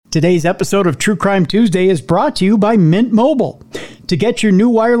Today's episode of True Crime Tuesday is brought to you by Mint Mobile. To get your new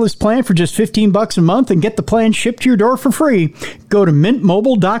wireless plan for just $15 a month and get the plan shipped to your door for free, go to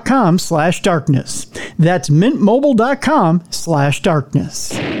mintmobile.com/darkness. That's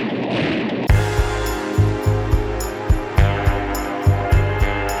mintmobile.com/darkness.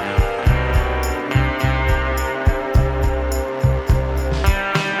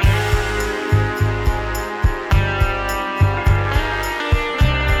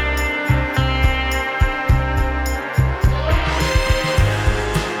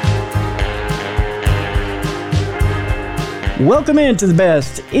 Welcome into the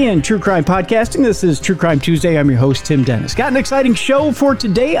best in true crime podcasting. This is True Crime Tuesday. I'm your host, Tim Dennis. Got an exciting show for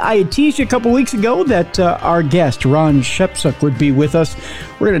today. I had teased you a couple weeks ago that our guest, Ron Chepesiuk, would be with us.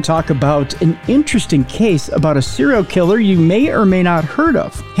 We're going to talk about an interesting case about a serial killer you may or may not heard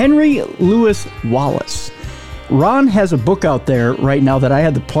of, Henry Louis Wallace. Ron has a book out there right now that I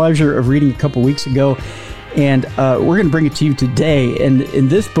had the pleasure of reading a couple weeks ago, and we're going to bring it to you today. And in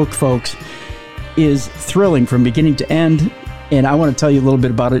this book, folks, is thrilling from beginning to end. And I want to tell you a little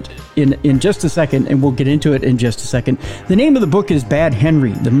bit about it in just a second, and we'll get into it in just a second. The name of the book is Bad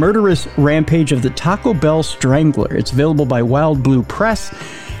Henry, The Murderous Rampage of the Taco Bell Strangler. It's available by Wild Blue Press,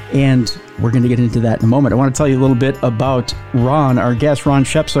 and we're going to get into that in a moment. I want to tell you a little bit about Ron, our guest, Ron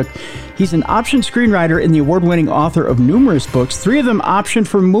Chepesiuk. He's an optioned screenwriter and the award-winning author of numerous books, 3 of them optioned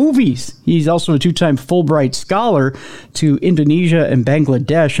for movies. He's also a 2-time Fulbright scholar to Indonesia and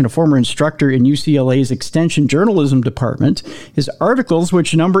Bangladesh and a former instructor in UCLA's Extension Journalism Department. His articles,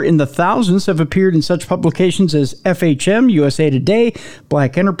 which number in the thousands, have appeared in such publications as FHM, USA Today,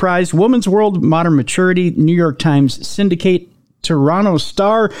 Black Enterprise, Woman's World, Modern Maturity, New York Times Syndicate, Toronto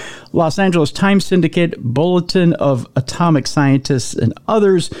Star, Los Angeles Times Syndicate, Bulletin of Atomic Scientists, and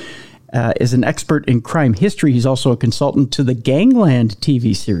others. Is an expert in crime history. He's also a consultant to the Gangland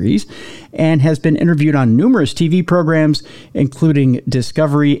TV series and has been interviewed on numerous TV programs, including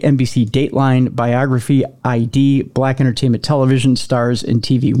Discovery, NBC Dateline, Biography, ID, Black Entertainment Television, Stars, and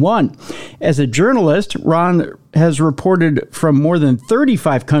TV One. As a journalist, Ron has reported from more than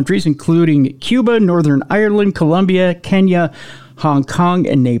 35 countries, including Cuba, Northern Ireland, Colombia, Kenya, Hong Kong,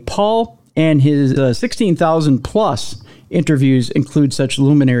 and Nepal, and his 16,000 plus interviews include such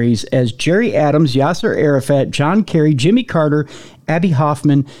luminaries as Jerry Adams, Yasser Arafat, John Kerry, Jimmy Carter, Abby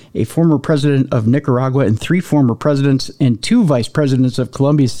Hoffman, a former president of Nicaragua, and 3 former presidents and 2 vice presidents of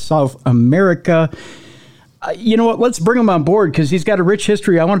Colombia, South America. You know what? Let's bring him on board because he's got a rich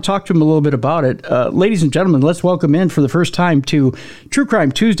history. I want to talk to him a little bit about it. Ladies and gentlemen, let's welcome in for the first time to True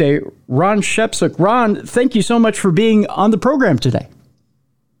Crime Tuesday, Ron Chepesiuk. Ron, thank you so much for being on the program today.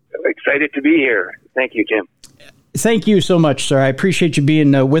 I'm excited to be here. Thank you, Jim. Thank you so much, sir. I appreciate you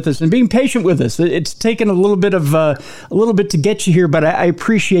being with us and being patient with us. It's taken a little bit to get you here, but I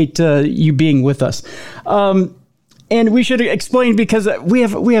appreciate you being with us. And we should explain because we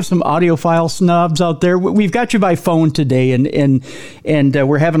have some audiophile snobs out there. We've got you by phone today, and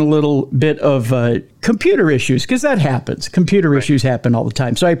we're having a little bit of computer issues because that happens. Computer issues happen all the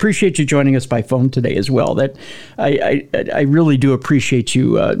time. So I appreciate you joining us by phone today as well. That I really do appreciate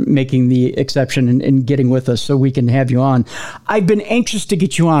you making the exception and getting with us so we can have you on. I've been anxious to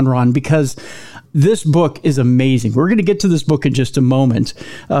get you on, Ron, because this book is amazing. We're going to get to this book in just a moment,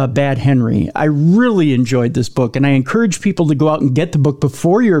 Bad Henry. I really enjoyed this book, and I encourage people to go out and get the book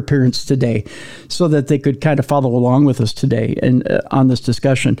before your appearance today so that they could kind of follow along with us today and on this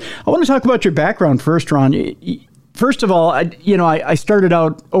discussion. I want to talk about your background first, Ron. First of all, I started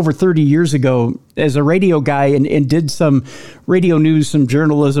out over 30 years ago as a radio guy and did some radio news, some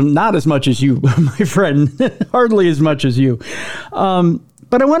journalism, not as much as you, my friend, hardly as much as you.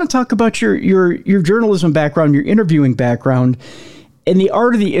 But I want to talk about your journalism background, your interviewing background, and the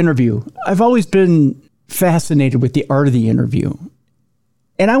art of the interview. I've always been fascinated with the art of the interview.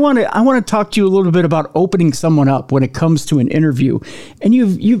 And I want to talk to you a little bit about opening someone up when it comes to an interview. And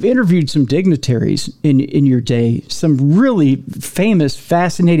you've interviewed some dignitaries in your day, some really famous,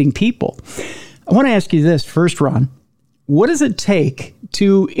 fascinating people. I want to ask you this first, Ron. What does it take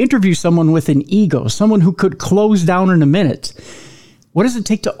to interview someone with an ego, someone who could close down in a minute? What does it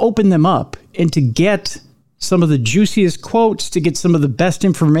take to open them up and to get some of the juiciest quotes, to get some of the best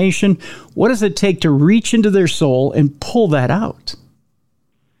information? What does it take to reach into their soul and pull that out?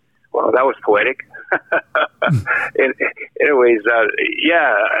 Well, that was poetic. Anyways,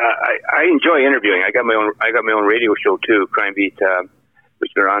 I enjoy interviewing. I got my own radio show too, Crime Beat,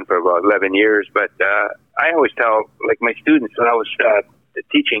 which has been on for about 11 years. But I always tell, like, my students when I was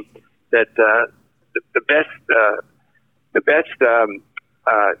teaching, that the best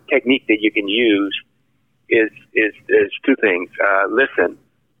technique that you can use is 2 things: listen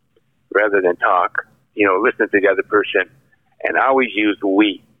rather than talk. Listen to the other person, and always use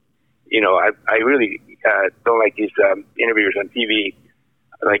we. I really don't like these interviewers on TV,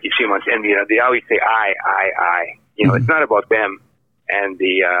 like you see them on NBC. They always say I. It's not about them and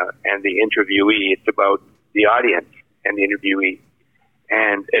the interviewee. It's about the audience and the interviewee.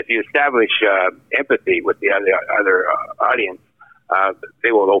 And if you establish empathy with the other audience,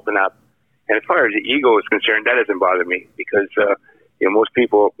 they will open up. And as far as the ego is concerned, that doesn't bother me because most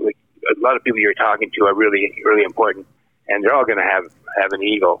people, like a lot of people you're talking to, are really, really important, and they're all going to have an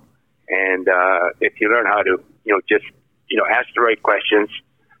ego. And if you learn how to, just ask the right questions,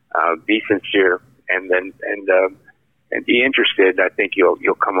 be sincere, and be interested, I think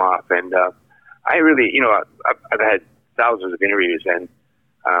you'll come off. And I really, I've had thousands of interviews, and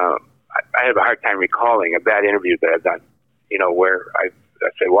I have a hard time recalling a bad interview that I've done. Where I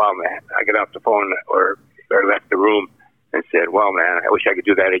say, "Wow, man!" I get off the phone or left the room and said, "Wow, man! I wish I could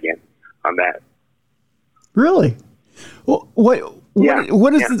do that again." On that. Really? Well, what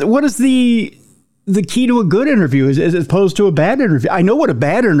is the key to a good interview as opposed to a bad interview? I know what a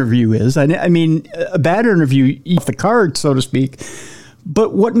bad interview is. I mean, a bad interview eats the card, so to speak.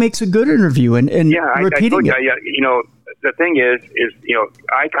 But what makes a good interview? And repeating it. The thing is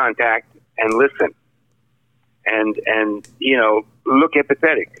eye contact and listen, and look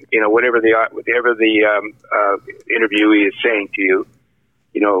empathetic. Whatever the interviewee is saying to you,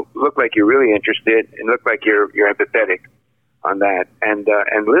 look like you're really interested and look like you're empathetic on that, and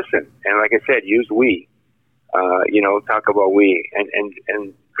listen. And like I said, use we. Talk about we,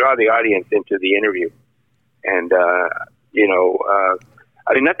 and draw the audience into the interview. And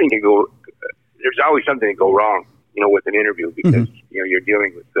nothing can go. There's always something to go wrong, with an interview because you're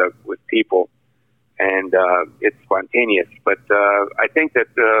dealing with people, and it's spontaneous. But I think that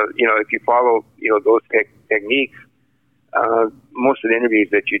if you follow those techniques, most of the interviews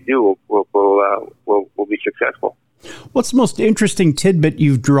that you do will be successful. What's the most interesting tidbit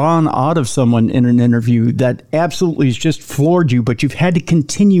you've drawn out of someone in an interview that absolutely has just floored you, but you've had to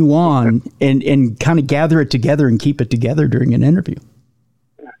continue on and kind of gather it together and keep it together during an interview?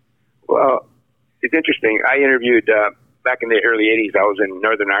 Well, it's interesting. I interviewed back in the early 80s. I was in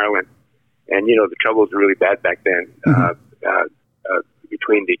Northern Ireland, and the troubles were really bad back then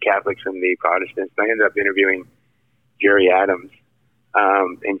between the Catholics and the Protestants. I ended up interviewing Gerry Adams.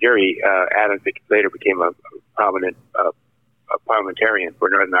 And Gerry Adams later became a prominent parliamentarian for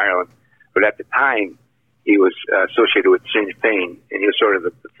Northern Ireland. But at the time, he was associated with Sinn Féin, and he was sort of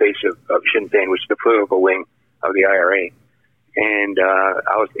the face of Sinn Féin, which is the political wing of the IRA. And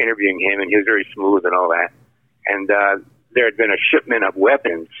I was interviewing him, and he was very smooth and all that. And there had been a shipment of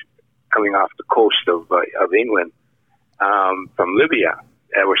weapons coming off the coast of England from Libya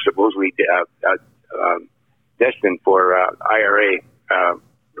that were supposedly destined for IRA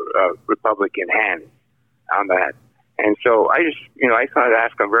Republican hands on that. And so I just, I started to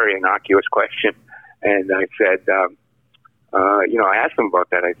ask him a very innocuous question. And I said, I asked him about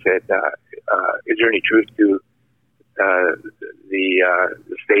that. I said, is there any truth to the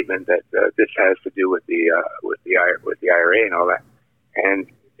statement that this has to do with the IRA and all that?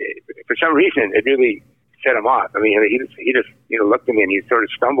 And for some reason, it really set him off. I mean, he just looked at me and he sort of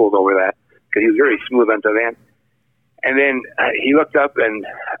stumbled over that because he was very smooth until then. And then he looked up, and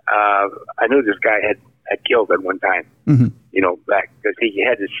I knew this guy had killed at one time, back, because he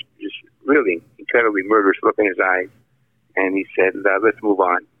had this really incredibly murderous look in his eyes. And he said, let's move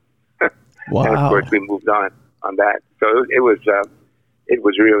on. Wow. And of course, we moved on that. So it was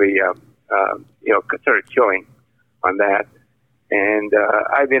really, sort of chilling on that. And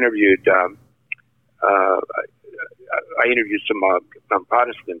I've interviewed, I interviewed some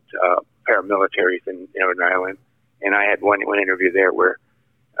Protestant paramilitaries in Northern Ireland. And I had one interview there where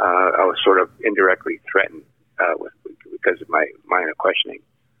I was sort of indirectly threatened because of my line of questioning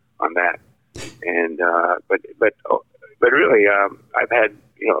on that. And but really, I've had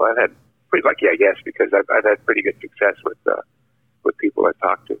pretty lucky, I guess, because I've had pretty good success with people I've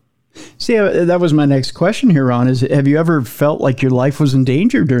talked to. See, that was my next question here, Ron. Is have you ever felt like your life was in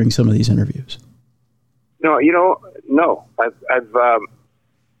danger during some of these interviews? No, no.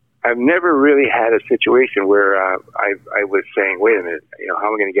 I've never really had a situation where I was saying, wait a minute, how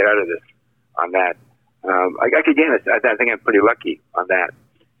am I going to get out of this on that? I think I'm pretty lucky on that.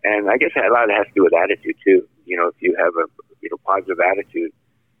 And I guess a lot of it has to do with attitude, too. If you have a positive attitude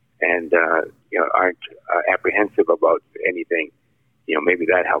and, aren't apprehensive about anything, maybe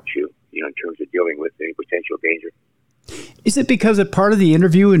that helps you, in terms of dealing with any potential danger. Is it because a part of the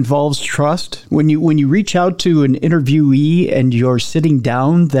interview involves trust? When you reach out to an interviewee and you're sitting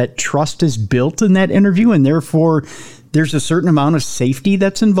down, that trust is built in that interview, and therefore there's a certain amount of safety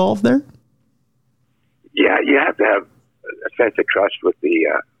that's involved there? Yeah, you have to have a sense of trust with the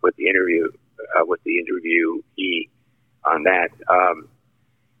interviewee on that.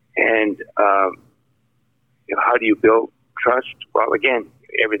 How do you build trust? Well, again,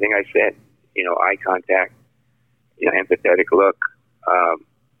 everything I said, eye contact, empathetic look,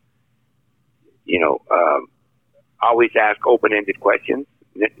 always ask open-ended questions.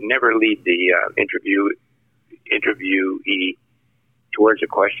 Never lead the interviewee towards a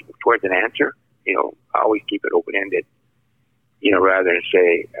question, towards an answer. Always keep it open-ended. Rather than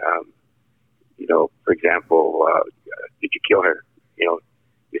say, for example, did you kill her? You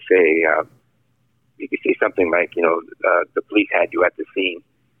could say something like, the police had you at the scene.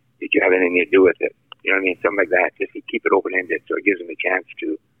 Did you have anything to do with it? You know what I mean? Something like that. Just to keep it open-ended, so it gives them a chance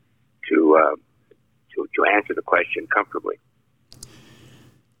to answer the question comfortably.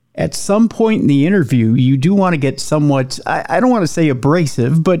 At some point in the interview, you do want to get somewhat, I don't want to say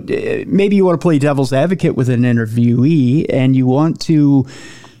abrasive, but maybe you want to play devil's advocate with an interviewee and you want to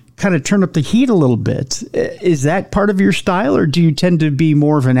kind of turn up the heat a little bit. Is that part of your style, or do you tend to be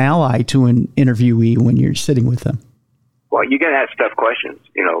more of an ally to an interviewee when you're sitting with them? Well, you got to ask tough questions.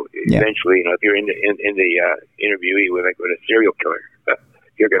 Eventually, if you're in the interviewee with a serial killer,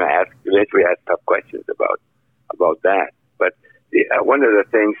 you're going to eventually ask tough questions about that. But one of the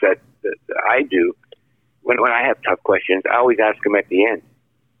things that I do when I have tough questions, I always ask them at the end.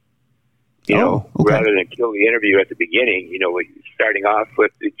 Rather than kill the interview at the beginning. Starting off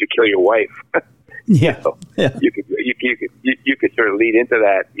with, "Did you kill your wife?" Yeah. You could sort of lead into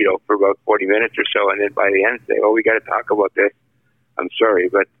that, for about 40 minutes or so, and then by the end say, "Oh, we got to talk about this. I'm sorry,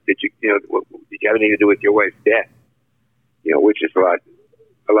 but did you have anything to do with your wife's death?" Which is a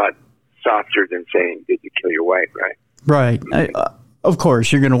lot softer than saying, "Did you kill your wife?" Right. Right. Of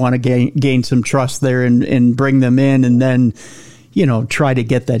course, you're going to want to gain some trust there and bring them in, and then, try to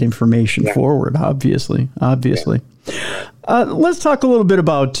get that information forward. Obviously. Yeah. Let's talk a little bit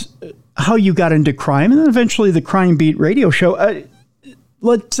about how you got into crime, and then eventually the Crime Beat radio show.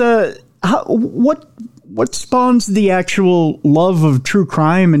 What spawns the actual love of true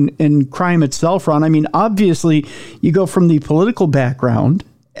crime and crime itself, Ron? I mean, obviously, you go from the political background,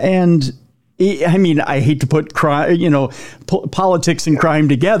 and I mean, I hate to put crime, politics and crime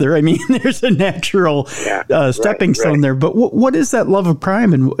together. I mean, there's a natural stepping stone there. But what is that love of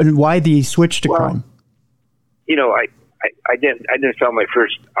crime, and why the switch to crime? I didn't sell my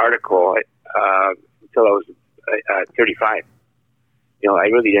first article until I was 35. I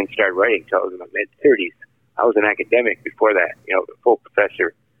really didn't start writing until I was in my mid-30s. I was an academic before that, a full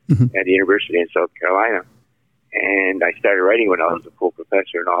professor at the University in South Carolina. And I started writing when I was a full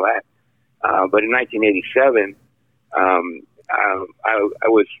professor and all that. But in 1987, I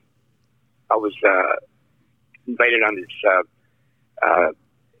was invited on this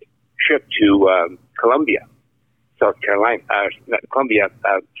trip to Colombia, South Carolina,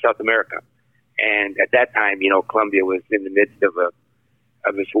 South America. And at that time, Colombia was in the midst of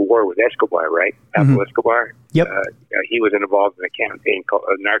this war with Escobar, right? Pablo Escobar. Yep. He was involved in a campaign called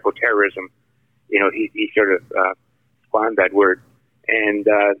narco-terrorism. He sort of spawned that word. And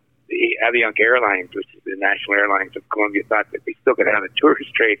the Avianca Airlines, which is the national airlines of Colombia, thought that they still could have a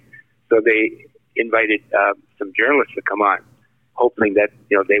tourist trade. So they invited some journalists to come on, hoping that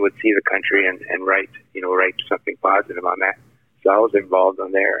they would see the country and write something positive on that. So I was involved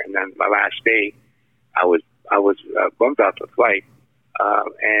on there, and then my last day, I was bumped off the flight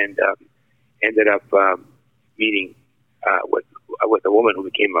and ended up meeting with a woman who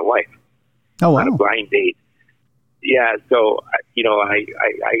became my wife. Oh, wow. On a blind date. Yeah, so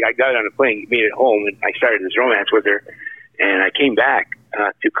I got on a plane, made it home, and I started this romance with her, and I came back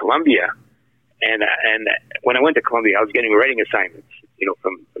to Colombia. And when I went to Colombia, I was getting writing assignments,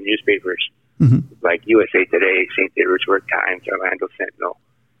 from newspapers like USA Today, St. Petersburg Times, Orlando Sentinel,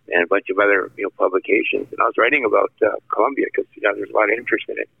 and a bunch of other publications. And I was writing about Colombia because there's a lot of interest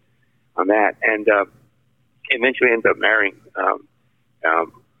in it on that. And eventually ended up marrying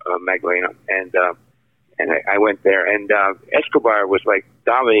Magdalena, and I went there. And Escobar was like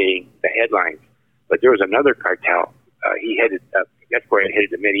dominating the headlines, but there was another cartel. Escobar headed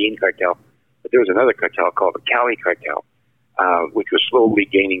the Medellin cartel. But there was another cartel called the Cali cartel, which was slowly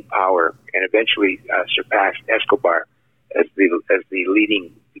gaining power and eventually surpassed Escobar as the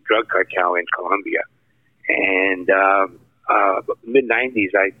leading drug cartel in Colombia. And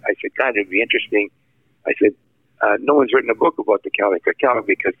mid-'90s, I said, God, it'd be interesting. I said, no one's written a book about the Cali cartel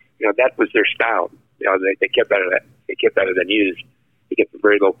because that was their style. They kept out of that. They kept out of the news. They kept a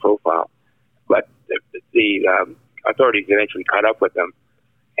very low profile. But the authorities eventually caught up with them.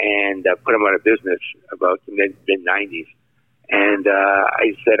 and put them out of business about the mid-90s. And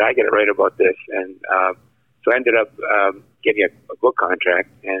I said, I got to write about this. And so I ended up getting a book contract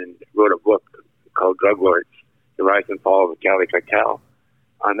and wrote a book called Drug Lords, The Rise and Fall of the Cali Cartel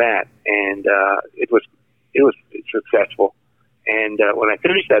on that. And it was successful. And when I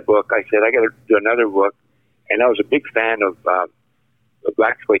finished that book, I said, I got to do another book. And I was a big fan of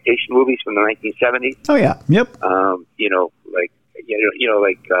blaxploitation movies from the 1970s. Oh, yeah. Yep. Like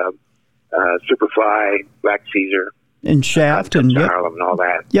Superfly, Black Caesar, and Shaft, and Harlem, and all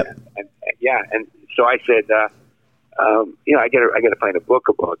that. Yep. And so I said, I got to find a book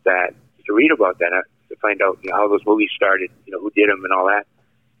about that, to read about that, to find out how those movies started, who did them, and all that.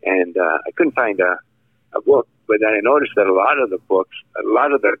 And I couldn't find a book, but then I noticed that a lot of the books, a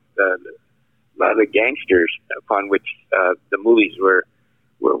lot of the gangsters upon which the movies were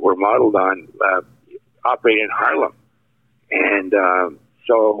modeled on operated in Harlem. And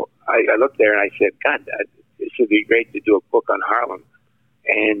so I looked there and I said, God, this would be great to do a book on Harlem.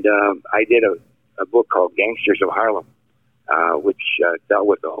 And I did a book called Gangsters of Harlem, which dealt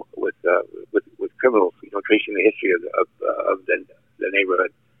with criminals, tracing the history of the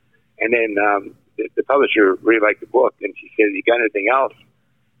neighborhood. And then the publisher really liked the book, and she said, "You got anything else?"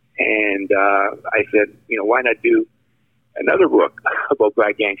 And I said, why not do another book about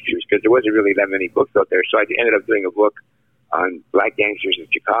black gangsters? Because there wasn't really that many books out there. So I ended up doing a book on black gangsters in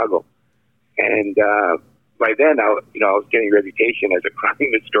Chicago. And by then, I was getting a reputation as a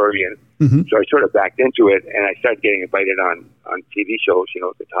crime historian. Mm-hmm. So I sort of backed into it, and I started getting invited on TV shows,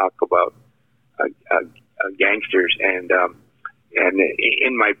 to talk about gangsters. And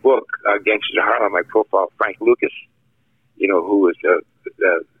in my book, Gangsters of Harlem, I profiled Frank Lucas, who was the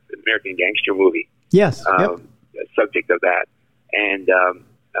American Gangster movie. Yes. Subject of that. And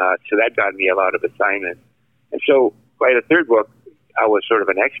so that got me a lot of assignments. And so by the third book, I was sort of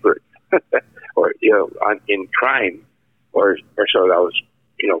an expert, or in crime, or so I was,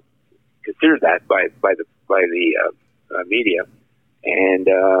 considered that by the media. And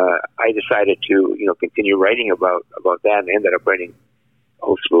I decided to, continue writing about that, and ended up writing a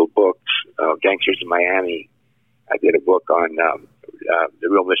whole slew of books. Gangsters in Miami. I did a book on the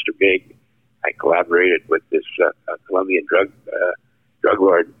real Mr. Big. I collaborated with this Colombian drug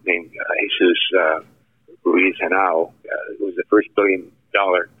lord named Jesus Ruiz Henao, who was the first $1 billion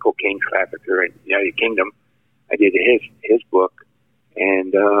cocaine trafficker in the United Kingdom. I did his book,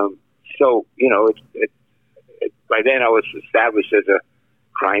 and so by then I was established as a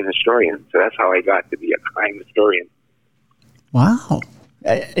crime historian. So that's how I got to be a crime historian. Wow.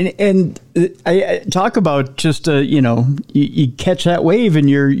 And I talk about just you catch that wave and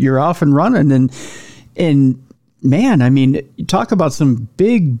you're off and running, and man, I mean, you talk about some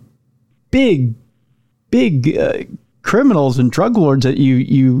big criminals and drug lords that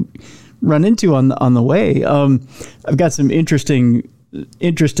you run into on the way. I've got some interesting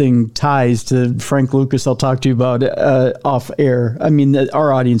ties to Frank Lucas. I'll talk to you about off air. I mean,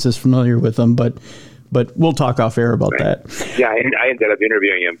 our audience is familiar with them, but we'll talk off air about that. Yeah, I ended up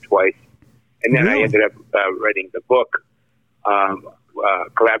interviewing him twice. And then I ended up writing the book,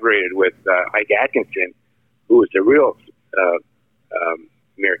 collaborated with Ike Atkinson, who was the real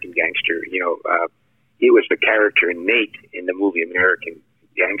American gangster. He was the character Nate in the movie American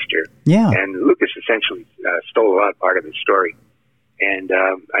Gangster. Yeah. And Lucas essentially stole a lot of part of his story. And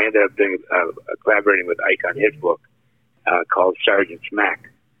I ended up collaborating with Ike on his book called Sergeant Smack.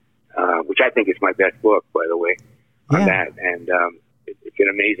 Which I think is my best book, by the way, on that. And it's an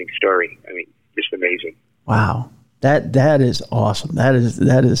amazing story. I mean, just amazing. Wow. That is awesome. That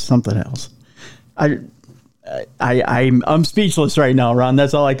is something else. I'm speechless right now, Ron.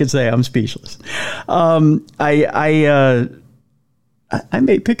 That's all I can say. I'm speechless. I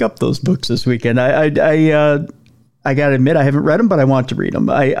may pick up those books this weekend. I got to admit, I haven't read them, but I want to read them.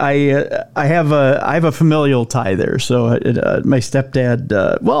 I have a familial tie there. So my stepdad,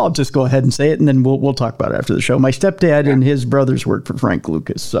 I'll just go ahead and say it, and then we'll talk about it after the show. My stepdad and his brothers worked for Frank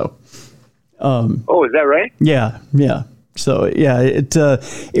Lucas. So, is that right? Yeah. So yeah,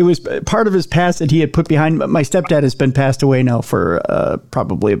 it was part of his past that he had put behind. My stepdad has been passed away now for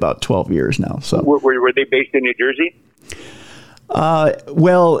probably about 12 years now. So were they based in New Jersey?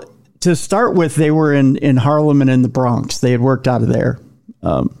 Well, to start with, they were in Harlem and in the Bronx. They had worked out of there.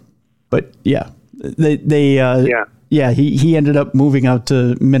 But yeah, he ended up moving out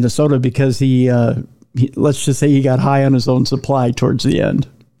to Minnesota because he let's just say he got high on his own supply towards the end.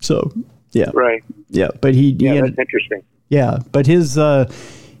 So yeah. Right. Yeah. But that's interesting. Yeah. But his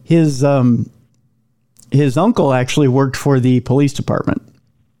uncle actually worked for the police department.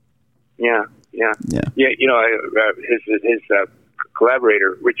 Yeah. His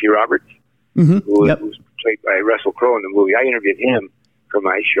collaborator, Richie Roberts, who's played by Russell Crowe in the movie. I interviewed him for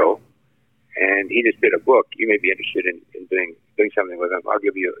my show, and he just did a book. You may be interested in doing something with him. I'll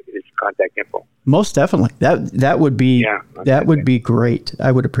give you his contact info. Most definitely. That would be would be great.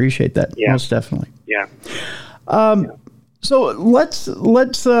 I would appreciate that. Yeah. Most definitely. Yeah. So let's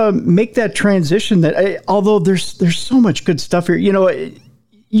make that transition. That although there's so much good stuff here,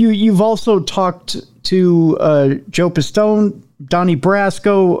 you've also talked to Joe Pistone, Donnie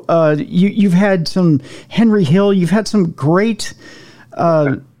Brasco. You've had some Henry Hill. You've had some great.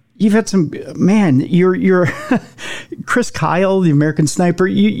 You've had some You're Chris Kyle, the American Sniper.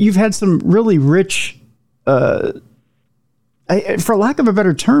 You've had some really rich. For lack of a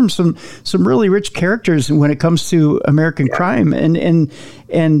better term, some really rich characters when it comes to American crime and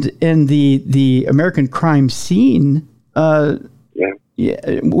the American crime scene. When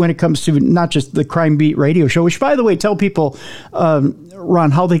it comes to not just the Crime Beat radio show, which, by the way, tell people, Ron,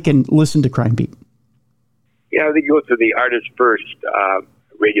 how they can listen to Crime Beat. Yeah, they go to the Artist First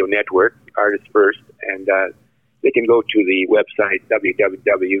radio network, Artist First, and they can go to the website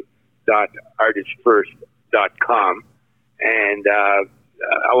www.artistfirst.com. And I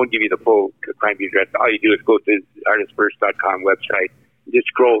won't give you the full Crime Beat address. All you do is go to the artistfirst.com website. You just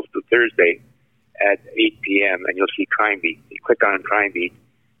scroll to Thursday at 8 p.m. and you'll see Crime Beat. You click on Crime Beat,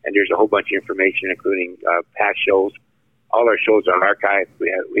 and there's a whole bunch of information, including past shows. All our shows are archived.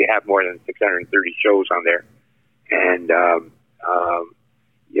 We have more than 630 shows on there. And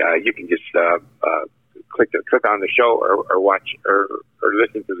you can just click on the show or watch or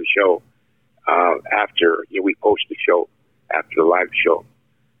listen to the show after we post the show. After the live show.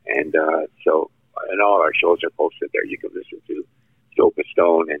 And and all our shows are posted there. You can listen to Joe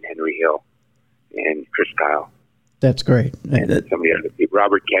Pistone and Henry Hill and Chris Kyle. That's great. And some of the other people.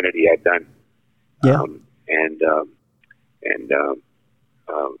 Robert Kennedy had done. Yeah. A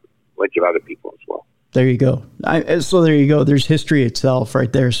bunch of other people as well. There you go. So there you go. There's history itself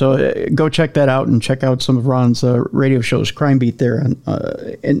right there. So go check that out and check out some of Ron's radio shows, Crime Beat there. And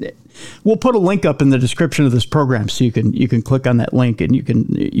we'll put a link up in the description of this program so you can click on that link and you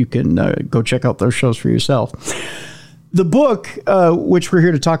can go check out those shows for yourself. The book, which we're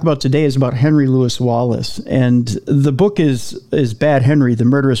here to talk about today, is about Henry Louis Wallace. And the book is Bad Henry, the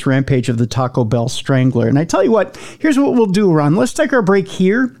Murderous Rampage of the Taco Bell Strangler. And I tell you what, here's what we'll do, Ron. Let's take our break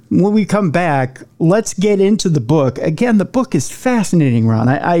here. When we come back, let's get into the book. Again, the book is fascinating, Ron.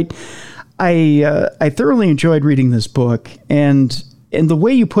 I thoroughly enjoyed reading this book. And the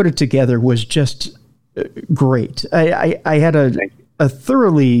way you put it together was just great. I had a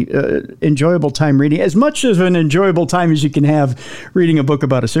thoroughly enjoyable time reading, as much of an enjoyable time as you can have reading a book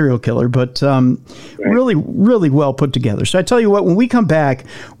about a serial killer, but really, really well put together. So I tell you what, when we come back,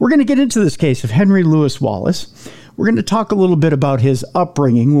 we're going to get into this case of Henry Louis Wallace. We're going to talk a little bit about his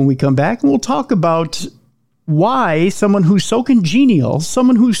upbringing when we come back, and we'll talk about why someone who's so congenial,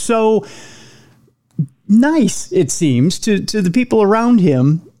 someone who's so nice, it seems, to the people around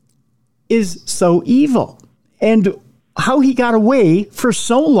him, is so evil. And how he got away for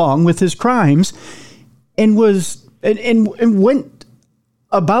so long with his crimes and went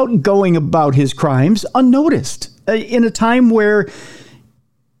about going about his crimes unnoticed in a time where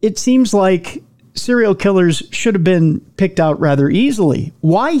it seems like serial killers should have been picked out rather easily.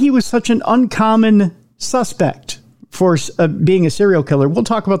 Why he was such an uncommon suspect for being a serial killer, we'll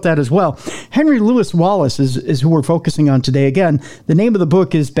talk about that as well. Henry Louis Wallace is who we're focusing on today. Again, the name of the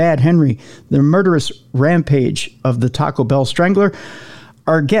book is Bad Henry, the Murderous Rampage of the Taco Bell Strangler.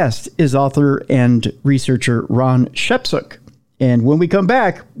 Our guest is author and researcher Ron Chepesiuk. And when we come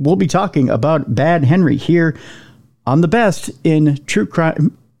back, we'll be talking about Bad Henry here on the best in true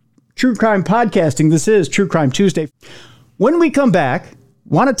crime podcasting. This is True Crime Tuesday. When we come back,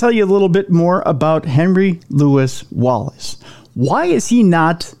 want to tell you a little bit more about Henry Louis Wallace. Why is he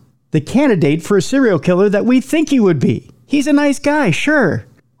not the candidate for a serial killer that we think he would be? He's a nice guy, sure.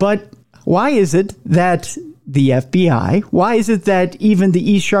 But why is it that the FBI, why is it that even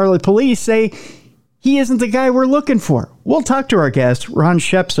the East Charlotte police say he isn't the guy we're looking for? We'll talk to our guest, Ron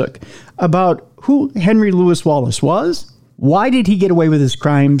Chepesiuk, about who Henry Louis Wallace was, why did he get away with his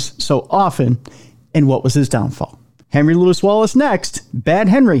crimes so often, and what was his downfall. Henry Louis Wallace next, Bad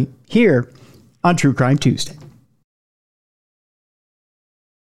Henry, here on True Crime Tuesday.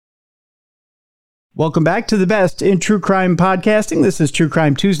 Welcome back to the best in true crime podcasting. This is True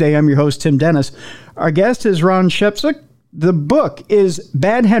Crime Tuesday. I'm your host, Tim Dennis. Our guest is Ron Chepesiuk. The book is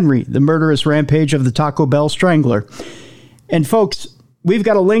Bad Henry, the Murderous Rampage of the Taco Bell Strangler. And folks, we've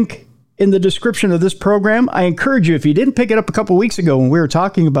got a link in the description of this program. I encourage you, if you didn't pick it up a couple weeks ago when we were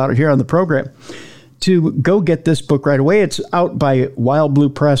talking about it here on the program, to go get this book right away. It's out by Wild Blue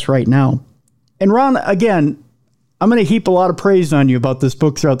Press right now. And Ron, again, I'm going to heap a lot of praise on you about this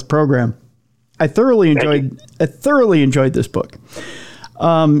book throughout the program. I thoroughly enjoyed this book.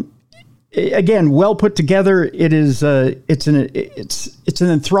 Again, well put together. It is it's an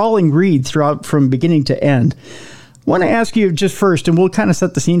enthralling read throughout from beginning to end. I want to ask you just first, and we'll kind of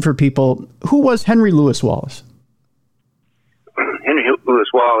set the scene for people. Who was Henry Louis Wallace? Henry Louis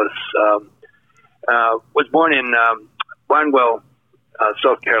Wallace was born in Barnwell,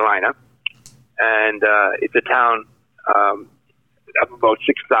 South Carolina, and it's a town of about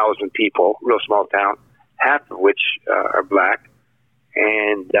 6,000 people, real small town, half of which are black.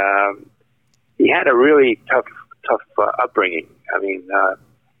 And he had a really tough upbringing. I mean,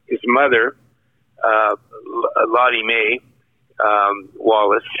 his mother, Lottie Mae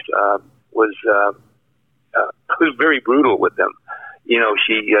Wallace, was very brutal with them. You know,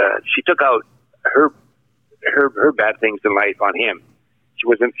 she took out her bad things in life on him. She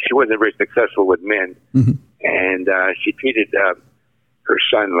wasn't very successful with men, and she treated her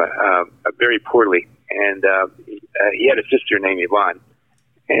son very poorly. And he had a sister named Yvonne,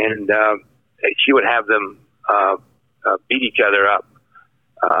 and she would have them beat each other up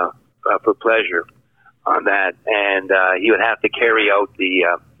for pleasure on that. And he would have to carry out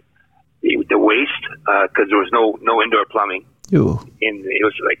the waste because there was no indoor plumbing. Ooh. It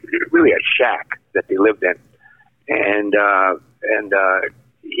was like really a shack that they lived in, and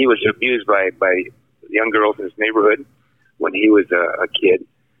he was abused by young girls in his neighborhood when he was a kid.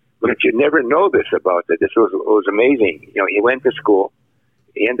 But you never know this about it. This was amazing. You know, he went to school.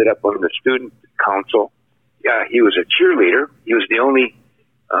 He ended up on the student council. He was a cheerleader. He was the only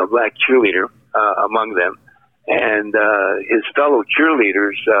black cheerleader among them, and his fellow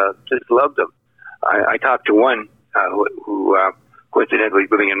cheerleaders just loved him. I talked to one who coincidentally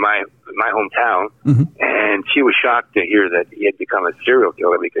living in my hometown, and she was shocked to hear that he had become a serial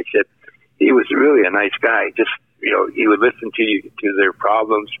killer because she said he was really a nice guy. Just, you know, he would listen to their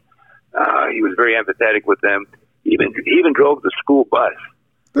problems. He was very empathetic with them. He even drove the school bus.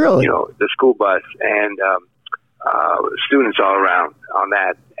 Really? You know, the school bus and students all around on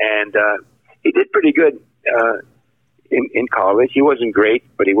that. And he did pretty good in college. He wasn't great,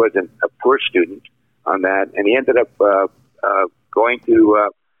 but he wasn't a poor student on that. And he ended up going to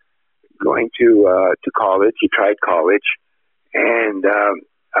college. He tried college, and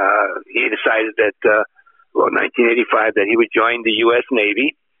he decided that, 1985, that he would join the U.S.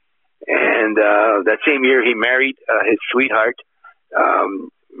 Navy. And that same year, he married his sweetheart,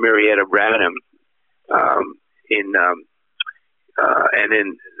 Marietta Branham. In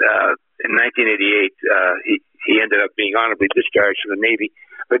 1988, he ended up being honorably discharged from the Navy.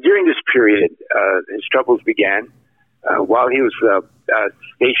 But during this period, his troubles began. While he was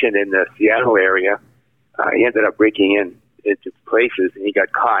stationed in the Seattle area, he ended up breaking into places, and he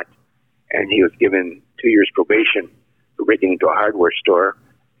got caught. And he was given 2 years probation for breaking into a hardware store.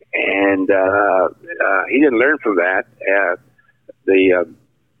 And he didn't learn from that. The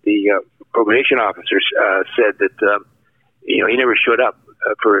probation officers said that he never showed up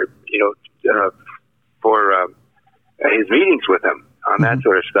for his meetings with them on that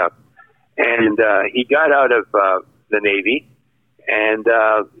sort of stuff. And he got out of the Navy, and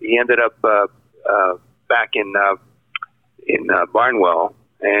he ended up back in Barnwell,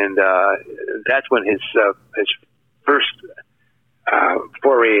 and that's when his first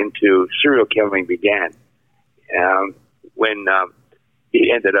foray into serial killing began. When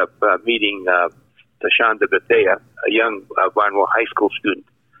he ended up meeting Tashonda Bethea, a young Barnwell High School student,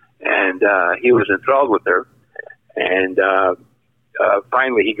 and he was enthralled with her. And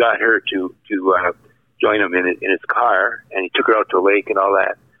finally, he got her to join him in his car, and he took her out to a lake and all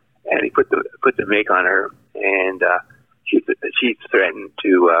that. And he put the make on her, and she threatened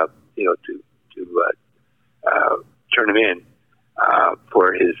to turn him in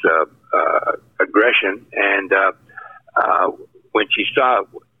for his aggression. And when she saw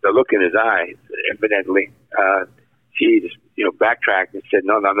the look in his eyes, evidently, she just backtracked and said,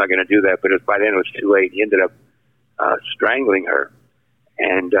 "No, I'm not going to do that." But by then it was too late. He ended up strangling her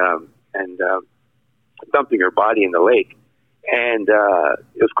and dumping her body in the lake. And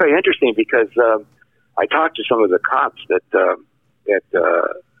it was quite interesting because I talked to some of the cops that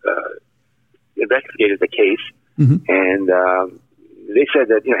investigated the case, and they said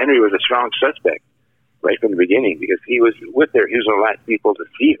that Henry was a strong suspect right from the beginning because he was with her. He was one of the last people to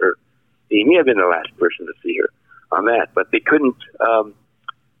see her. He may have been the last person to see her on that, but they couldn't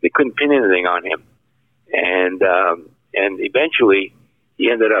pin anything on him. And eventually he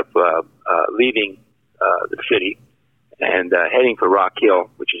ended up leaving the city and heading for Rock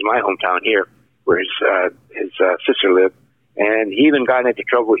Hill, which is my hometown here, where his sister lived, and he even got into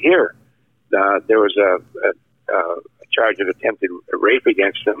trouble here. There was a charge of attempted rape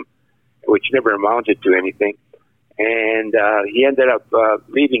against him, which never amounted to anything. And he ended up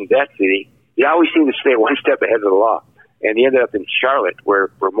leaving that city. He always seemed to stay one step ahead of the law. And he ended up in Charlotte, where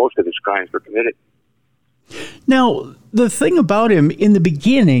most of his crimes were committed. Now, the thing about him in the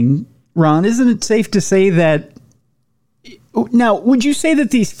beginning, Ron, isn't it safe to say that... Now, would you say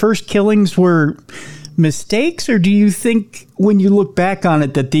that these first killings were mistakes, or do you think, when you look back on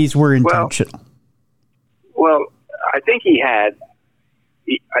it, that these were intentional? Well, I think he hated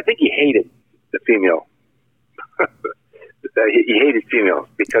the female. He hated females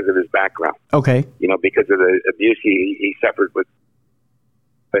because of his background. Okay. Because of the abuse he suffered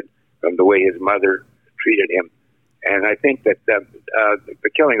from the way his mother treated him. And I think that the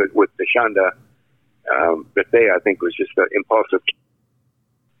killing with Tashonda Bethea, I think, was just an impulsive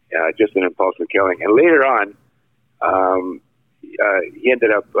killing. And later on, he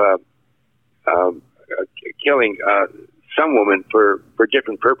ended up killing some women for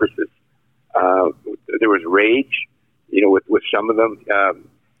different purposes. There was rage, with some of them.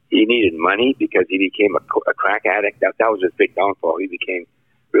 He needed money because he became a crack addict. That was his big downfall. He became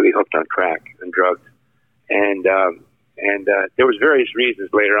really hooked on crack and drugs. And there was various reasons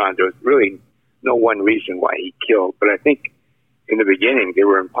later on. There was really no one reason why he killed. But I think in the beginning they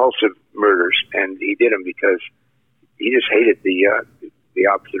were impulsive murders, and he did them because he just hated the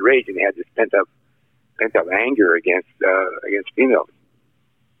opposite race, and he had this pent up anger against females.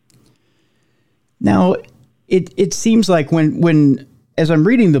 Now, it seems like when as I'm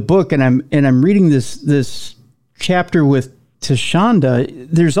reading the book and I'm reading this chapter with Tashonda,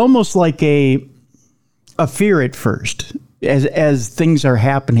 there's almost like a fear at first as things are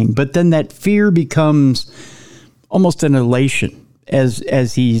happening, but then that fear becomes almost an elation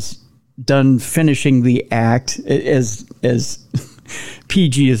as he's done finishing the act, as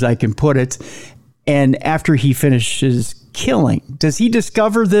PG as I can put it. And after he finishes killing, does he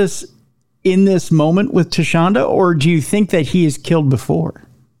discover this in this moment with Tashonda, or do you think that he is killed before?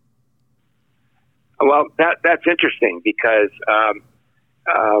 Well, that's interesting because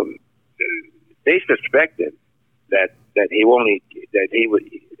they suspected that he went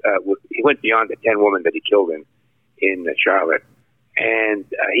beyond the 10 women that he killed in Charlotte, and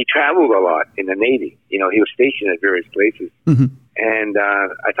he traveled a lot in the Navy. He was stationed at various places, mm-hmm. And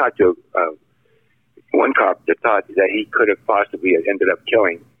I talked to one cop that thought that he could have possibly ended up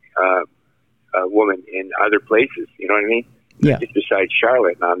killing a woman in other places. You know what I mean? Yeah. Just besides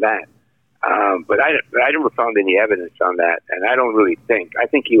Charlotte and on that. But I never found any evidence on that, and I don't really think. I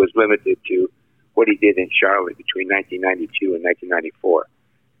think he was limited to what he did in Charlotte between 1992 and 1994.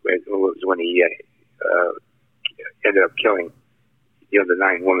 It was when he ended up killing, the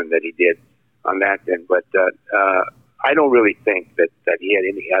 9 women that he did on that then. But I don't really think that he had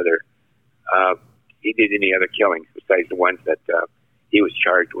any other. He did any other killings besides the ones that he was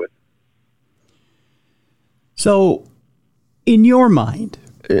charged with. So, in your mind,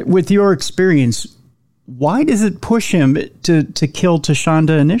 with your experience, why does it push him to kill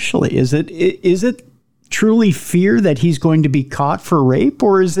Tashonda initially? Is it truly fear that he's going to be caught for rape,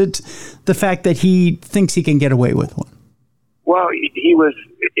 or is it the fact that he thinks he can get away with one? Well, he was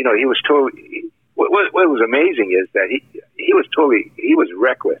totally. What was amazing is that he was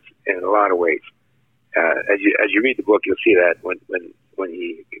reckless in a lot of ways. As you read the book, you'll see that when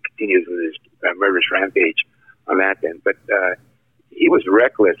he continues with his murderous rampage on that then. But he was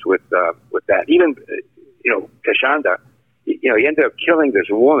reckless with that. Even Tashonda, he ended up killing this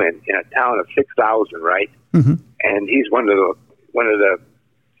woman in a town of 6,000, right? Mm-hmm. And he's one of the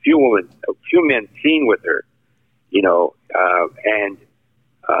few men seen with her, and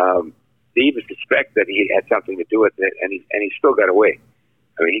they even suspect that he had something to do with it, and he still got away.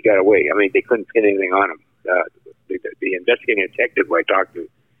 I mean, he got away. I mean, they couldn't pin anything on him. The investigating detective who I talked to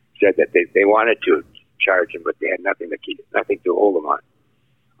said that they wanted to charge him, but they had nothing to hold him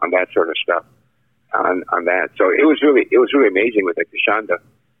on that sort of stuff. On that, so it was really amazing with Tashonda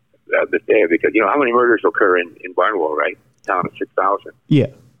Bethea, because how many murders occur in Barnwell, right? Town of 6,000. Yeah.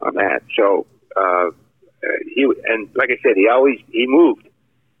 On that, so and like I said, he moved.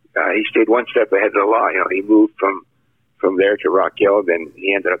 He stayed one step ahead of the law. He moved from there to Rock Hill. Then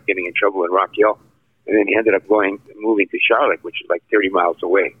he ended up getting in trouble in Rock Hill, and then he ended up moving to Charlotte, which is like 30 miles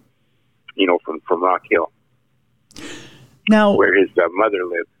away. From Rock Hill. Now, where his mother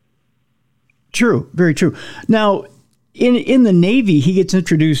lived. True, very true. Now, in the Navy, he gets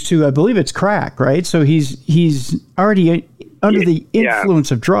introduced to, I believe it's crack, right? So he's already under the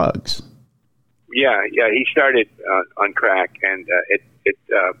influence of drugs. Yeah. He started on crack, and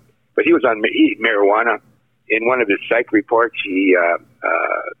but he was on marijuana. In one of his psych reports, he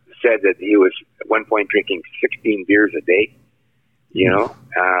said that he was at one point drinking 16 beers a day.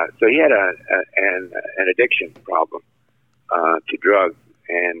 So he had an addiction problem to drugs,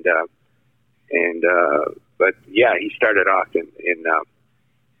 but yeah, he started off in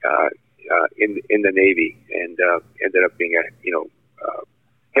the Navy and ended up being a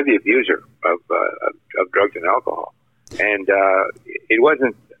heavy abuser of drugs and alcohol, and it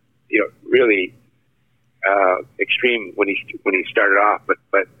wasn't really extreme when he started off, but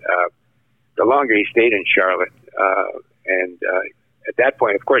the longer he stayed in Charlotte, and at that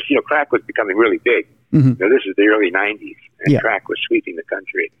point, of course, crack was becoming really big. Mm-hmm. This is the early '90s, and crack was sweeping the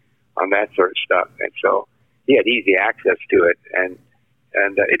country on that sort of stuff, and so he had easy access to it, and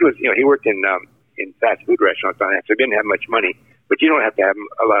it was he worked in fast food restaurants on that, so he didn't have much money. But you don't have to have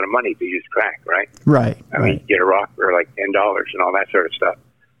a lot of money to use crack, right? Right. I mean, you get a rock for like $10 and all that sort of stuff.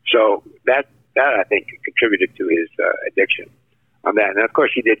 So that I think contributed to his addiction on that. And of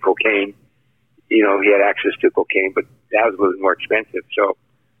course, he did cocaine. He had access to cocaine, but that was a little more expensive. So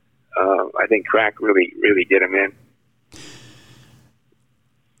I think crack really did him in.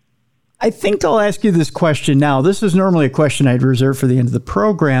 I think I'll ask you this question now. This is normally a question I'd reserve for the end of the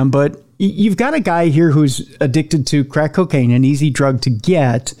program, but you've got a guy here who's addicted to crack cocaine, an easy drug to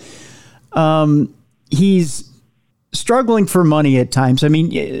get. He's struggling for money at times. I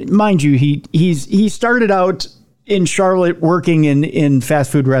mean, mind you, he started out in Charlotte working in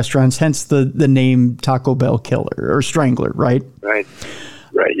fast food restaurants, hence the name Taco Bell Killer or Strangler, right? Right.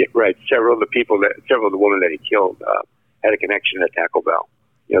 Several of the women that he killed had a connection to Taco Bell.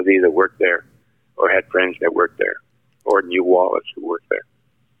 They either worked there or had friends that worked there or knew Wallace who worked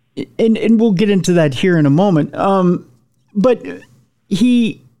there. And we'll get into that here in a moment. But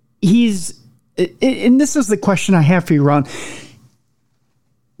he's, and this is the question I have for you, Ron.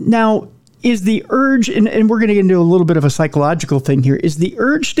 Now, is the urge, and we're going to get into a little bit of a psychological thing here, is the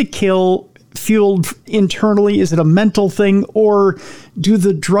urge to kill fueled internally? Is it a mental thing, or do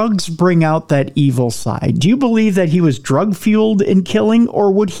the drugs bring out that evil side? Do you believe that he was drug fueled in killing,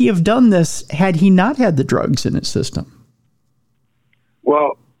 or would he have done this had he not had the drugs in his system?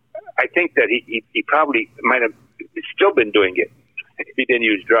 Well, I think that he probably might have still been doing it if he didn't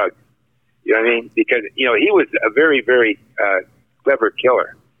use drugs. You know what I mean? Because, he was a very, very clever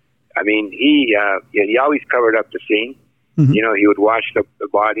killer. I mean, he always covered up the scene. Mm-hmm. He would wash the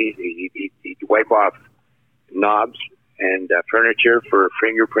bodies. He'd wipe off knobs and furniture for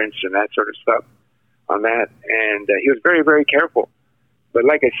fingerprints and that sort of stuff on that. And he was very, very careful. But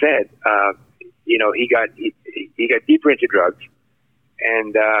like I said, he got deeper into drugs.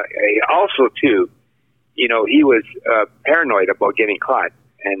 And also, too, he was paranoid about getting caught.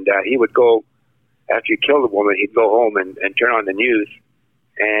 And he would go, after you killed a woman, he'd go home and turn on the news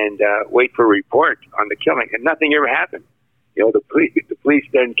and wait for a report on the killing. And nothing ever happened. The police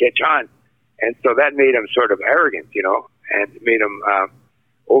didn't catch on. And so that made him sort of arrogant, and made him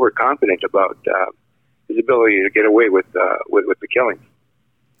overconfident about his ability to get away with the killings.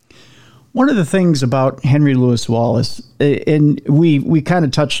 One of the things about Henry Louis Wallace, and we kind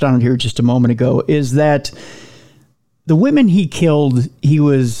of touched on it here just a moment ago, is that the women he killed, he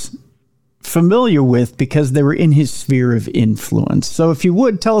was familiar with because they were in his sphere of influence. So if you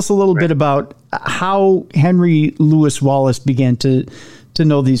would, tell us a little bit about how Henry Louis Wallace began to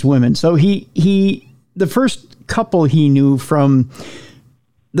know these women. So he the first couple he knew from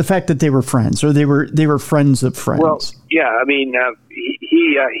the fact that they were friends, or they were friends of friends. Well, yeah, I mean,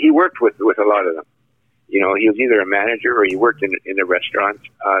 he worked with a lot of them. He was either a manager or he worked in the restaurants,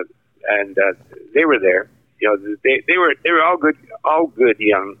 and they were there. They were all good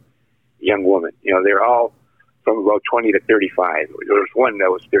young women. They were all from about 20 to 35. There was one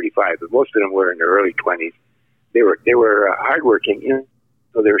that was 35, but most of them were in their early 20s. They were hardworking,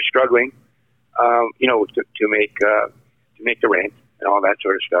 so they were struggling, to make the rent and all that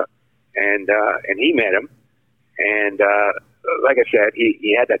sort of stuff. And he met him, and like I said,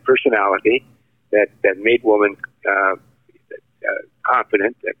 he had that personality that made women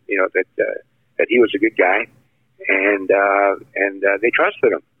confident that that he was a good guy, and they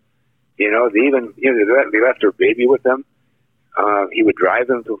trusted him. They left their baby with them. He would drive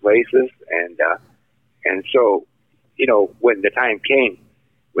them to places, and so when the time came,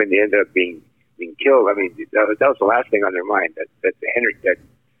 when they ended up being killed, I mean that was the last thing on their mind, that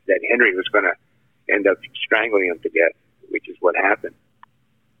Henry was going to end up strangling them to death, which is what happened.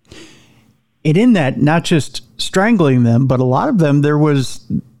 And in that, not just strangling them, but a lot of them, there was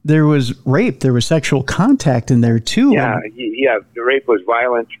rape, there was sexual contact in there too. Yeah, the rape was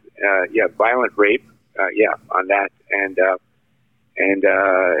violent. Violent rape. On that, And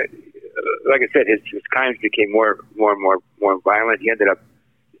like I said, his crimes became more violent. He ended up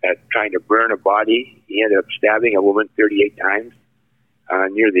trying to burn a body. He ended up stabbing a woman 38 times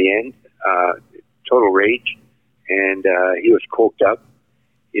near the end. Total rage, and he was coked up.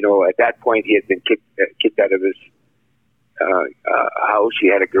 At that point, he had been kicked out of his house. He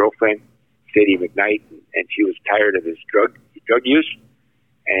had a girlfriend, Sadie McKnight, and she was tired of his drug use,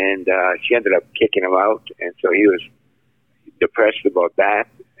 and she ended up kicking him out. And so he was depressed about that,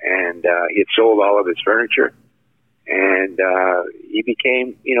 and he had sold all of his furniture, and he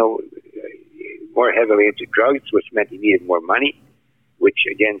became, more heavily into drugs, which meant he needed more money, which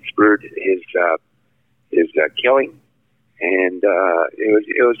again spurred his killing, and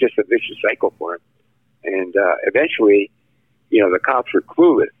it was just a vicious cycle for him. And eventually, the cops were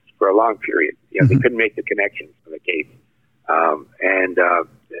clueless for a long period. They couldn't make the connections on the case, and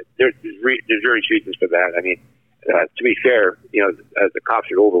there's various reasons for that. I mean, to be fair, the cops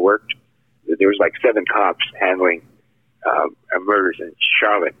are overworked. There was like 7 cops handling murders in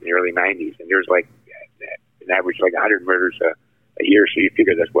Charlotte in the early 90s, and there's like an average like 100 murders a year. So you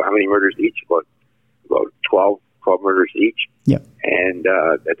figure that's how many murders each? About 12 murders each. Yeah. And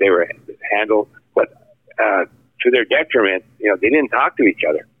that they were handled, but to their detriment, they didn't talk to each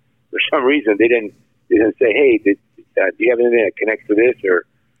other. For some reason, they didn't say, "Hey, do you have anything that connects to this?"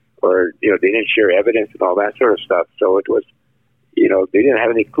 Or they didn't share evidence and all that sort of stuff. So it was, they didn't have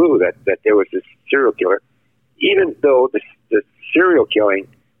any clue that there was this serial killer, even though the serial killing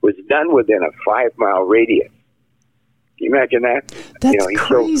was done within a 5-mile radius. Can you imagine that? That's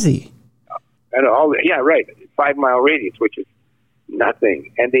crazy. And yeah, right. 5-mile radius, which is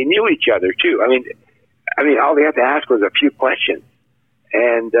nothing. And they knew each other too. I mean, all they had to ask was a few questions.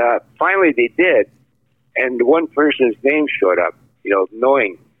 And finally they did. And one person's name showed up,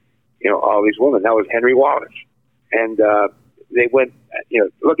 knowing, all these women. That was Henry Wallace. And they went,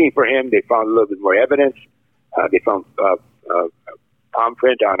 looking for him. They found a little bit more evidence. They found a palm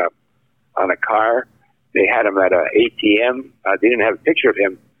print on a car. They had him at an ATM. They didn't have a picture of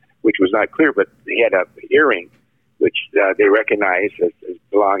him, which was not clear, but he had an earring, which they recognized as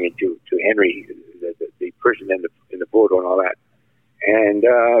belonging to Henry, the person in the photo and all that. And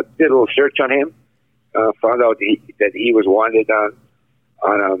did a little search on him. Found out that he was wanted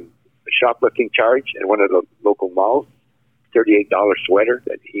on a shoplifting charge in one of the local malls, $38 sweater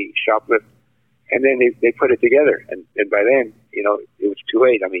that he shoplifted. And then they put it together. And by then, it was too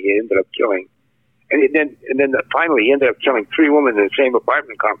late. I mean, he ended up killing. And then finally, he ended up killing 3 women in the same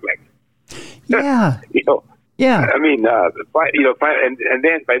apartment complex. Yeah. Yeah. I mean, and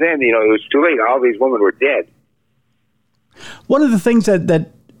then by then, it was too late. All these women were dead. One of the things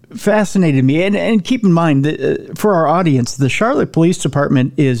that fascinated me, and keep in mind that for our audience, the Charlotte Police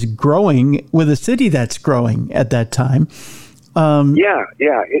Department is growing with a city that's growing at that time.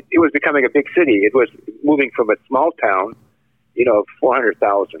 It was becoming a big city. It was moving from a small town,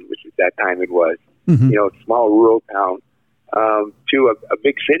 400,000, which at that time it was, small rural town, to a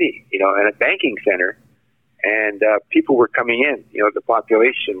big city, and a banking center. And people were coming in. The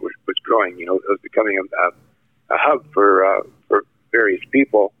population was growing. It was becoming a hub for various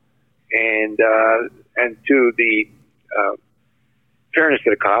people. And to the fairness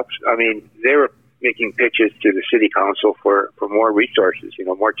of the cops, I mean, they were making pitches to the city council for more resources,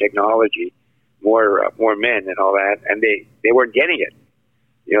 more technology, more men and all that, and they weren't getting it.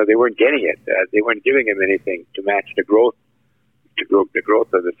 They weren't getting it. They weren't giving them anything to match the growth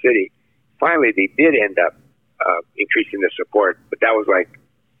of the city. Finally, they did end up increasing the support, but that was like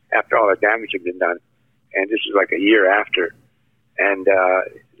after all the damage had been done, and this was like a year after. And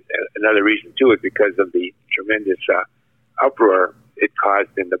another reason too is because of the tremendous uproar it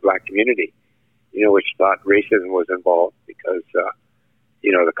caused in the black community, which thought racism was involved because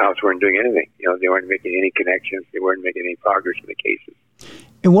the cops weren't doing anything. They weren't making any connections. They weren't making any progress in the cases.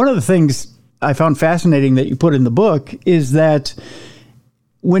 And one of the things I found fascinating that you put in the book is that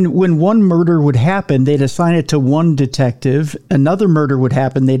when one murder would happen, they'd assign it to one detective. Another murder would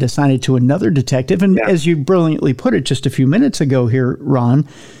happen, they'd assign it to another detective. And as you brilliantly put it just a few minutes ago here, Ron,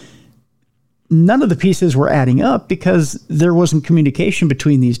 none of the pieces were adding up because there wasn't communication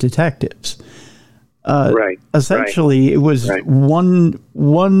between these detectives. Essentially, it was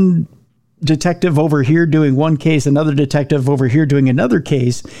one detective over here doing one case, another detective over here doing another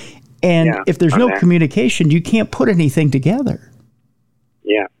case. And if there's no communication, you can't put anything together.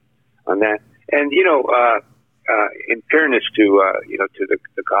 Yeah, on that. And, in fairness to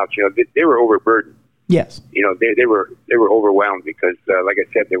the cops, they were overburdened. Yes. They were overwhelmed because, like I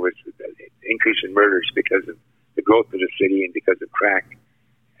said, there was an increase in murders because of the growth of the city and because of crack.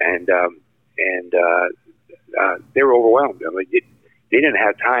 And they were overwhelmed. I mean, they didn't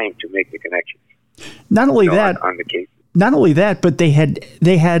have time to make the connections. Not only that, on the case. Not only that, but they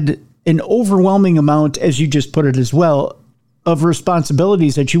had an overwhelming amount, as you just put it as well, of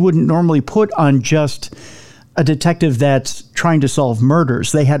responsibilities that you wouldn't normally put on just a detective that's trying to solve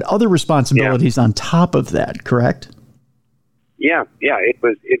murders. They had other responsibilities on top of that, correct? Yeah, it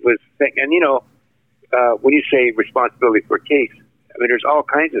was, and when you say responsibility for a case, I mean, there's all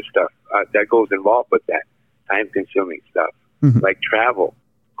kinds of stuff that goes involved with that, time-consuming stuff, like travel,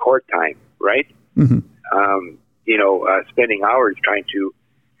 court time, right? Spending hours trying to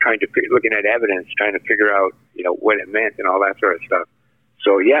looking at evidence, trying to figure out, what it meant and all that sort of stuff.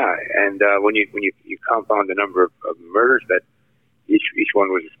 So yeah, and when you compound the number of murders that each one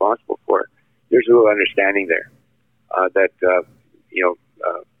was responsible for, there's a little understanding there that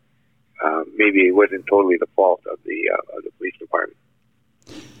maybe it wasn't totally the fault of the police department.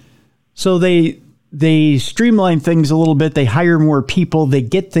 So they streamline things a little bit. They hire more people. They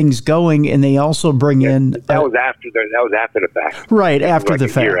get things going, and they also bring in. That was after the fact. Right after the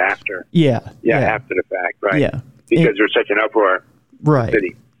fact. A year after. Yeah. After the fact. Right. Yeah. Because there's such an uproar. Right. In the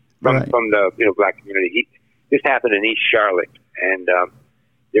city from the black community. This happened in East Charlotte, and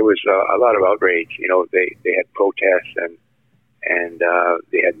there was a lot of outrage. They had protests and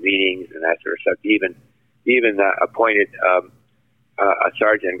they had meetings and that sort of stuff. Even appointed a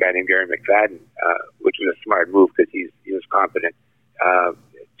sergeant, a guy named Gary McFadden, which was a smart move because he was competent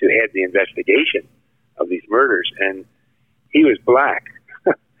to head the investigation of these murders, and he was black.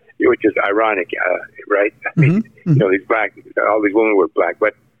 Which is ironic, right? I mean, he's black. All these women were black.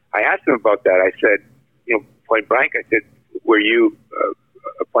 But I asked him about that. I said, point blank, I said, were you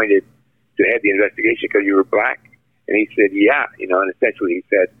appointed to head the investigation because you were black? And he said, yeah. And essentially he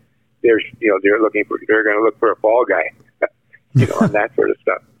said, they're going to look for a fall guy, and that sort of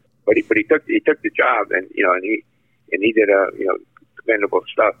stuff. But he took the job, and and he did a commendable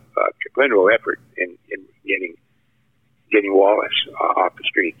effort in getting Wallace off the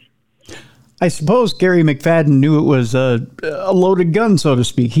streets. I suppose Gary McFadden knew it was a loaded gun, so to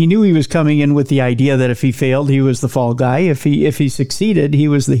speak. He knew he was coming in with the idea that if he failed, he was the fall guy. If he succeeded, he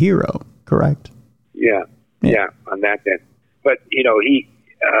was the hero. Correct? Yeah, on that end. But he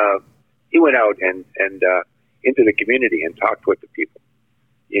went out and into the community and talked with the people.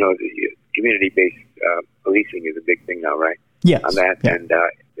 The community-based policing is a big thing now, right? Yes. On that, and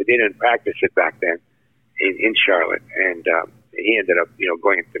they didn't practice it back then in Charlotte, and he ended up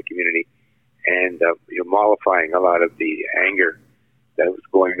going into the community and mollifying a lot of the anger that was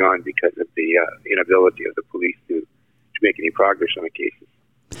going on because of the inability of the police to make any progress on the cases.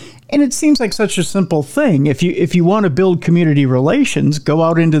 And it seems like such a simple thing. If you want to build community relations, go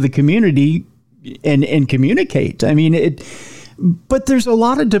out into the community and communicate. I mean, but there's a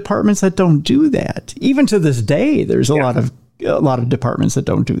lot of departments that don't do that. Even to this day, there's a lot of departments that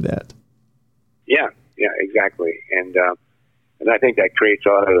don't do that. Yeah, exactly. And I think that creates a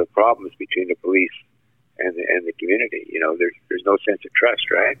lot of the problems between the police and the community. There's no sense of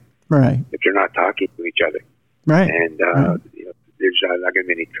trust, right? Right. If they're not talking to each other. Right. And there's not going to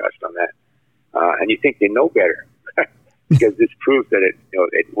be any trust on that. And you think they know better because this proves that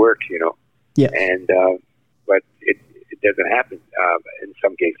it works. Yeah. And but it doesn't happen in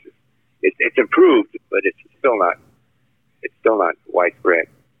some cases. It's improved, but it's still not widespread.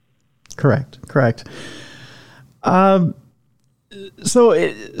 Correct. So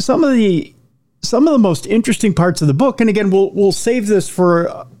some of the most interesting parts of the book, and again, we'll save this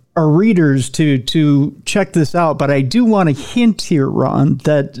for our readers to check this out, but I do want to hint here, Ron,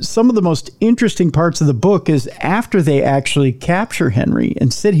 that some of the most interesting parts of the book is after they actually capture Henry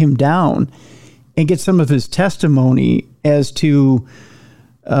and sit him down and get some of his testimony as to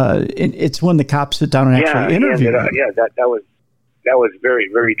it's when the cops sit down and actually interview him. That was very,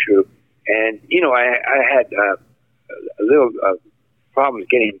 very true. And I had a little problems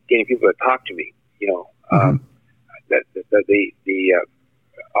getting people to talk to me. The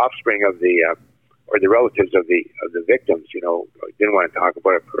offspring of or the relatives of the victims, didn't want to talk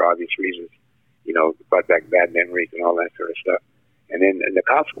about it for obvious reasons. Brought back bad memories and all that sort of stuff. And then the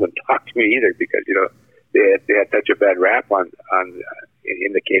cops wouldn't talk to me either because they had such a bad rap on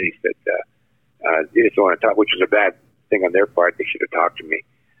in the case that they just don't want to talk, which was a bad thing on their part. They should have talked to me.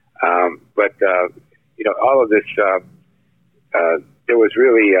 But all of this, there was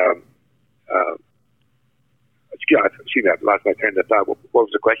really, excuse me, I lost my train of thought. What was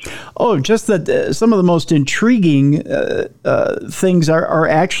the question? Oh, just that some of the most intriguing things are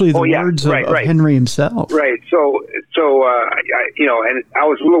actually the words of Henry himself. Right. So and I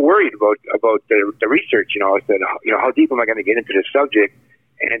was a little worried about the research. I said, how deep am I going to get into this subject?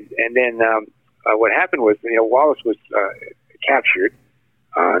 And then what happened was, Wallace was captured.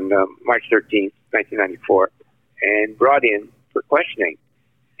 on March 13th, 1994, and brought in for questioning.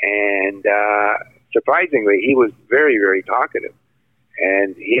 And surprisingly, he was very, very talkative.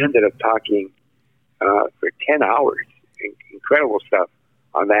 And he ended up talking for 10 hours. Incredible stuff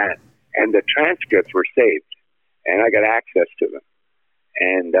on that. And the transcripts were saved, and I got access to them.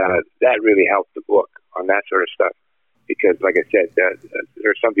 And that really helped the book on that sort of stuff. Because, like I said,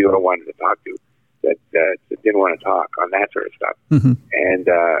 there are some people I wanted to talk to that didn't want to talk on that sort of stuff. Mm-hmm. And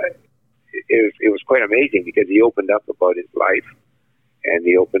it was quite amazing because he opened up about his life, and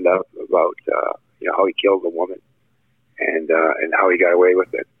he opened up about how he killed a woman, and how he got away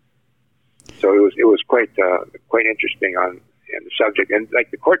with it. So it was quite interesting on the subject, and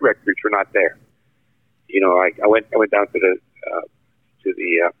like the court records were not there. I went down to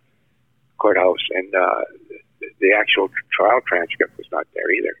the courthouse, and the actual trial transcript was not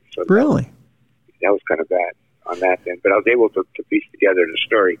there either. So really, that was kind of bad on that end. But I was able to piece together the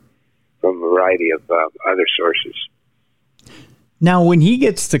story from a variety of other sources. Now, when he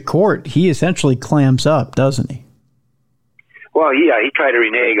gets to court, he essentially clams up, doesn't he? Well, he tried to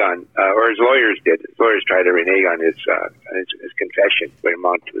renege on, or his lawyers did. His lawyers tried to renege on his confession, what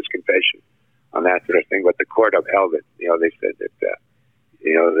amounted to his confession on that sort of thing. But the court upheld it. They said that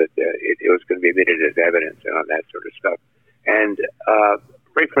it was going to be admitted as evidence and on that sort of stuff. And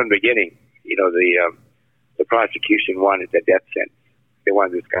right from the beginning, the prosecution wanted the death sentence. They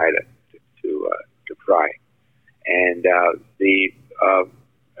wanted this guy to fry, and the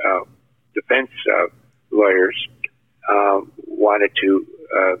defense lawyers wanted to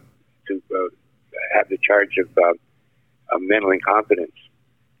have the charge of mental incompetence,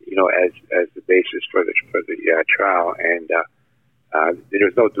 as the basis for the trial, and there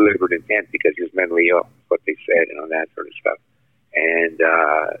was no deliberate intent because he was mentally ill, what they said, and on that sort of stuff. And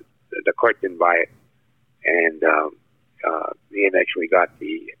the court didn't buy it, and he eventually got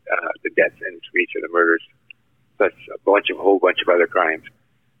the death sentence for each of the murders, plus a whole bunch of other crimes.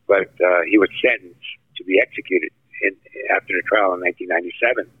 But he was sentenced to be executed after the trial in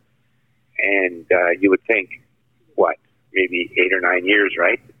 1997, and you would think, maybe 8 or 9 years,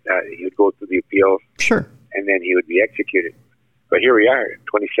 right? He would go through the appeals, sure, and then he would be executed. But here we are,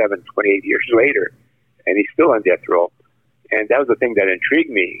 27, 28 years later, and he's still on death row. And that was the thing that intrigued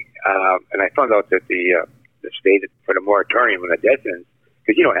me. And I found out that the state had put a moratorium on the death sentence,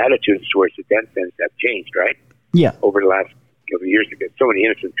 because attitudes towards the death sentence have changed, right? Yeah. Over the last couple of years, because so many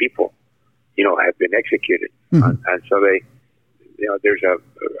innocent people, have been executed, mm-hmm. And so they, there's a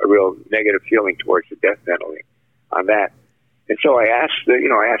real negative feeling towards the death penalty on that. And so I asked,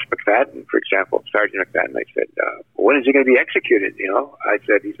 McFadden, for example, Sergeant McFadden. I said, when is he going to be executed? I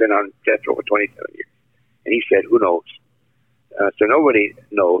said he's been on death row for 27 years, and he said, who knows? So nobody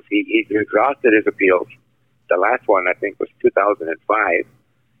knows. He's exhausted his appeals. The last one, I think, was 2005.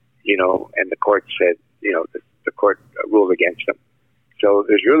 And the court said, the court ruled against him. So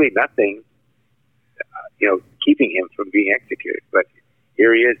there's really nothing, keeping him from being executed. But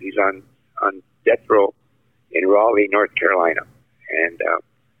here he is. He's on death row in Raleigh, North Carolina, and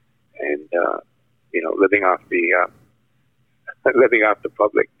living off the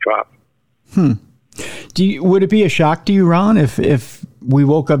public crop. Would it be a shock to you, Ron, if we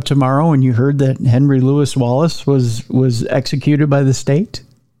woke up tomorrow and you heard that Henry Louis Wallace was executed by the state?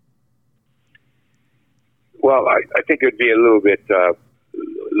 Well, I think it would be a little bit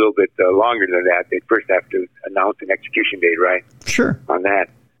longer than that. They'd first have to announce an execution date, right? Sure. On that.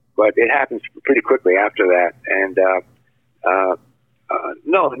 But it happens pretty quickly after that. And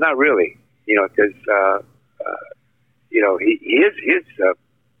no, not really. Because he is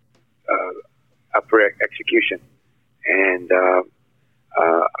up for execution. And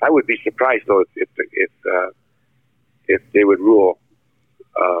I would be surprised, though, if they would rule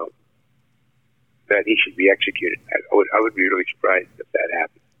that he should be executed. I would be really surprised if that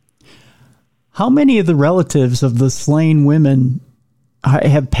happened. How many of the relatives of the slain women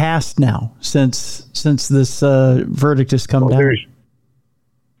have passed now since this verdict has come down?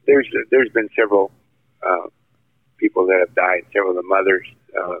 There's been several people that have died, several of the mothers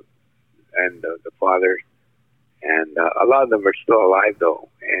and the fathers, and a lot of them are still alive, though.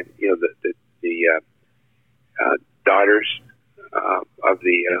 And the daughters of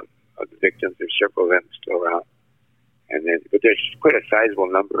the victims, there's several of them still around, but there's quite a sizable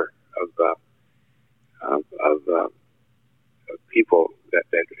number of people that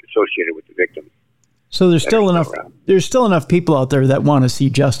are associated with the victims. So there's still enough. There's still enough people out there that want to see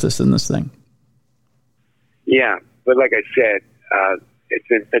justice in this thing. Yeah, but like I said, it's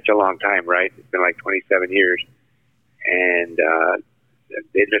been such a long time, right? It's been like 27 years, and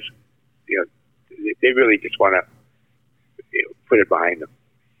they just, they really just want to put it behind them.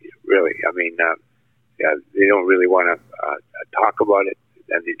 really. I mean, yeah, they don't really want to talk about it,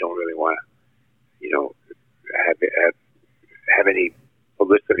 and they don't really want to, have any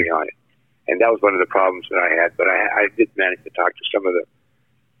publicity on it. And that was one of the problems that I had. But I did manage to talk to some of the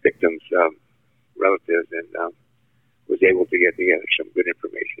victims' relatives, and was able to get together some good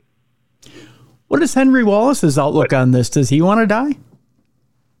information. What is Henry Wallace's outlook on this? Does he want to die?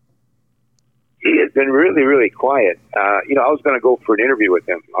 He has been really, really quiet. I was going to go for an interview with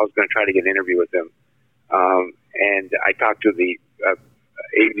him. I was going to try to get an interview with him. And I talked to the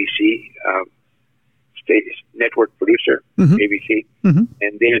ABC state network producer, ABC, and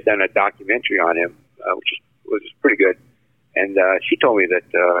they had done a documentary on him, which was pretty good. And she told me that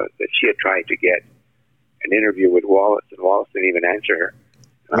she had tried to get an interview with Wallace, and Wallace didn't even answer her.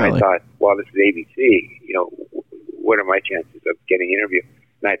 And really? I thought, well, this is ABC. What are my chances of getting an interview?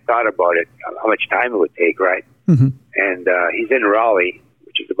 And I thought about it, how much time it would take, right? And he's in Raleigh,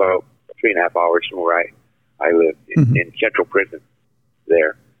 which is about 3.5 hours from where I live, in Central Prison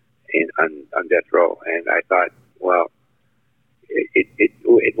there on death row. And I thought, well,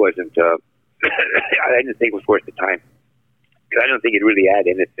 it wasn't, I didn't think it was worth the time. Because I don't think it really add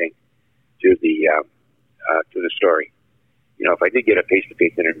anything to the story. If I did get a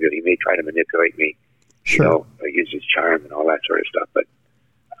face-to-face interview, he may try to manipulate me, use his charm and all that sort of stuff. But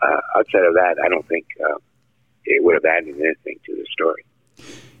outside of that, I don't think it would have added anything to the story.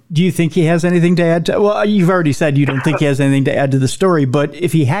 Do you think he has anything to add to? Well, you've already said you don't think he has anything to add to the story, but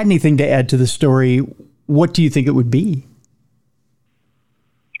if he had anything to add to the story, what do you think it would be?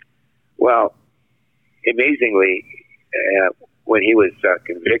 Well, amazingly, when he was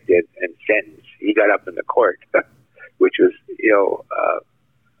convicted and sentenced, he got up in the court, which was,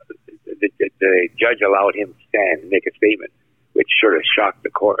 the judge allowed him to stand and make a statement, which sort of shocked the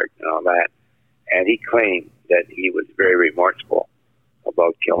court and all that. And he claimed that he was very remorseful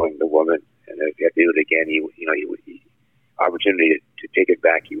about killing the woman, and if he had to do it again, he would opportunity to take it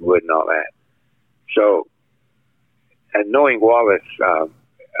back, he would, and all that. So, and knowing Wallace,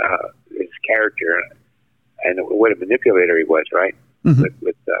 his character, and what a manipulator he was, right,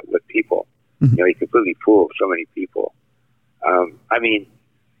 with people, he completely fooled so many people. I mean,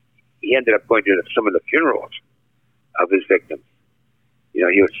 he ended up going to some of the funerals of his victims. He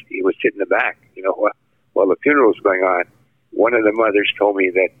was sitting in the back. While the funeral was going on, one of the mothers told me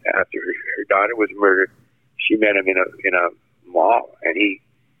that after her daughter was murdered, she met him in a mall, and he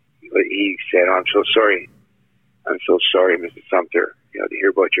said, "Oh, I'm so sorry, Mrs. Sumter, to hear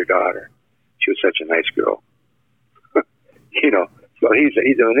about your daughter. She was such a nice girl." So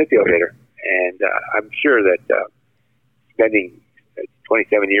he's a manipulator, and I'm sure that spending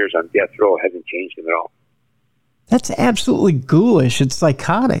 27 years on death row hasn't changed him at all. That's absolutely ghoulish. It's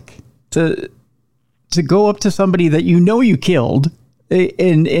psychotic to go up to somebody that you killed,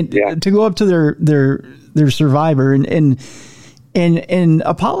 and to go up to their survivor and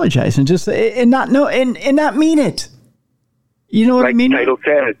apologize and just and not mean it. You know what I mean?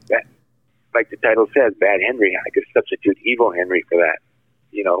 Like the title says, Bad Henry. I could substitute Evil Henry for that.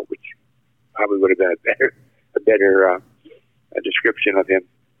 Which probably would have been a better description of him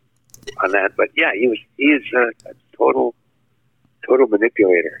on that. But yeah, he is a total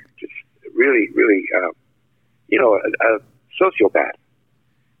manipulator. Just really, really, a sociopath.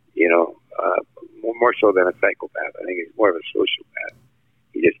 More so than a psychopath. I think he's more of a sociopath.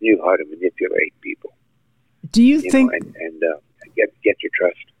 He just knew how to manipulate people. Do you think and get your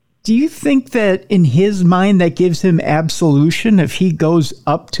trust? Do you think that in his mind that gives him absolution if he goes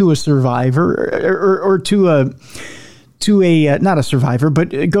up to a survivor or to a not a survivor,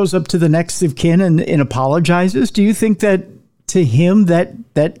 but it goes up to the next of kin and apologizes? Do you think that to him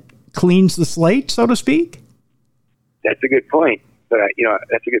that cleans the slate, so to speak? That's a good point. But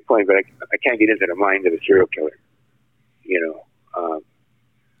that's a good point. But I can't get into the mind of a serial killer.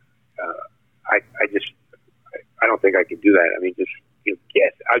 I don't think I could do that. I mean, just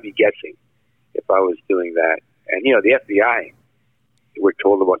guess. I'd be guessing if I was doing that. And the FBI were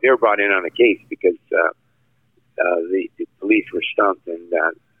told about. They were brought in on a case because the police were stumped and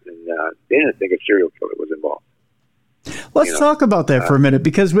they didn't think a serial killer was involved. Let's talk about that for a minute,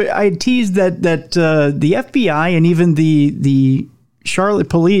 because I teased that the FBI and even the Charlotte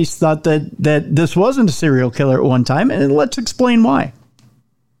police thought that this wasn't a serial killer at one time, and let's explain why.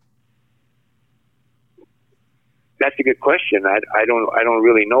 That's a good question. I don't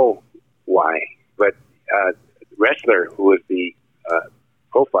really know why, but Wrestler, who was the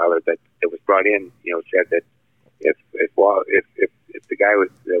profiler that was brought in, said that if the guy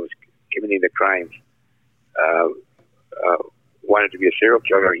that was committing the crimes wanted to be a serial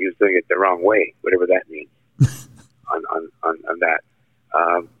killer, he was doing it the wrong way, whatever that means on that.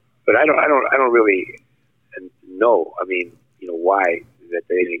 but I don't really know. I mean, why that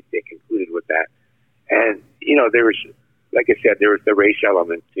they concluded with that. And there was, like I said, there was the race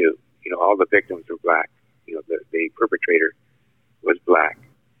element too. All the victims were black. The perpetrator was black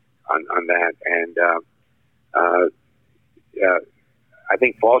on that, and I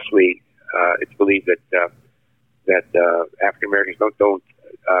think falsely it's believed that African Americans don't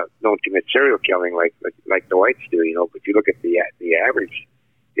commit serial killing like the whites do. But you look at the average,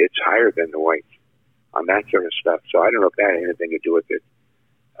 it's higher than the whites on that sort of stuff. So I don't know if that had anything to do with it.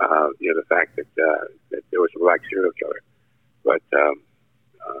 The fact that there was a black serial killer, but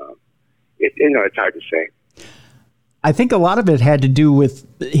it's hard to say. I think a lot of it had to do with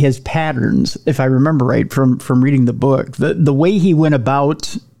his patterns, if I remember right from reading the book. The way he went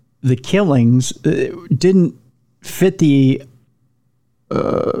about the killings didn't fit the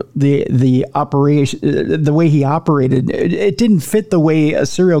operation, the way he operated. It didn't fit the way a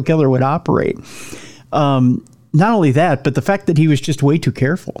serial killer would operate. Not only that, but the fact that he was just way too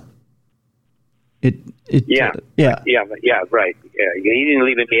careful. Right. Yeah, he didn't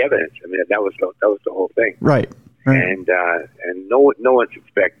leave any evidence. I mean, that was the whole thing. Right. And no one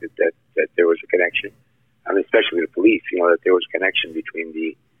suspected that there was a connection. I mean, especially the police. That there was a connection between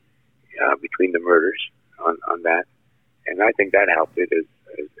the murders on that, and I think that helped it as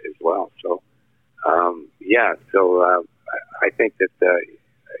well. So, I think that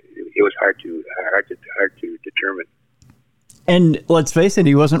it was hard to determine. And let's face it,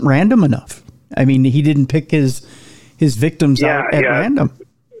 he wasn't random enough. I mean, he didn't pick his victims out at random.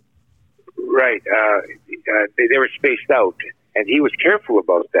 Right. They were spaced out, and he was careful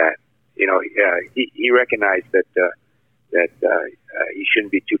about that. He recognized that he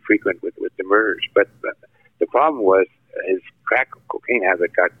shouldn't be too frequent with the murders. But the problem was his crack cocaine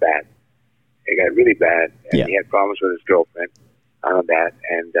habit got bad. It got really bad, and he had problems with his girlfriend on that.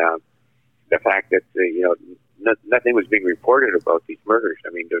 And the fact that nothing was being reported about these murders.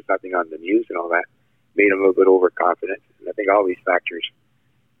 I mean, there's nothing on the news and all that. Made him a little bit overconfident. And I think all these factors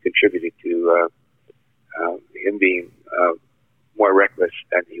contributed to him being more reckless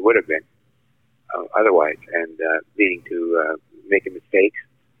than he would have been otherwise, and leading to making mistakes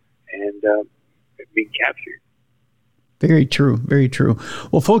and being captured. Very true. Very true.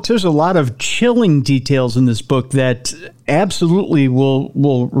 Well, folks, there's a lot of chilling details in this book that absolutely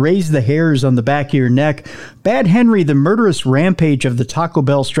will raise the hairs on the back of your neck. Bad Henry, the Murderous Rampage of the Taco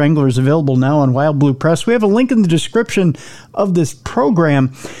Bell Strangler is available now on Wild Blue Press. We have a link in the description of this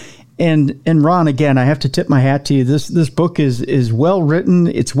program. And Ron, again, I have to tip my hat to you. This book is well written.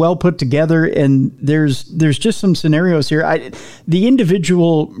 It's well put together, and there's just some scenarios here. The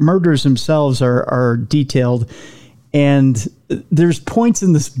individual murders themselves are detailed. And there's points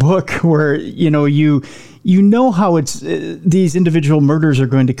in this book where, you know how it's these individual murders are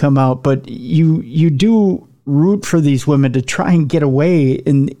going to come out, but you do root for these women to try and get away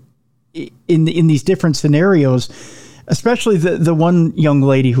in these different scenarios, especially the one young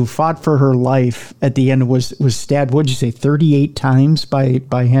lady who fought for her life at the end was stabbed. What'd you say, 38 times by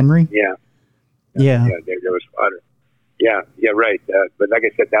Henry? Yeah. There was slaughter. Yeah, right. But like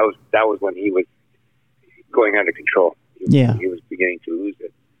I said, that was when he was going out of control. He was beginning to lose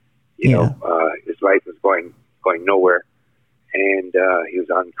it. His life was going nowhere, and he was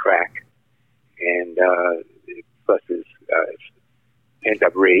on crack, and plus his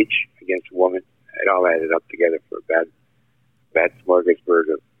pent-up rage against a woman, it all added up together for a bad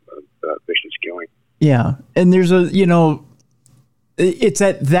smorgasbord of vicious killing. Yeah, and there's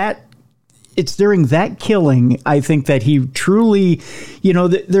it's during that killing, I think, that he truly,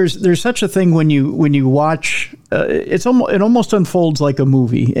 there's such a thing when you watch, it almost unfolds like a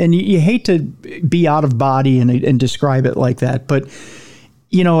movie, and you hate to be out of body and describe it like that, but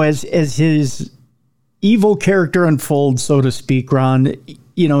as his evil character unfolds, so to speak, Ron,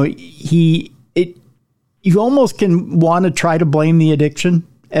 you almost can want to try to blame the addiction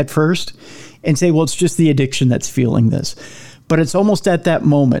at first and say, well, it's just the addiction that's feeling this. But it's almost at that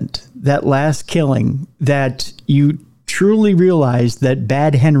moment, that last killing, that you truly realize that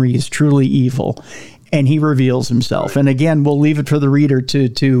Bad Henry is truly evil, and he reveals himself. And again, we'll leave it for the reader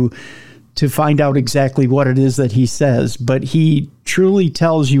to find out exactly what it is that he says. But he truly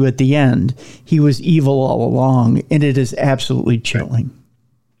tells you at the end he was evil all along, and it is absolutely chilling.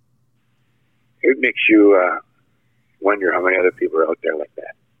 It makes you wonder how many other people are out there like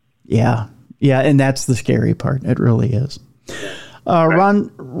that. Yeah, and that's the scary part. It really is. Ron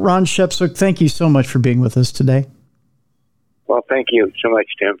Chepesiuk, thank you so much for being with us today. Well, thank you so much,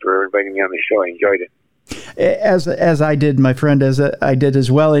 Tim, for inviting me on the show. I enjoyed it. As I did, my friend, as I did as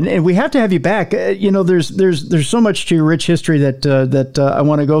well, and we have to have you back. There's so much to your rich history that I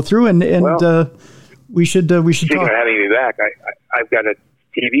want to go through, and we should talk. Speaking of having me back, I've got a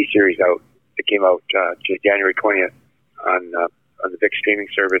TV series out that came out January 20th on the big streaming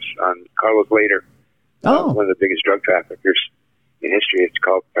service on Carlos Later, one of the biggest drug traffickers in history. It's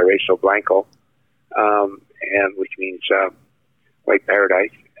called Paraíso Blanco, and which means White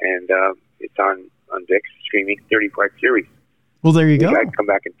Paradise, and it's on VIX streaming 35 series. Well, there you go. I can come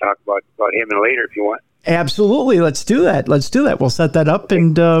back and talk about him later if you want. Absolutely. Let's do that. We'll set that up,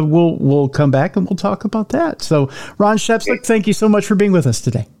 and we'll come back and we'll talk about that. So, Ron Chepesiuk, thank you so much for being with us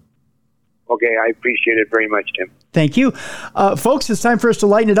today. Okay, I appreciate it very much, Tim. Thank you. Folks, it's time for us to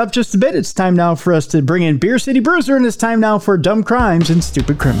lighten it up just a bit. It's time now for us to bring in Beer City Bruiser, and it's time now for Dumb Crimes and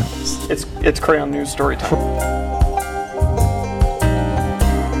Stupid Criminals. It's Crayon News story time.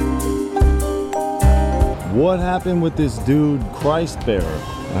 What happened with this dude, Christ Bearer?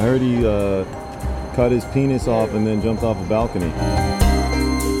 I heard he cut his penis off and then jumped off a balcony.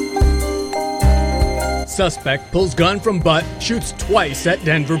 Suspect pulls gun from butt, shoots twice at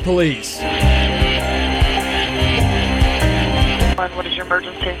Denver police. What is your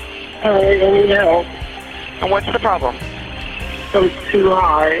emergency? I need help. And what's the problem? I'm too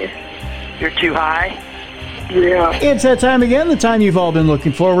high. You're too high? Yeah. It's that time again, the time you've all been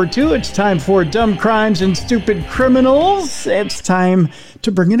looking forward to. It's time for Dumb Crimes and Stupid Criminals. It's time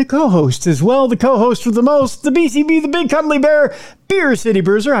to bring in a co-host as well. The co-host with the most, the BCB, the Big Cuddly Bear, Beer City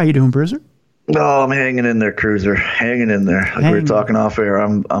Bruiser. How you doing, Bruiser? Oh, I'm hanging in there, Cruiser. Hanging in there. Like we were talking off air.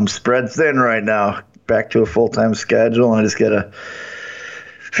 I'm spread thin right now. Back to a full-time schedule, and I just gotta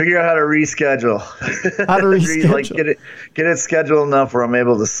figure out how to reschedule. How to reschedule? Like get it scheduled enough where I'm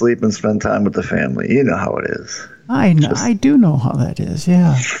able to sleep and spend time with the family. You know how it is. I know. I do know how that is.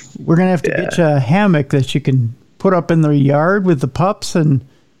 Yeah, we're gonna have to get you a hammock that you can put up in the yard with the pups, and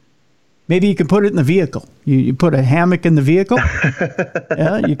maybe you can put it in the vehicle. You put a hammock in the vehicle.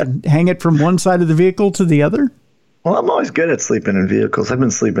 Yeah, you can hang it from one side of the vehicle to the other. Well, I'm always good at sleeping in vehicles. I've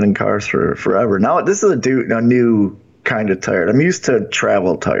been sleeping in cars for forever. Now, this is a new kind of tired. I'm used to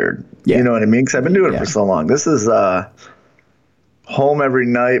travel tired. Yeah. You know what I mean? Because I've been doing it for so long. This is home every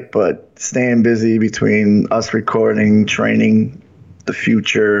night, but staying busy between us recording, training, the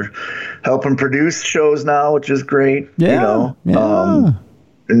future, helping produce shows now, which is great. Yeah. You know,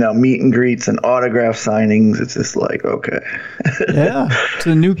 and now meet and greets and autograph signings. It's just like, okay. Yeah. It's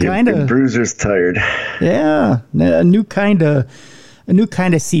a new kind of Bruiser's tired. Yeah. A new kind of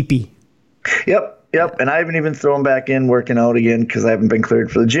CP. Yep. And I haven't even thrown back in working out again because I haven't been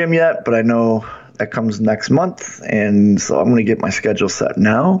cleared for the gym yet, but I know that comes next month. And so I'm going to get my schedule set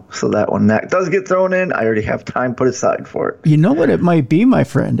now so that when that does get thrown in, I already have time put aside for it. You know what it might be, my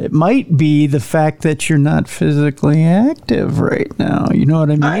friend? It might be the fact that you're not physically active right now. You know what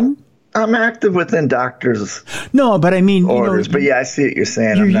I mean? I'm active within doctors' No, but I mean, orders. But yeah, I see what you're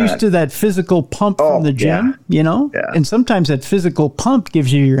saying. You're used to that physical pump from the gym, you know? Yeah. And sometimes that physical pump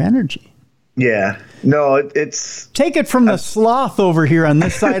gives you your energy. Yeah. No, it's... Take it from the sloth over here on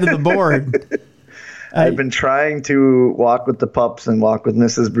this side of the board. I've been trying to walk with the pups and walk with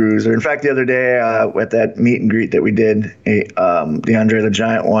Mrs. Bruiser. In fact, the other day at that meet and greet that we did, the Andre the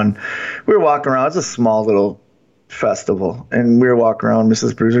Giant one, we were walking around. It's a small little festival. And we were walking around.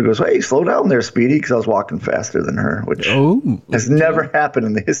 Mrs. Bruiser goes, "Hey, slow down there, Speedy," because I was walking faster than her, which has never happened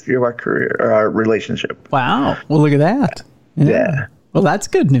in the history of our career or our relationship. Wow. Well, look at that. Yeah. Well, that's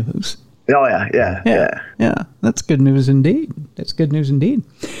good news. Oh, yeah. That's good news indeed.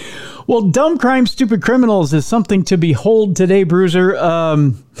 Well, Dumb Crimes, Stupid Criminals is something to behold today, Bruiser.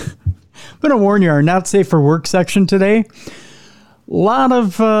 I'm going to warn you, our not safe for work section today, a lot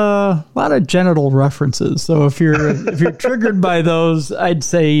of genital references. So if you're triggered by those, I'd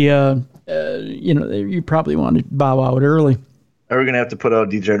say you probably want to bow out early. Are we going to have to put out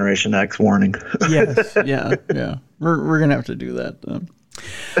Degeneration X warning? Yes. Yeah. We're going to have to do that.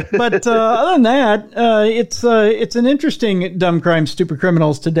 But other than that, it's an interesting Dumb Crimes, Stupid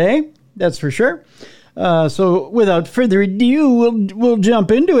Criminals today. That's for sure. So without further ado, we'll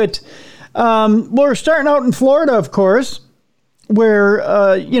jump into it. We're starting out in Florida, of course,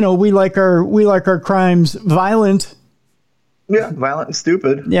 where we like our crimes violent. Yeah, violent and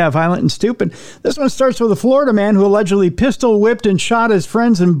stupid. Yeah, violent and stupid. This one starts with a Florida man who allegedly pistol whipped and shot his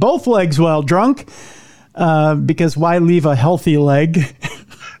friends in both legs while drunk. Because why leave a healthy leg?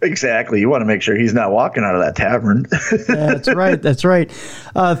 Exactly. You want to make sure he's not walking out of that tavern. That's right.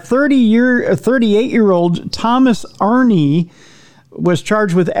 38-year-old Thomas Arney was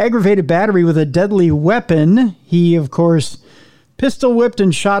charged with aggravated battery with a deadly weapon. He, of course, pistol whipped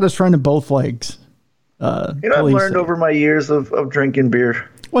and shot his friend in both legs. I've learned over my years of drinking beer.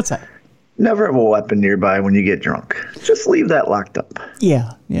 What's that? Never have a weapon nearby when you get drunk. Just leave that locked up.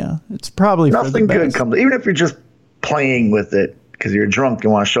 Yeah. It's probably nothing good comes. Even if you're just playing with it because you're drunk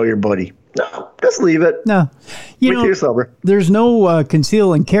and want to show your buddy. No, just leave it. No, you're sober. There's no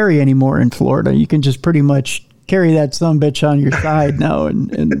conceal and carry anymore in Florida. You can just pretty much carry that sumbitch on your side now,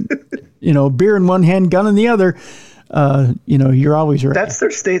 and beer in one hand, gun in the other. You're always right. That's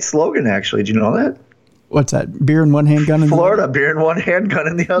their state slogan, actually. Do you know that? What's that? Beer in one hand, gun in the other? Florida, beer in one hand, gun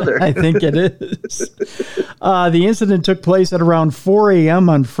in the other. I think it is. The incident took place at around 4 a.m.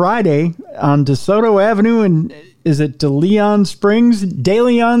 on Friday on DeSoto Avenue, and is it De Leon Springs? De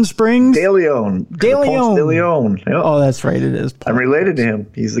Leon Springs? De Leon. De Leon. De Leon. Yep. Oh, that's right. It is. I'm related to him.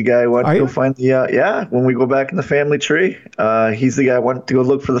 He's the guy who went to go find the, when we go back in the family tree, he's the guy who went to go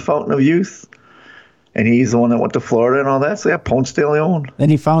look for the Fountain of Youth. And he's the one that went to Florida and all that. So, Ponce de Leon. Then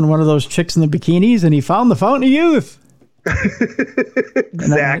he found one of those chicks in the bikinis, and he found the Fountain of Youth.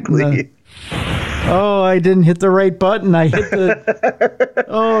 Exactly. I didn't hit the right button. I hit the...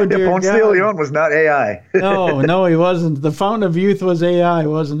 Oh, dear Ponce de Leon was not AI. No, he wasn't. The Fountain of Youth was AI,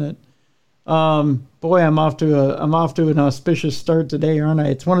 wasn't it? Boy, I'm off to an auspicious start today, aren't I?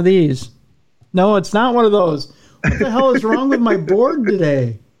 It's one of these. No, it's not one of those. What the hell is wrong with my board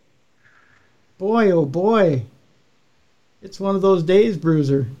today? Boy, oh boy. It's one of those days,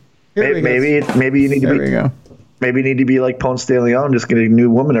 Bruiser. Maybe you need to be. Go. Maybe you need to be like Ponce de Leon, just get a new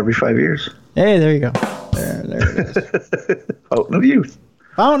woman every 5 years. Hey, there you go. There it is. Fountain of Youth.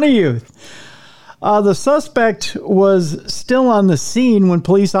 Fountain of Youth. The suspect was still on the scene when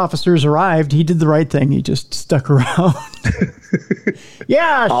police officers arrived. He did the right thing. He just stuck around.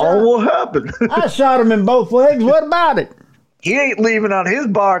 What happened? I shot him in both legs. What about it? He ain't leaving on his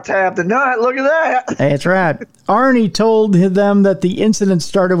bar tab tonight. Look at that. That's right. Arnie told them that the incident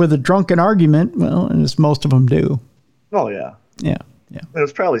started with a drunken argument. Well, as most of them do. Oh, yeah. Yeah. It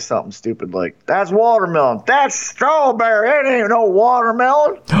was probably something stupid like, that's watermelon. That's strawberry. It ain't no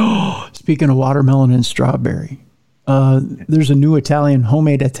watermelon. Speaking of watermelon and strawberry, there's a new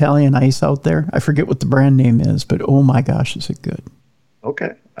homemade Italian ice out there. I forget what the brand name is, but oh my gosh, is it good.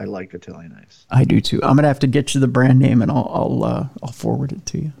 Okay. I like Italian ice. I do too. I'm gonna have to get you the brand name, and I'll forward it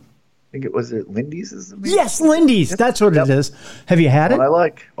to you. I think it was Lindy's. Is the name? Yes, Lindy's. That's what it is. Have you had it? I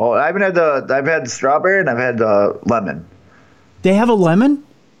like. Oh, I've had the strawberry and I've had the lemon. They have a lemon?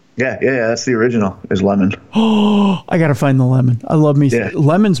 Yeah. That's the original. Is lemon. Oh, I gotta find the lemon. I love me. Yeah.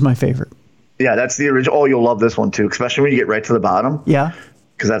 Lemon's my favorite. Yeah, that's the original. Oh, you'll love this one too, especially when you get right to the bottom. Yeah.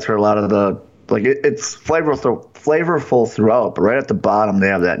 Because that's where a lot of the it's flavorful throughout, but right at the bottom they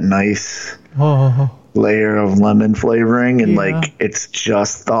have that nice layer of lemon flavoring, and it's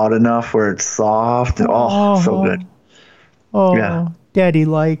just thawed enough where it's soft and so good. Oh, yeah, Daddy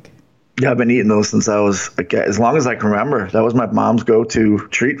like. Yeah, I've been eating those since I was as long as I can remember. That was my mom's go-to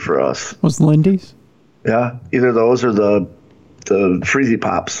treat for us. Was Lindy's? Yeah, either those or the Freezy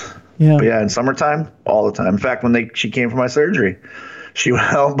Pops. Yeah, but in summertime, all the time. In fact, when she came for my surgery, she went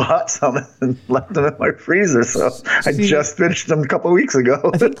out and bought some and left them in my freezer. So I just finished them a couple of weeks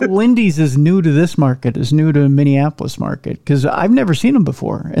ago. I think Lindy's is new to this market, is new to Minneapolis market, because I've never seen them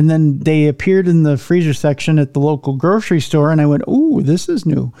before. And then they appeared in the freezer section at the local grocery store, and I went, "Ooh, this is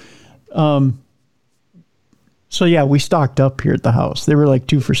new." So yeah, we stocked up here at the house. They were like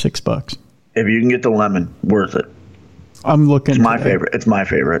 2 for $6. If you can get the lemon, worth it. I'm looking. It's my favorite. It's my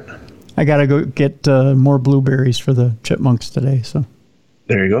favorite. I gotta go get more blueberries for the chipmunks today. So.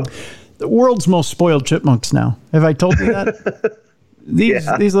 There you go. The world's most spoiled chipmunks now. Have I told you that?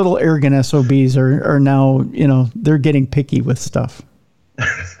 These little arrogant SOBs are now, they're getting picky with stuff.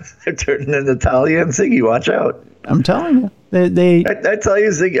 They're turning into Talia and Ziggy. Watch out. I'm telling you. I tell you,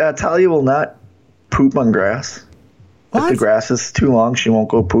 Ziggy, Talia will not poop on grass. What? If the grass is too long, she won't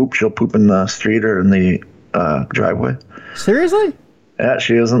go poop. She'll poop in the street or in the driveway. Seriously? Yeah,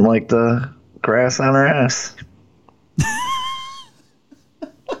 she doesn't like the grass on her ass.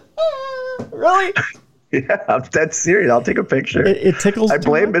 Really? Yeah, that's serious. I'll take a picture. It tickles. I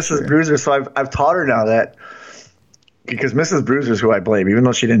blame Mrs. Bruiser, so I've taught her now that, because Mrs. Bruiser is who I blame, even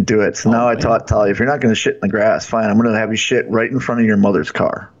though she didn't do it. So now I taught Talia, if you're not going to shit in the grass, fine, I'm going to have you shit right in front of your mother's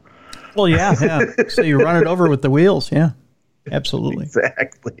car. Well, yeah. So you run it over with the wheels, yeah. Absolutely.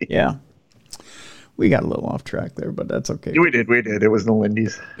 Exactly. Yeah. We got a little off track there, but that's okay. We did. It was the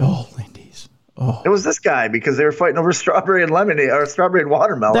Lindy's. Oh, Lindy's. Oh. It was this guy, because they were fighting over strawberry and lemonade, or strawberry and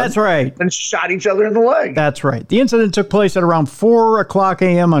watermelon. That's right. And shot each other in the leg. That's right. The incident took place at around 4 o'clock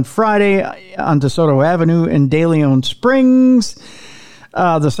a.m. on Friday on DeSoto Avenue in De Leon Springs.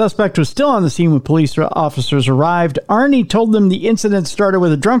 The suspect was still on the scene when police officers arrived. Arnie told them the incident started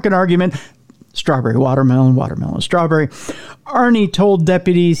with a drunken argument. Strawberry, watermelon, watermelon, strawberry. Arnie told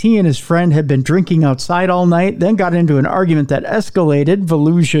deputies he and his friend had been drinking outside all night, then got into an argument that escalated.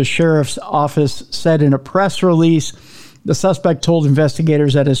 Volusia Sheriff's Office said in a press release, the suspect told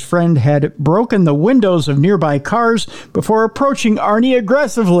investigators that his friend had broken the windows of nearby cars before approaching Arnie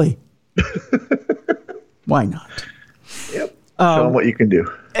aggressively. Why not? Yep. Show him what you can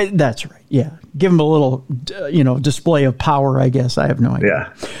do. That's right. Yeah. Give him a little, display of power, I guess. I have no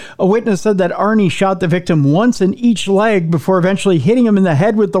idea. Yeah. A witness said that Arnie shot the victim once in each leg before eventually hitting him in the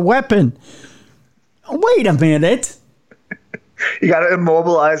head with the weapon. Wait a minute. You got to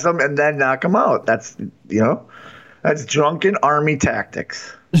immobilize them and then knock them out. That's, that's drunken army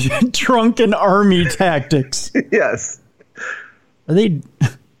tactics. Drunken army tactics. Yes. Are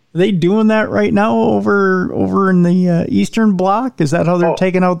they doing that right now over in the Eastern Bloc? Is that how they're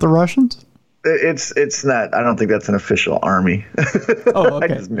taking out the Russians? It's not. I don't think that's an official army. Oh,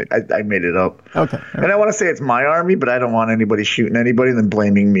 okay. I made it up. Okay. And I want to say it's my army, but I don't want anybody shooting anybody and then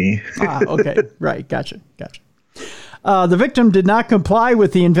blaming me. Okay. Right. Gotcha. The victim did not comply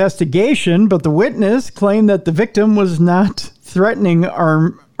with the investigation, but the witness claimed that the victim was not threatening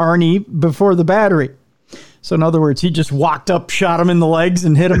Arnie before the battery. So in other words, he just walked up, shot him in the legs,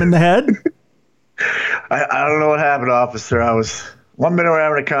 and hit him in the head? I don't know what happened, officer. 1 minute we're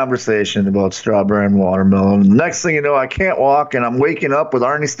having a conversation about strawberry and watermelon. The next thing you know, I can't walk, and I'm waking up with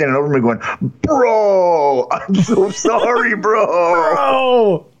Arnie standing over me going, bro, I'm so sorry, bro.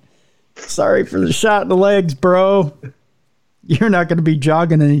 Bro, sorry for the shot in the legs, bro. You're not going to be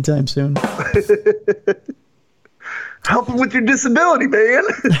jogging anytime soon. Helping with your disability, man.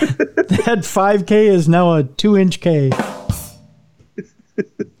 That 5K is now a 2-inch K.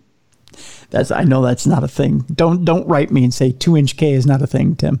 I know that's not a thing. Don't write me and say 2-inch K is not a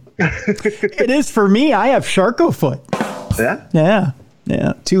thing, Tim. It is for me. I have Charcot foot. Yeah? Yeah.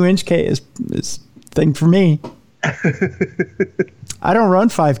 2-inch K is thing for me. I don't run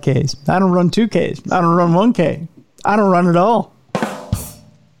 5Ks. I don't run 2Ks. I don't run 1K. I don't run at all.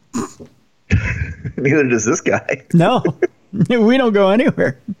 Neither does this guy. No, we don't go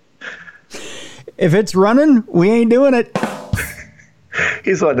anywhere. If it's running, we ain't doing it.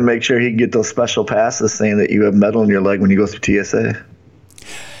 He's wanted to make sure he can get those special passes saying that you have metal in your leg when you go through TSA.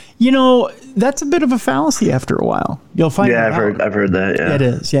 That's a bit of a fallacy after a while. You'll find I've heard that, yeah. It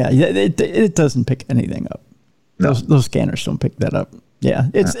is, yeah. It doesn't pick anything up. No. Those scanners don't pick that up. Yeah,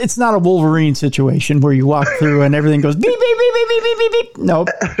 it's not a Wolverine situation where you walk through and everything goes beep, beep, beep, beep, beep, beep, beep. Nope.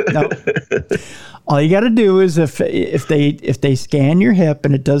 All you got to do is if they scan your hip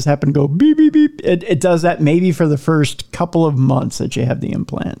and it does happen to go beep, beep, beep, it does that maybe for the first couple of months that you have the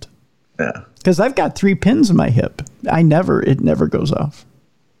implant. Yeah. Because I've got 3 pins in my hip. It never goes off.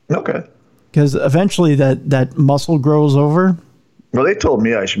 Okay. Because eventually that muscle grows over. Well, they told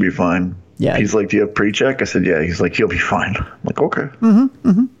me I should be fine. Yeah. He's like, do you have pre-check? I said, yeah. He's like, he'll be fine. I'm like, okay.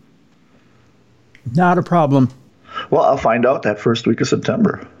 Not a problem. Well, I'll find out that first week of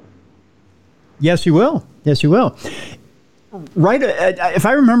September. Yes, you will. Right. If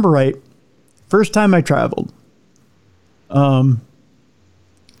I remember right, first time I traveled,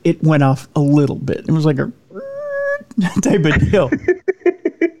 it went off a little bit. It was like a type of deal.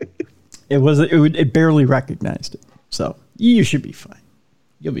 It barely recognized it. So you should be fine.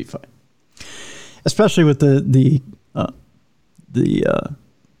 You'll be fine. Especially with the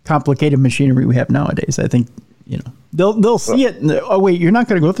complicated machinery we have nowadays. I think, they'll see it. Oh wait, you're not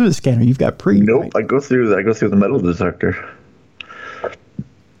going to go through the scanner. You've got Nope. Right? I go through the metal detector.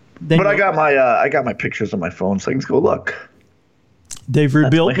 But I got my pictures on my phone, so I can just go look. They've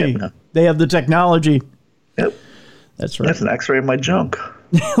rebuilt me. They have the technology. Yep. That's right. That's an X-ray of my junk.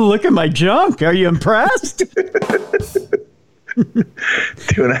 Look at my junk. Are you impressed?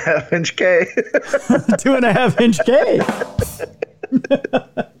 2.5 inch K. 2.5 inch K.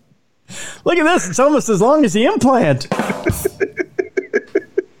 Look at this. It's almost as long as the implant.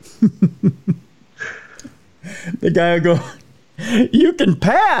 The guy will go, you can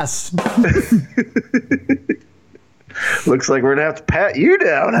pass. Looks like we're going to have to pat you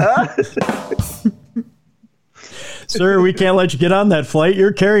down, huh? Sir, we can't let you get on that flight.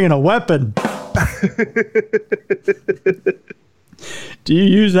 You're carrying a weapon. Do you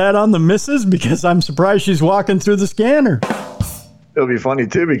use that on the missus? Because I'm surprised she's walking through the scanner. It'll be funny,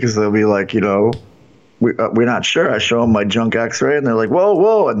 too, because they'll be like, we're not sure. I show them my junk X-ray, and they're like, whoa,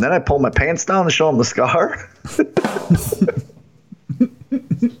 whoa. And then I pull my pants down and show them the scar.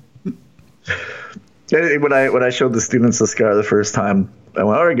 When I showed the students the scar the first time, I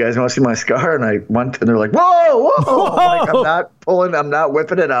went, all right, guys, you want to see my scar? And I went, and they're like, whoa, whoa. Whoa. I'm not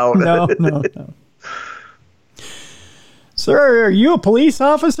whipping it out. No. Sir, are you a police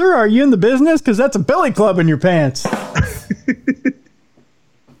officer? Are you in the business? Because that's a billy club in your pants.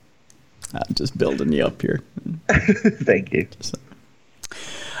 I'm just building you up here. Thank you.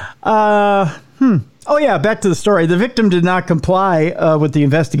 Oh, yeah, back to the story. The victim did not comply with the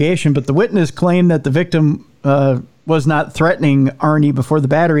investigation, but the witness claimed that the victim was not threatening Arnie before the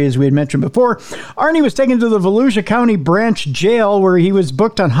battery, as we had mentioned before. Arnie was taken to the Volusia County Branch Jail, where he was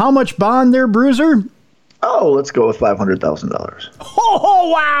booked on how much bond there, Bruiser? Oh, let's go with $500,000.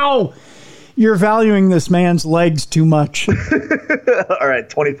 Oh, wow! You're valuing this man's legs too much. All right,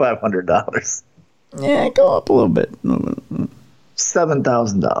 $2,500. Yeah, go up a little bit.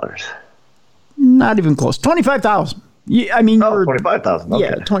 $7,000. Not even close. $25,000. Yeah, I mean, $25,000. Okay.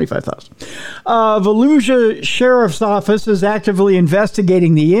 Yeah, $25,000. Volusia Sheriff's Office is actively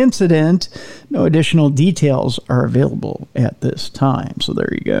investigating the incident. No additional details are available at this time. So there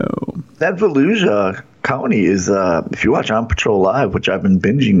you go. That Volusia County is, if you watch On Patrol Live, which I've been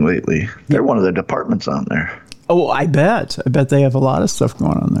binging lately, they're one of the departments on there. Oh, I bet they have a lot of stuff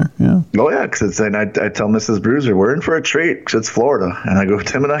going on there. Yeah. Oh, yeah, because I tell Mrs. Bruiser, we're in for a treat because it's Florida. And I go,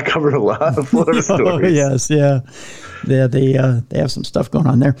 Tim and I cover a lot of Florida stories. Oh, yes, yeah. Yeah, they have some stuff going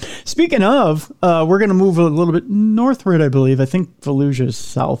on there. Speaking of, we're going to move a little bit northward, I believe. I think Volusia is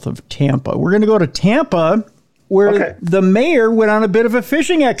south of Tampa. We're going to go to Tampa, where the mayor went on a bit of a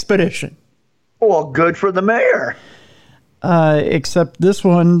fishing expedition. Well, good for the mayor. Except this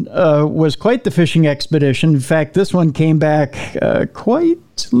one was quite the fishing expedition. In fact, this one came back quite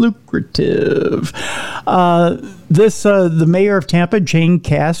lucrative. The mayor of Tampa, Jane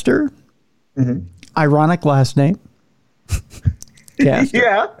Castor, ironic last name.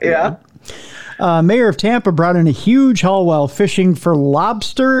 Castor. Yeah. Mayor of Tampa brought in a huge haul while fishing for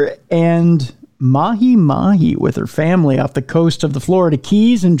lobster and mahi-mahi with her family off the coast of the Florida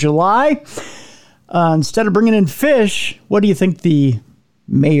Keys in July. Instead of bringing in fish, what do you think the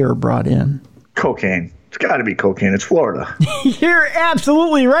mayor brought in? Cocaine. It's got to be cocaine. It's Florida. You're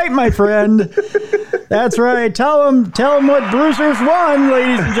absolutely right, my friend. That's right. Tell them what Bruiser's won,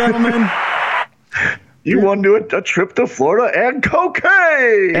 ladies and gentlemen. You won to a trip to Florida and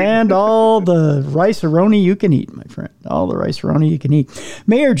cocaine. And all the rice-a-roni you can eat, my friend. All the rice-a-roni you can eat.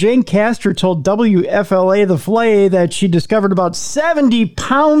 Mayor Jane Castor told WFLA The Flay that she discovered about 70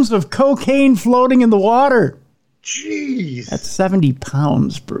 pounds of cocaine floating in the water. Jeez. That's 70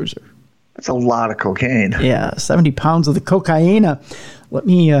 pounds, Bruiser. That's a lot of cocaine. Yeah, 70 pounds of the cocaina. Let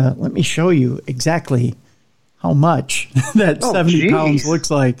me show you exactly how much that 70 pounds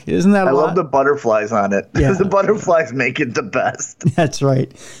looks like. Isn't that a lot? I love the butterflies on it. Yeah. The butterflies make it the best. That's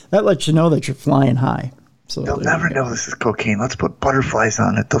right. That lets you know that you're flying high. So they'll never know this is cocaine. Let's put butterflies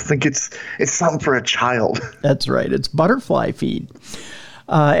on it. They'll think it's something for a child. That's right. It's butterfly feed.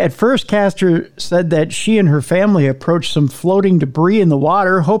 At first, Castor said that she and her family approached some floating debris in the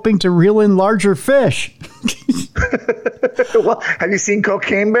water, hoping to reel in larger fish. Well, have you seen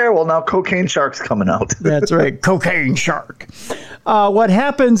Cocaine Bear? Well, now Cocaine Shark's coming out. That's right. Cocaine Shark. What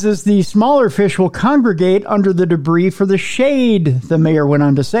happens is the smaller fish will congregate under the debris for the shade, the mayor went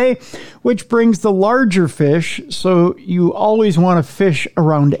on to say, which brings the larger fish. So you always want to fish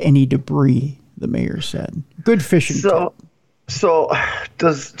around any debris, the mayor said. Good fishing tip. So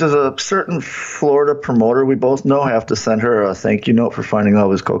does a certain Florida promoter we both know have to send her a thank you note for finding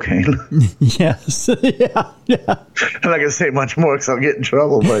all his cocaine? Yes. Yeah. I'm not going to say much more because I'll get in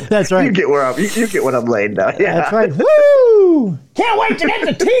trouble, but that's right. You get what I'm laying down. Yeah. That's right. Woo! Can't wait to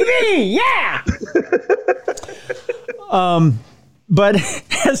get the TV. Yeah. But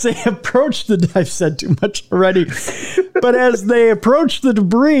as they approached I've said too much already, but as they approached the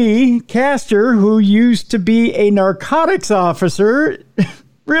debris, Castor, who used to be a narcotics officer,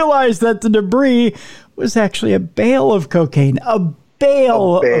 realized that the debris was actually a bale of cocaine. A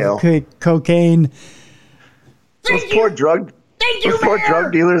bale of cocaine. Those poor drug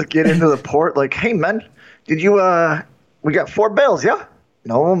dealers get into the port like, hey, man, did you, we got 4 bales, yeah?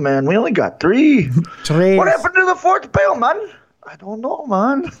 No, man, we only got 3. What happened to the 4th bale, man? I don't know,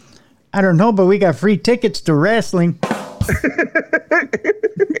 man. I don't know, but we got free tickets to wrestling.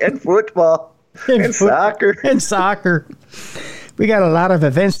 And football. And soccer. And soccer. We got a lot of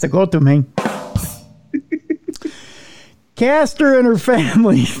events to go to, man. Castor and her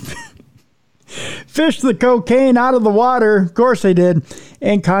family fished the cocaine out of the water. Of course they did.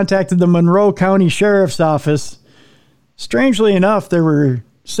 And contacted the Monroe County Sheriff's Office. Strangely enough, there were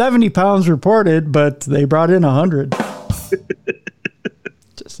 70 pounds reported, but they brought in 100.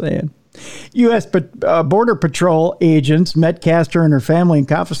 Just saying. U.S. Border Patrol agents met Castor and her family and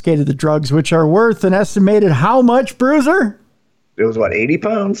confiscated the drugs, which are worth an estimated how much, Bruiser? It was, 80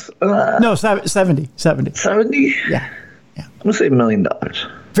 pounds? No, 70. 70? Yeah. I'm going to say $1 million.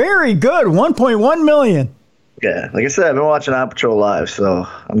 Very good. 1.1 million. Yeah, like I said, I've been watching On Patrol Live, so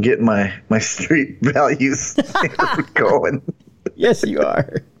I'm getting my street values going. Yes, you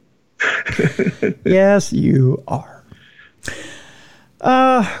are. Yes, you are.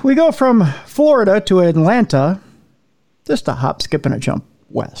 We go from Florida to Atlanta. Just a hop, skip, and a jump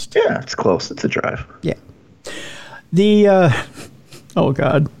west. Yeah, it's close. It's a drive. Yeah. Oh,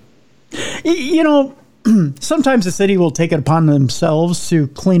 God. Sometimes the city will take it upon themselves to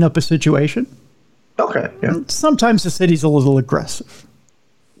clean up a situation. Okay, yeah. Sometimes the city's a little aggressive.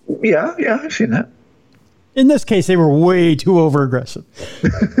 Yeah, I've seen that. In this case, they were way too over-aggressive.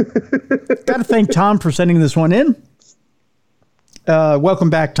 Got to thank Tom for sending this one in.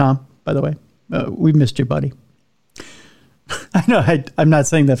 Welcome back, Tom, by the way. We missed you, buddy. I know, I'm not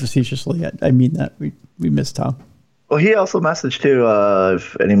saying that facetiously. I mean that. We missed Tom. Well, he also messaged, too,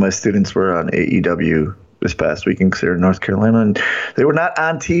 if any of my students were on AEW this past weekend because they're in North Carolina. And they were not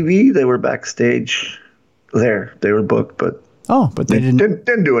on TV. They were backstage there. They were booked, but they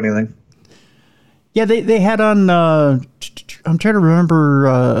didn't do anything. Yeah, they had on, I'm trying to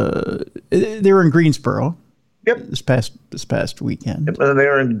remember, they were in Greensboro. Yep. This past weekend. Yep. And they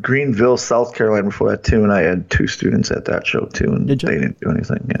were in Greenville, South Carolina before that, too. And I had 2 students at that show, too. And they didn't do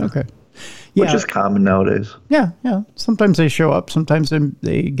anything. Yeah. Okay. Yeah. Which is common nowadays. Yeah. Sometimes they show up. Sometimes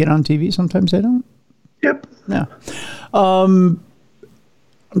they get on TV. Sometimes they don't. Yep. Yeah. I'm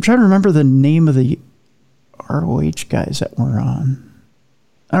trying to remember the name of the ROH guys that were on.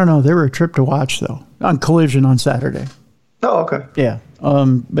 I don't know. They were a trip to watch, though, on Collision on Saturday. Oh, okay. Yeah.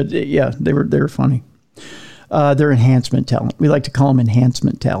 But yeah, they were funny. They're enhancement talent. We like to call them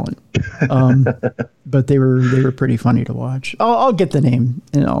enhancement talent. But they were pretty funny to watch. I'll get the name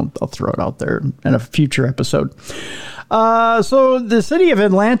and I'll throw it out there in a future episode. So the city of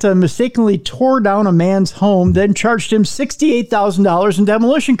Atlanta mistakenly tore down a man's home, then charged him $68,000 in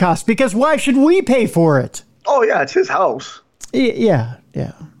demolition costs. Because why should we pay for it? Oh yeah, it's his house. Yeah.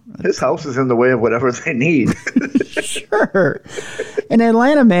 His house is in the way of whatever they need. Sure. An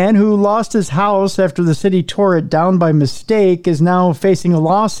Atlanta man who lost his house after the city tore it down by mistake is now facing a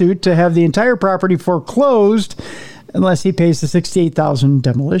lawsuit to have the entire property foreclosed unless he pays the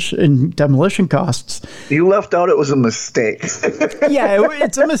 $68,000 demolition costs. You left out it was a mistake. Yeah,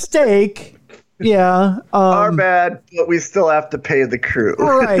 it's a mistake. Yeah. Our bad, but we still have to pay the crew.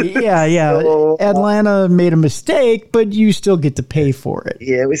 Right, yeah. So, Atlanta made a mistake, but you still get to pay for it.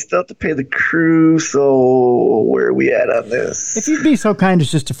 Yeah, we still have to pay the crew, so where are we at on this? If you'd be so kind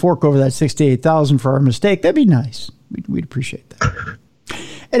as just to fork over that $68,000 for our mistake, that'd be nice. We'd appreciate that.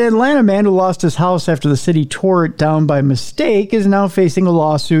 An Atlanta man who lost his house after the city tore it down by mistake is now facing a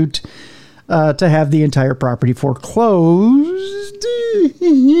lawsuit to have the entire property foreclosed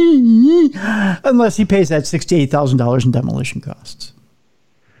unless he pays that $68,000 in demolition costs.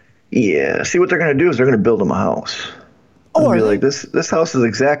 Yeah. See, what they're going to do is they're going to build him a house. Oh, be like, this house is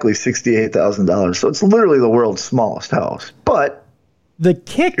exactly $68,000. So it's literally the world's smallest house. But the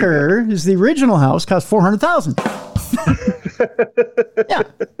kicker is the original house cost $400,000. Yeah.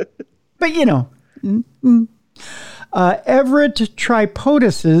 But Everett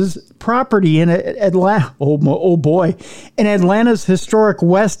Tripodis's property in Atlanta, oh boy, in Atlanta's historic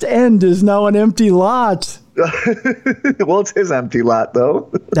West End is now an empty lot. Well, it's his empty lot, though.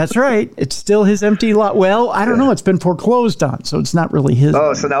 That's right. It's still his empty lot. Well, I don't know. It's been foreclosed on, so it's not really his.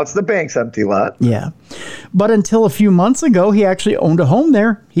 Oh, so now it's the bank's empty lot. Yeah. But until a few months ago, he actually owned a home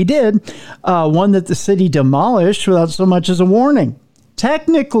there. He did. One that the city demolished without so much as a warning.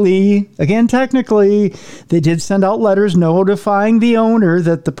 Technically, they did send out letters notifying the owner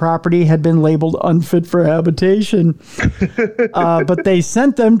that the property had been labeled unfit for habitation. But they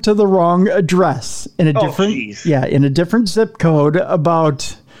sent them to the wrong address in a different zip code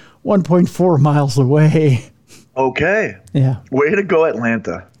about 1.4 miles away. Okay. Yeah. Way to go,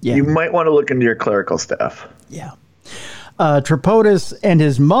 Atlanta. Yeah. You might want to look into your clerical staff. Yeah. Tripodis and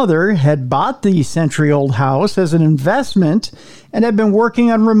his mother had bought the century-old house as an investment and had been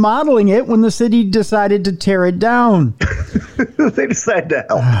working on remodeling it when the city decided to tear it down. They decided to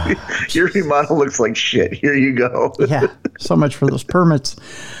help. Your remodel looks like shit. Here you go. Yeah, so much for those permits.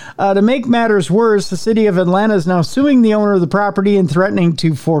 To make matters worse, the city of Atlanta is now suing the owner of the property and threatening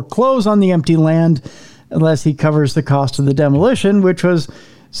to foreclose on the empty land unless he covers the cost of the demolition, which was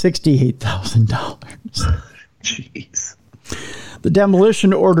 $68,000. Jeez. The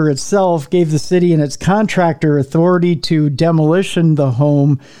demolition order itself gave the city and its contractor authority to demolition the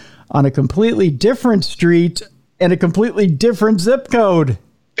home on a completely different street and a completely different zip code.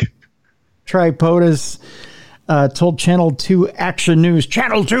 Tripodis told Channel 2 Action News,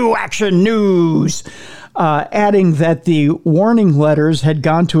 adding that the warning letters had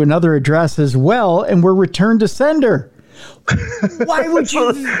gone to another address as well and were returned to sender. Why would you?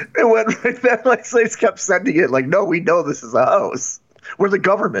 It went right there. Like, they kept sending it. Like, no, we know this is a house. We're the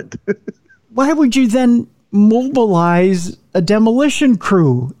government. Why would you then mobilize a demolition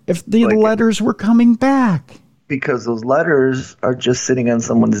crew if the letters were coming back? Because those letters are just sitting on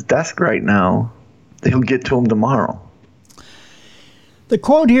someone's desk right now. They'll get to them tomorrow. The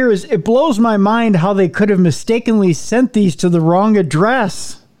quote here is, "It blows my mind how they could have mistakenly sent these to the wrong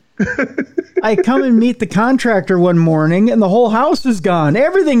address. I come and meet the contractor one morning and the whole house is gone.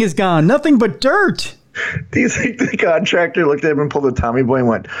 Everything is gone. Nothing but dirt." Do you think the contractor looked at him and pulled a Tommy Boy and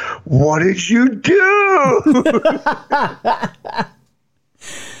went, "What did you do?"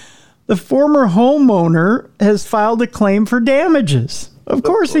 The former homeowner has filed a claim for damages. Of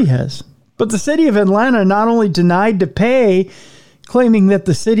course he has. But the city of Atlanta not only denied to pay, claiming that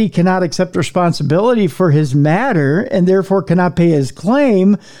the city cannot accept responsibility for his matter and therefore cannot pay his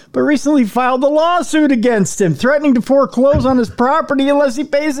claim, but recently filed a lawsuit against him, threatening to foreclose on his property unless he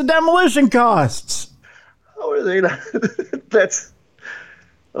pays the demolition costs. How are they not? That's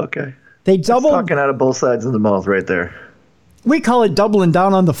okay. They doubled. Talking out of both sides of the mouth right there. We call it doubling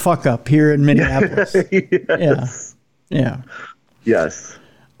down on the fuck up here in Minneapolis. Yes. Yeah. Yes.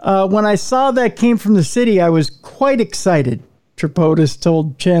 When I saw that came from the city, I was quite excited. Trepidus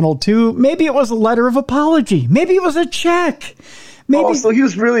told Channel 2, maybe it was a letter of apology. Maybe it was a check. Maybe, so he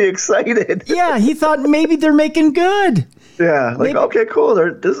was really excited. Yeah, he thought maybe they're making good. Yeah, like, okay, cool.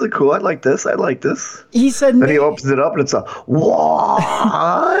 This is cool. I like this. I like this. He said. Then he opens it up and it's a,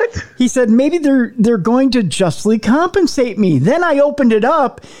 what? He said, maybe they're going to justly compensate me. Then I opened it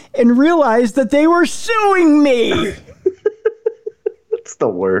up and realized that they were suing me. It's the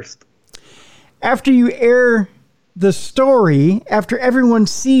worst. After you air the story, after everyone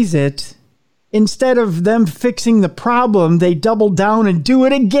sees it, instead of them fixing the problem, they double down and do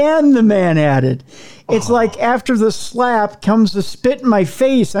it again, the man added. It's like after the slap comes the spit in my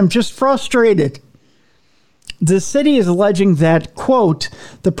face. I'm just frustrated. The city is alleging that, quote,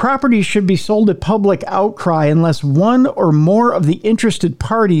 the property should be sold at public outcry unless one or more of the interested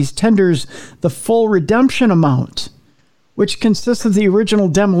parties tenders the full redemption amount, which consists of the original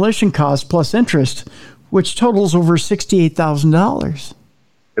demolition cost plus interest, which totals over $68,000.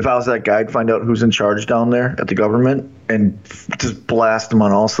 If I was that guy, I'd find out who's in charge down there at the government and just blast them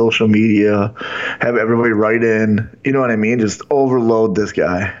on all social media, have everybody write in. You know what I mean? Just overload this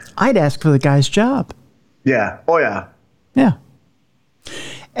guy. I'd ask for the guy's job. Yeah. Oh, yeah. Yeah.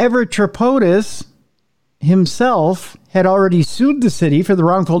 Everett Trepidus himself had already sued the city for the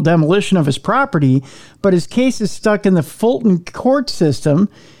wrongful demolition of his property, but his case is stuck in the Fulton court system,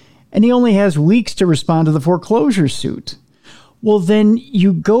 and he only has weeks to respond to the foreclosure suit. Well, then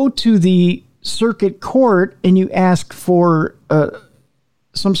you go to the circuit court and you ask for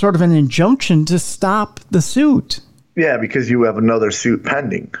some sort of an injunction to stop the suit. Yeah, because you have another suit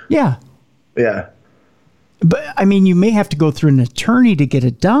pending. Yeah. Yeah. But, I mean, you may have to go through an attorney to get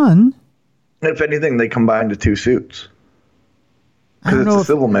it done. If anything, they combine the two suits. Because it's a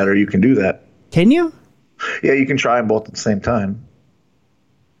civil matter, you can do that. Can you? Yeah, you can try them both at the same time.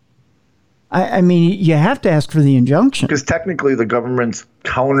 I mean, you have to ask for the injunction. Because technically the government's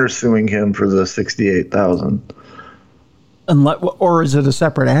countersuing him for the $68,000. Or is it a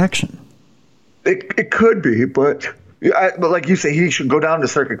separate action? It could be, but like you say, he should go down to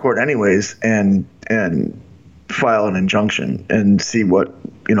circuit court anyways and file an injunction and see what,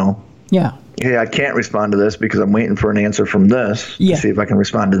 Yeah. Hey, I can't respond to this because I'm waiting for an answer from this to see if I can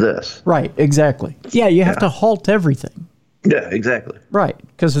respond to this. Right, exactly. Yeah, you have to halt everything. Yeah, exactly. Right,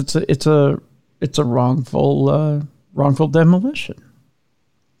 because it's a wrongful demolition.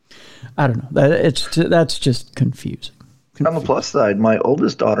 I don't know. That's just confusing. On the plus side, my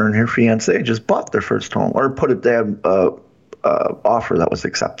oldest daughter and her fiance just bought their first home, or put it. They had offer that was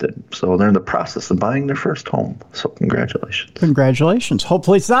accepted, so they're in the process of buying their first home. So congratulations. Congratulations.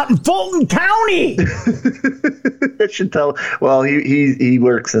 Hopefully, it's not in Fulton County. It should tell. Well, he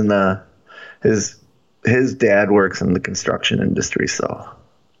works in his dad works in the construction industry, so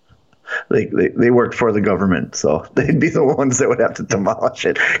they work for the government, so they'd be the ones that would have to demolish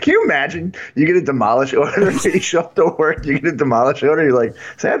it. Can you imagine? You get a demolish order, you show up to work, you get a demolish order, you're like,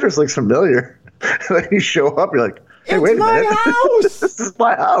 this address looks familiar. Then you show up, you're like, hey, wait a minute. It's my house. This is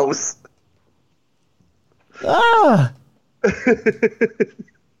my house.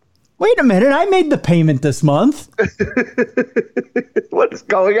 Wait a minute, I made the payment this month. What is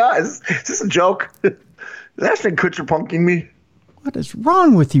going on? Is this a joke? Is Ashton Kutcher punking me? What is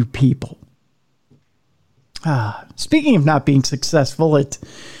wrong with you people? Speaking of not being successful at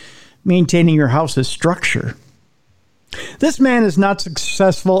maintaining your house's structure. This man is not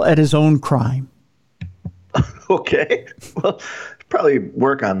successful at his own crime. Okay. Well, probably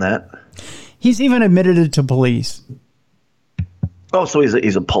work on that. He's even admitted it to police. Oh, so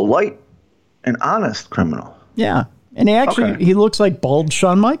he's a polite and honest criminal. Yeah. And he looks like bald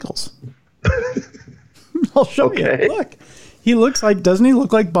Shawn Michaels. I'll show you. Look. He looks like, doesn't he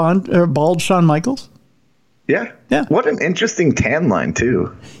look like bald Shawn Michaels? Yeah. Yeah. What an interesting tan line,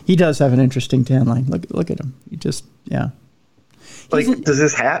 too. He does have an interesting tan line. Look at him. He just, yeah. Like, does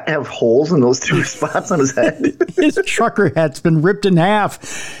his hat have holes in those two spots on his head? His trucker hat's been ripped in half.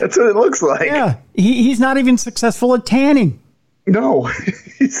 That's what it looks like. Yeah. He's not even successful at tanning. No.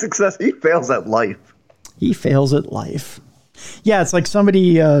 He fails at life. He fails at life. Yeah, it's like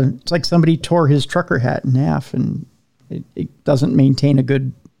somebody tore his trucker hat in half, and it doesn't maintain a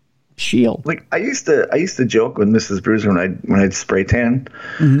good shield. Like I used to joke with Mrs. Bruiser when I'd spray tan,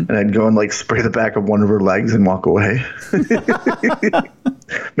 and I'd go and like spray the back of one of her legs and walk away.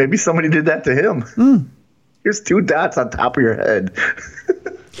 Maybe somebody did that to him. Here's 2 dots on top of your head.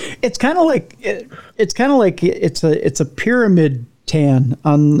 It's kind of like it's a pyramid tan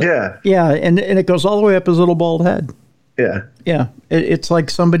on. Yeah, and it goes all the way up his little bald head. Yeah. It's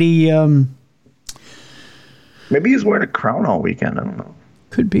like somebody. Maybe he's wearing a crown all weekend. I don't know.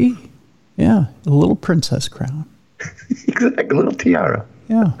 Could be. Yeah, a little princess crown. Exactly, a little tiara.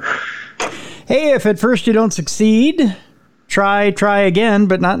 Yeah. Hey, if at first you don't succeed, try again,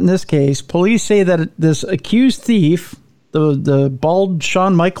 but not in this case. Police say that this accused thief, the bald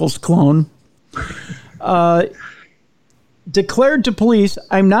Shawn Michaels clone, declared to police,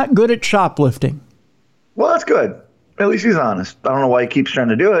 "I'm not good at shoplifting." Well, that's good. At least he's honest. I don't know why he keeps trying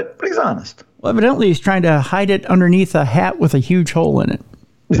to do it, but he's honest. Well, evidently he's trying to hide it underneath a hat with a huge hole in it.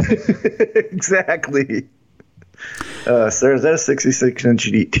 Exactly. Sir, is that a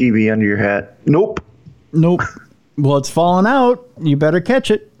 66-inch TV under your hat? Nope. Well, it's falling out. You better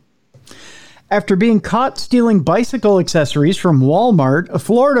catch it. After being caught stealing bicycle accessories from Walmart, a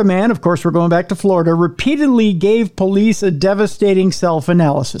Florida man, of course we're going back to Florida, repeatedly gave police a devastating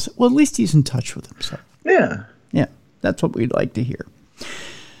self-analysis. Well, at least he's in touch with himself. Yeah. Yeah, that's what we'd like to hear.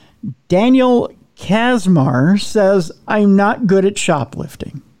 Daniel Kazmar says, "I'm not good at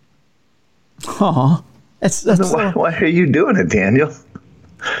shoplifting." Aw. Why are you doing it, Daniel?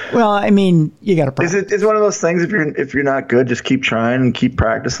 Well, I mean, you got to practice. Is one of those things, if you're not good, just keep trying and keep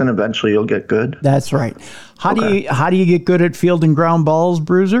practicing. Eventually you'll get good. That's right. How do you get good at fielding ground balls,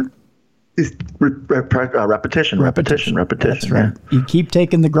 Bruiser? Repetition. That's right. You keep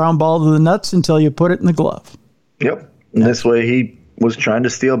taking the ground ball to the nuts until you put it in the glove. Yep. And this way he was trying to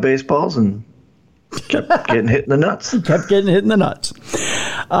steal baseballs and kept getting hit in the nuts. The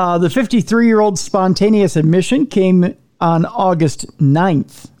 53-year-old's spontaneous admission came on August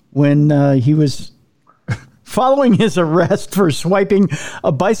 9th when he was following his arrest for swiping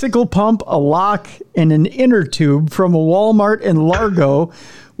a bicycle pump, a lock, and an inner tube from a Walmart in Largo,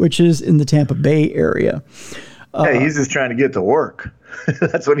 which is in the Tampa Bay area. Hey, he's just trying to get to work.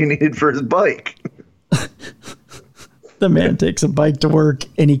 That's what he needed for his bike. The man takes a bike to work,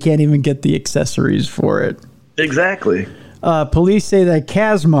 and he can't even get the accessories for it. Exactly. Police say that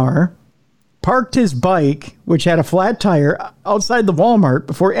Kazmar parked his bike, which had a flat tire, outside the Walmart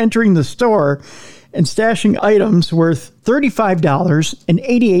before entering the store and stashing items worth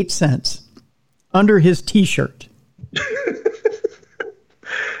 $35.88 under his T-shirt.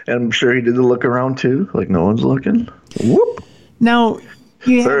 And I'm sure he did the look around, too, like no one's looking. Whoop. Now...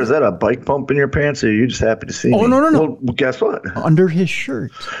 Sir, is that a bike pump in your pants, or are you just happy to see me? Oh, no. Well, guess what? Under his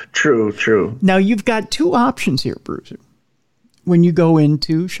shirt. True. Now, you've got 2 options here, Bruiser, when you go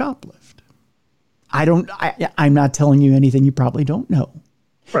into shoplift. I'm not telling you anything you probably don't know.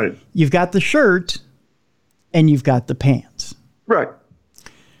 Right. You've got the shirt, and you've got the pants. Right.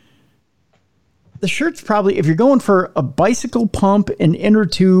 The shirt's probably, if you're going for a bicycle pump, an inner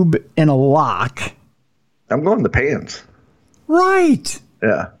tube, and a lock. I'm going the pants. Right.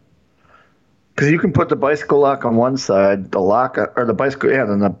 Yeah. Because you can put the bicycle lock on one side, the lock, or the bicycle,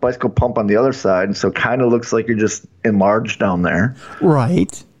 then the bicycle pump on the other side. And so it kind of looks like you're just enlarged down there.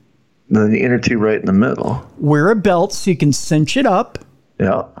 Right. And then the inner tube right in the middle. Wear a belt so you can cinch it up.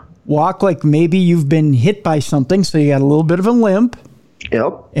 Yeah. Walk like maybe you've been hit by something, so you got a little bit of a limp.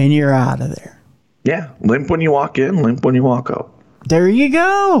 Yep. And you're out of there. Yeah. Limp when you walk in, limp when you walk out. There you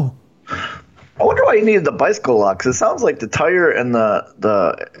go. I wonder why he needed the bicycle lock, because it sounds like the tire and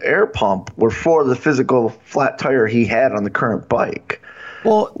the air pump were for the physical flat tire he had on the current bike.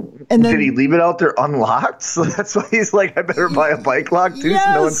 Well, and then... Did he leave it out there unlocked? So that's why he's like, I better buy a bike lock too,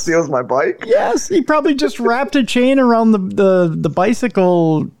 so no one steals my bike? Yes, he probably just wrapped a chain around the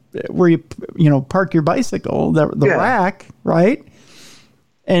bicycle where you park your bicycle, the rack, right?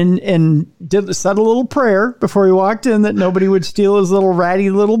 And said a little prayer before he walked in that nobody would steal his little ratty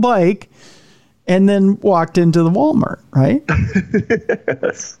little bike, and then walked into the Walmart, right?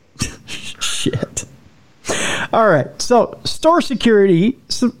 Yes. Shit. All right. So store security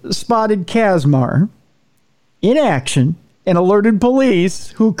spotted Kazmar in action and alerted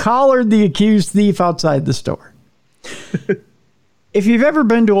police, who collared the accused thief outside the store. If you've ever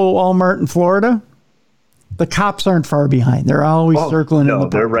been to a Walmart in Florida, the cops aren't far behind. They're always circling. No,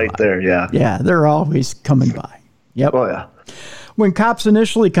 they're right there. Yeah. Yeah, they're always coming by. Yep. Oh, yeah. When cops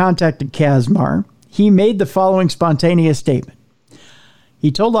initially contacted Kazmar, he made the following spontaneous statement.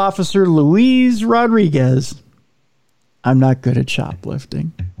 He told Officer Luis Rodriguez, "I'm not good at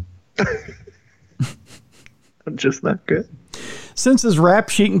shoplifting." I'm just not good. Since his rap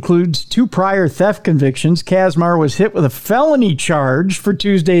sheet includes 2 prior theft convictions, Kazmar was hit with a felony charge for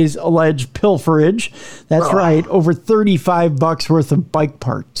Tuesday's alleged pilferage. That's right, over $35 worth of bike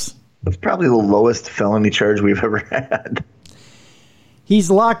parts. That's probably the lowest felony charge we've ever had. He's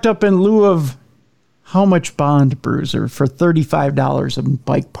locked up in lieu of how much bond, Bruiser, for $35 in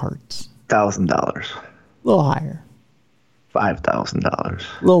bike parts? $1,000. A little higher. $5,000.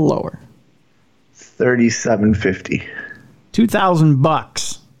 A little lower. $3,750.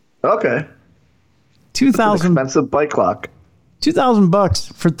 $2,000. Okay. $2,000. Expensive bike clock.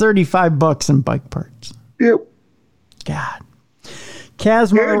 $2,000 for $35 in bike parts. Yep. God.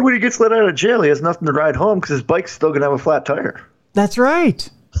 Kazmar. And when he gets let out of jail, he has nothing to ride home because his bike's still going to have a flat tire. That's right.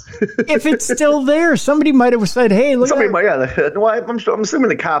 If it's still there, somebody might have said, "Hey, look." Somebody might, yeah. No, I'm assuming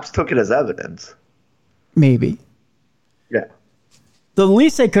the cops took it as evidence. Maybe. Yeah. The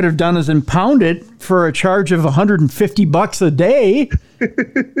least they could have done is impound it for a charge of $150 a day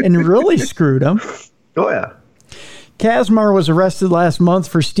and really screwed him. Oh, yeah. Kazmar was arrested last month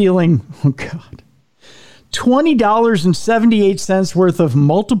for stealing, $20.78 worth of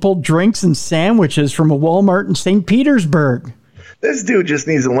multiple drinks and sandwiches from a Walmart in St. Petersburg. This dude just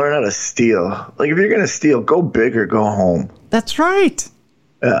needs to learn how to steal. Like, if you're going to steal, go big or go home. That's right.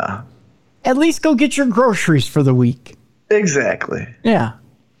 Yeah. At least go get your groceries for the week. Exactly. Yeah.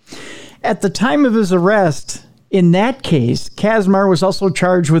 At the time of his arrest, in that case, Kazmar was also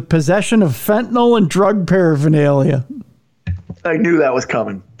charged with possession of fentanyl and drug paraphernalia. I knew that was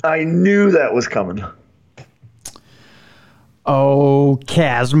coming. Oh,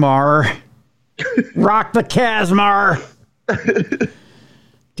 Kazmar. Rock the Kazmar.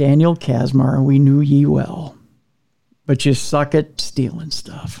 Daniel Kazmar, we knew ye well, but you suck at stealing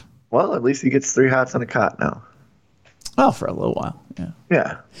stuff. Well, at least he gets 3 hots on a cot now. Well, for a little while,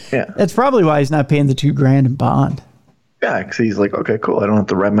 yeah. Yeah. That's probably why he's not paying the $2,000 in bond. Yeah, because he's like, okay, cool. I don't have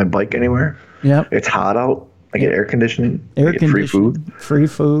to ride my bike anywhere. Yep. It's hot out. I get air conditioning. I get free food. Free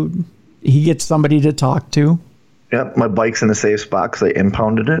food. He gets somebody to talk to. Yep, my bike's in a safe spot because I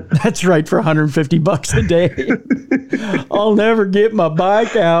impounded it. That's right, for $150 a day. I'll never get my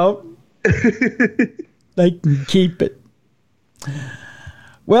bike out. They can keep it.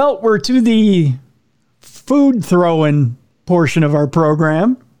 Well, we're to the food throwing portion of our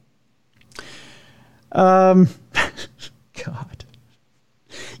program. God.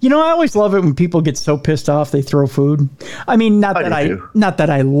 You know, I always love it when people get so pissed off they throw food. I mean, not that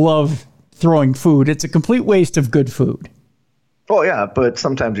I love throwing food. It's a complete waste of good food. Oh, yeah, but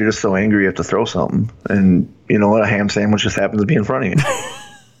sometimes you're just so angry you have to throw something. And you know what? A ham sandwich just happens to be in front of you.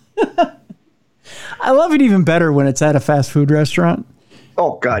 I love it even better when it's at a fast food restaurant.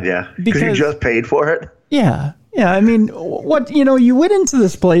 Oh, God, yeah. Because you just paid for it. Yeah. Yeah. I mean, you went into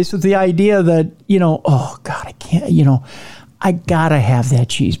this place with the idea that, oh, God, I can't, I got to have that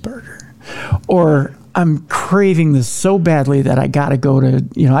cheeseburger. Or I'm craving this so badly that I got to go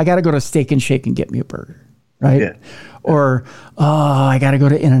to Steak and Shake and get me a burger. Right. Yeah. Or, I got to go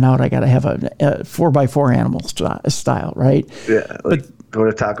to In-N-Out. I got to have a 4x4 animal style. Right. Yeah. Go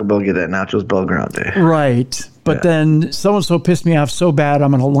to Taco Bell, get that Nachos Bel Grande. Right. But then so-and-so pissed me off so bad,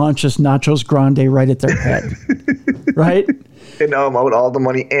 I'm going to launch this Nachos Grande right at their head. Right? And now I'm out all the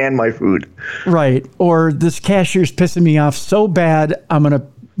money and my food. Right. Or this cashier's pissing me off so bad, I'm going to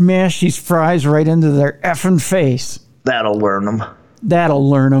mash these fries right into their effing face. That'll learn them.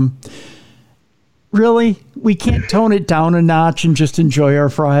 Really? We can't tone it down a notch and just enjoy our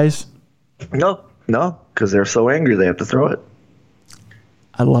fries? No, because they're so angry they have to throw it.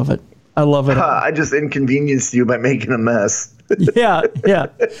 I love it. I just inconvenienced you by making a mess. Yeah.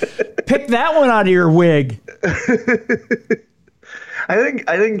 Pick that one out of your wig. I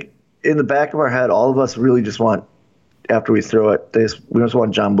think in the back of our head, all of us really just want, after we throw it, we just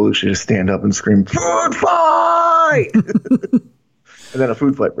want John Belushi to stand up and scream, "Food fight!" And then a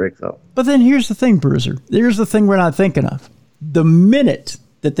food fight breaks out. But then here's the thing, Bruiser. Here's the thing we're not thinking of. The minute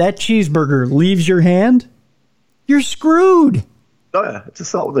that cheeseburger leaves your hand, you're screwed. Oh, yeah. It's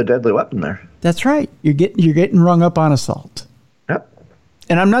assault with a deadly weapon there. That's right. You're getting rung up on assault. Yep.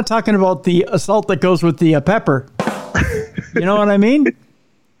 And I'm not talking about the assault that goes with the pepper. You know what I mean?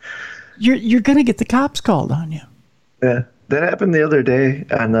 You're going to get the cops called on you. Yeah. That happened the other day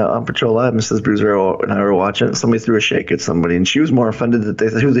on Patrol Live. Mrs. Bruiser and I were watching it. Somebody threw a shake at somebody, and she was more offended that they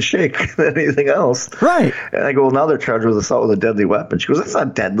threw the shake than anything else. Right. And I go, well, now they're charged with assault with a deadly weapon. She goes, that's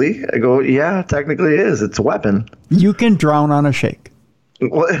not deadly. I go, yeah, technically it is. It's a weapon. You can drown on a shake.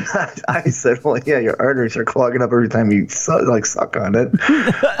 Well, I said, well, yeah, your arteries are clogging up every time you suck on it.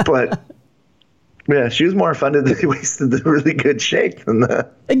 But yeah, she was more offended that he wasted the really good shake than the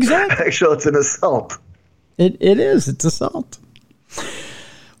exactly. Actually, it's an assault. It is. It's assault.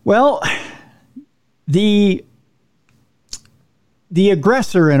 Well, the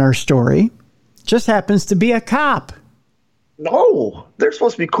aggressor in our story just happens to be a cop. No, they're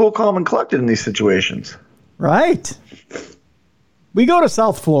supposed to be cool, calm, and collected in these situations. Right. We go to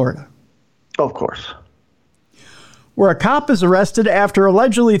South Florida. Of course. Where a cop is arrested after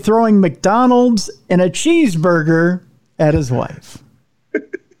allegedly throwing McDonald's and a cheeseburger at his wife.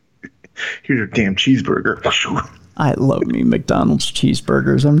 Here's your damn cheeseburger. I love me McDonald's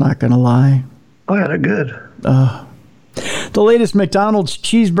cheeseburgers. I'm not going to lie. Oh, yeah, they're good. The latest McDonald's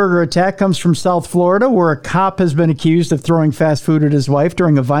cheeseburger attack comes from South Florida, where a cop has been accused of throwing fast food at his wife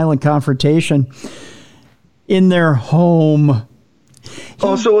during a violent confrontation in their home.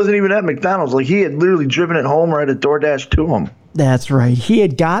 So it wasn't even at McDonald's. Like, he had literally driven it home or had a DoorDash to him. That's right. He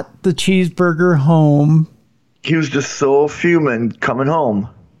had got the cheeseburger home. He was just so fuming coming home.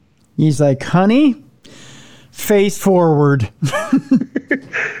 He's like, honey, face forward.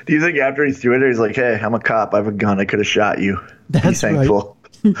 Do you think after he threw it, he's like, hey, I'm a cop. I have a gun. I could have shot you. That's Be thankful.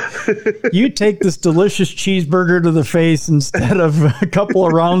 Right. You take this delicious cheeseburger to the face instead of a couple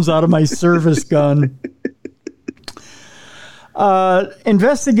of rounds out of my service gun.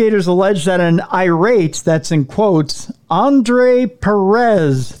 Investigators allege that an irate, that's in quotes, Andre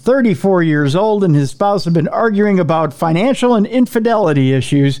Perez, 34 years old, and his spouse have been arguing about financial and infidelity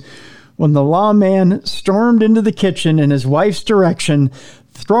issues when the lawman stormed into the kitchen in his wife's direction,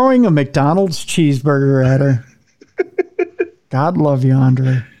 throwing a McDonald's cheeseburger at her. God love you,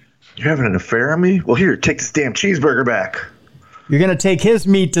 Andre. You're having an affair on me? Well, here, take this damn cheeseburger back. You're going to take his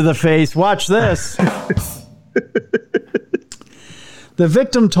meat to the face. Watch this. The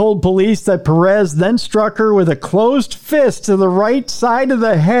victim told police that Perez then struck her with a closed fist to the right side of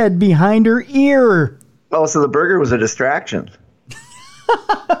the head behind her ear. Oh, so the burger was a distraction.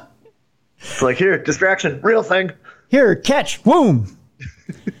 It's like, here, distraction, real thing. Here, catch, boom.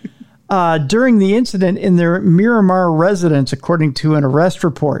 During the incident in their Miramar residence, according to an arrest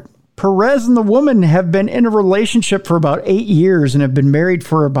report, Perez and the woman have been in a relationship for about 8 years and have been married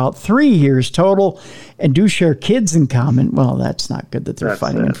for about 3 years total and do share kids in common. Well, that's not good that they're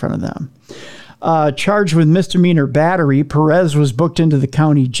fighting in front of them. Charged with misdemeanor battery, Perez was booked into the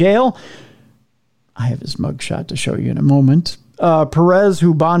county jail. I have his mugshot to show you in a moment. Perez,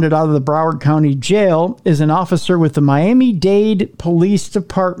 who bonded out of the Broward County Jail, is an officer with the Miami-Dade Police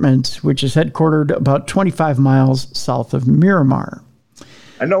Department, which is headquartered about 25 miles south of Miramar.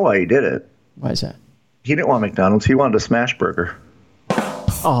 I know why he did it. Why is that? He didn't want McDonald's. He wanted a smash burger.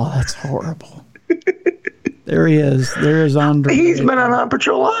 Oh, that's horrible. There he is. There is Andre. He's been on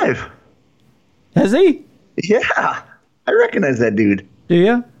Patrol Live. Has he? Yeah. I recognize that dude. Do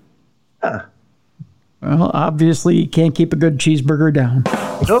you? Yeah. Well, obviously, you can't keep a good cheeseburger down.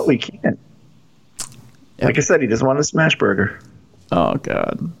 No, we can't. Like I said, he just wanted a smash burger. Oh,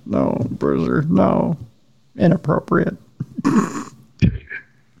 God. No, Bruiser. No. Inappropriate.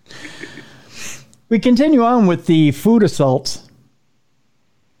 We continue on with the food assaults.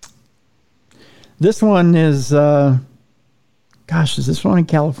 This one is, is this one in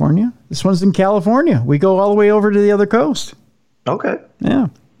California? This one's in California. We go all the way over to the other coast. Okay. Yeah.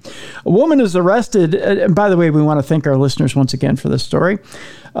 A woman is arrested, and by the way, we want to thank our listeners once again for this story.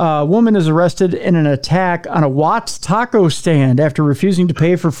 A woman is arrested in an attack on a Watts taco stand after refusing to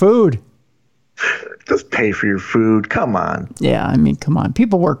pay for food. Just pay for your food. Come on. Yeah, I mean, come on.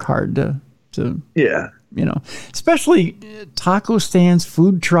 People work hard to yeah, you know, especially taco stands,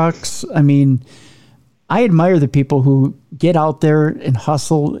 food trucks. I mean, I admire the people who get out there and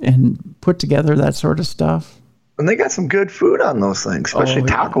hustle and put together that sort of stuff. And they got some good food on those things, especially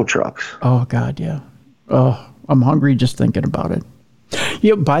taco trucks. Oh, God, yeah. Oh, I'm hungry just thinking about it.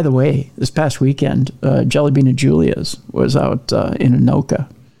 Yeah, by the way, this past weekend, Jelly Bean and Julia's was out in Anoka.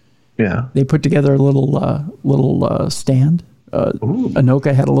 Yeah. They put together a little stand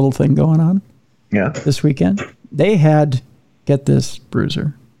Anoka had a little thing going on. Yeah. This weekend. They had, get this,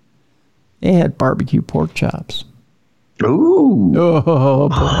 Bruiser, they had barbecue pork chops. Ooh. Oh,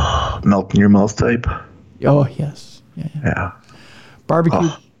 boy. Melt in your mouth type. Oh, yes. Yeah.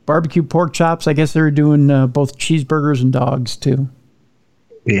 Barbecue pork chops. I guess they were doing both cheeseburgers and dogs, too.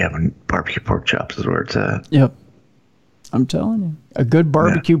 Yeah, barbecue pork chops is where it's at. Yep. I'm telling you. A good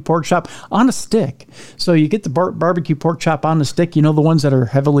barbecue pork chop on a stick. So you get the barbecue pork chop on the stick, the ones that are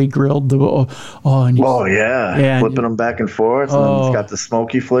heavily grilled. Yeah. Flipping them back and forth. And then it's got the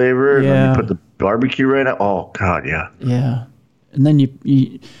smoky flavor. And then you put the barbecue right on. Oh, God, yeah. Yeah. And then you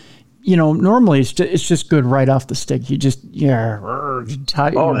normally it's just good right off the stick. You just, you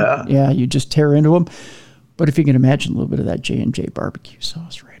just tear into them. But if you can imagine a little bit of that J&J barbecue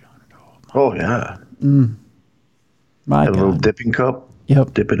sauce right on it. Oh yeah. My have God. A little dipping cup.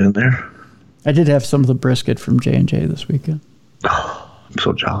 Yep. Dip it in there. I did have some of the brisket from J&J this weekend. Oh, I'm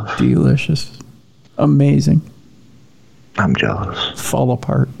so jealous. Delicious. Amazing. I'm jealous. Fall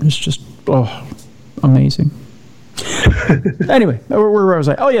apart. It's just, amazing. Anyway, where was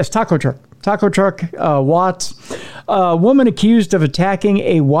I? Oh, yes, taco truck. Taco truck, Watts. A woman accused of attacking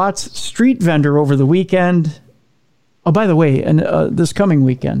a Watts street vendor over the weekend. Oh, by the way, and this coming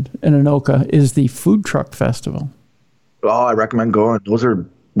weekend in Anoka is the Food Truck Festival. Oh, I recommend going.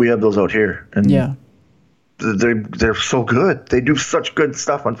 We have those out here. And yeah. They're so good. They do such good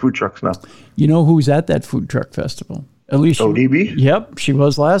stuff on food trucks now. You know who's at that Food Truck Festival? Alicia. ODB? Yep, she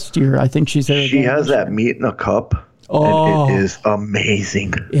was last year. I think she's there. She has that meat in a cup. Oh. And it is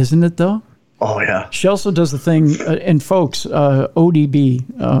amazing. Isn't it, though? Oh, yeah. She also does the thing, and folks,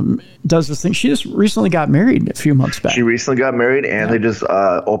 ODB does this thing. She just recently got married a few months back. She recently got married, and they just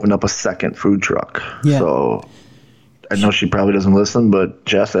opened up a second food truck. Yeah. So I know she probably doesn't listen, but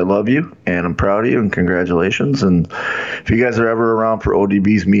Jess, I love you, and I'm proud of you, and congratulations. And if you guys are ever around for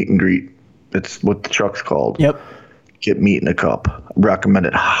ODB's meet and greet, it's what the truck's called. Yep. Get meat in a cup. Recommend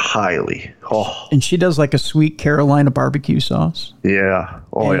it highly. Oh. And she does like a sweet Carolina barbecue sauce. Yeah.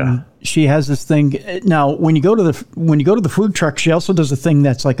 Oh, and yeah. She has this thing. Now, when you go to the food truck, she also does a thing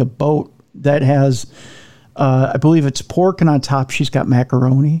that's like a boat that has, I believe it's pork, and on top she's got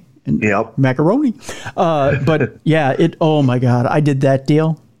macaroni. Yep. Macaroni. But yeah, oh my God, I did that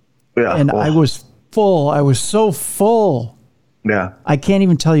deal. Yeah. And I was full. I was so full. Yeah. I can't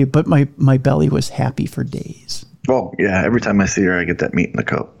even tell you, but my belly was happy for days. Oh, yeah. Every time I see her, I get that meat in the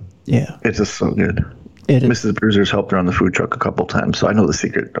cup. Yeah. It's just so good. It is. Mrs. Bruiser's helped her on the food truck a couple times, so I know the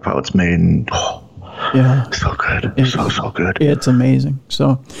secret of how it's made. And, yeah. So good. So good. It's amazing.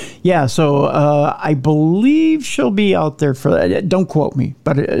 So, yeah. So I believe she'll be out there for that. Don't quote me,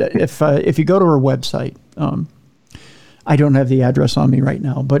 but if you go to her website, I don't have the address on me right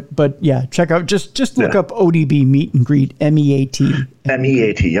now, but yeah, check out, just look up ODB Meet and Greet, MEAT.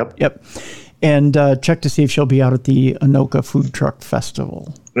 MEAT, yep. Yep. And check to see if she'll be out at the Anoka Food Truck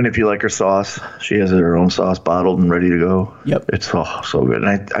Festival. And if you like her sauce, she has her own sauce bottled and ready to go. Yep. It's so good.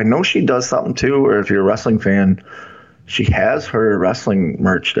 And I know she does something too, or if you're a wrestling fan, she has her wrestling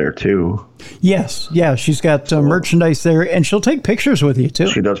merch there too. Yes. Yeah. She's got merchandise there, and she'll take pictures with you too.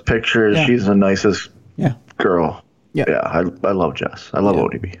 She does pictures. Yeah. She's the nicest girl. Yeah. Yeah. I love Jess. I love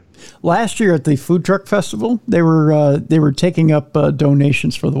ODB. Last year at the Food Truck Festival, they were taking up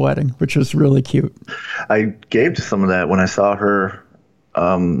donations for the wedding, which was really cute. I gave to some of that when I saw her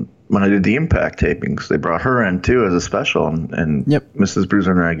when I did the Impact tapings. They brought her in too as a special, and Mrs.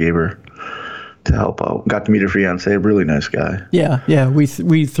 Bruiser and I gave her to help out. Got to meet her fiance, really nice guy. Yeah. We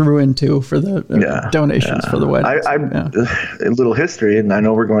threw in too for the donations for the wedding. A little history, and I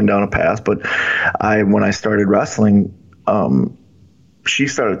know we're going down a path, but when I started wrestling, she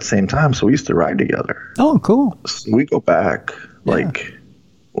started at the same time, so we used to ride together. Oh, cool. So we go back,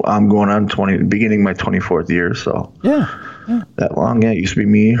 I'm going on beginning my 24th year, so that long. Yeah, it used to be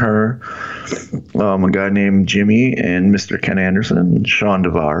me, her, a guy named Jimmy, and Mr. Ken Anderson, and Sean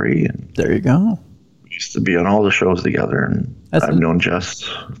Davari. And there you go. We used to be on all the shows together, and I've known Jess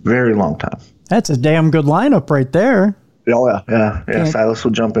a very long time. That's a damn good lineup right there. Oh, yeah. Silas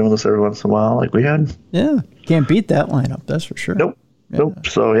will jump in with us every once in a while, like we had. Yeah, can't beat that lineup, that's for sure. Nope.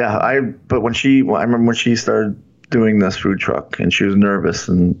 So but I remember when she started doing this food truck, and she was nervous,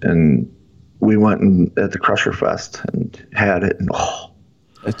 and we went at the Crusher Fest and had it, and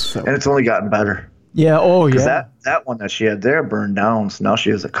it's only gotten better. Yeah. Oh, yeah. Because that one that she had there burned down, so now she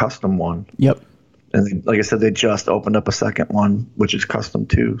has a custom one. Yep. And like I said, they just opened up a second one, which is custom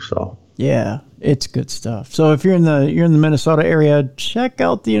too. So yeah, it's good stuff. So if you're in the Minnesota area, check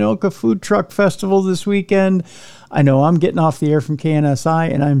out the Anoka Food Truck Festival this weekend. I know I'm getting off the air from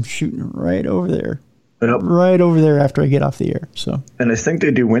KNSI, and I'm shooting right over there. Yep. Right over there after I get off the air. So. And I think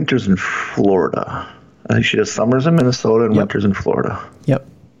they do winters in Florida. I think she does summers in Minnesota and winters in Florida. Yep.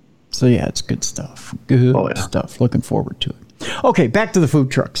 So, yeah, it's good stuff. Good stuff. Looking forward to it. Okay, back to the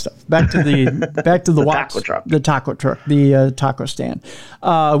food truck stuff. Back to the Watts, taco truck. The taco truck, the taco stand.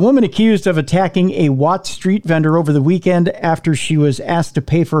 A woman accused of attacking a Watts Street vendor over the weekend after she was asked to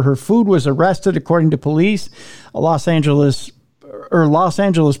pay for her food was arrested, according to police. Los Angeles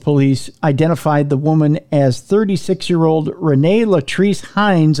police identified the woman as 36-year-old Renee Latrice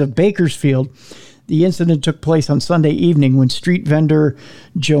Hines of Bakersfield. The incident took place on Sunday evening when street vendor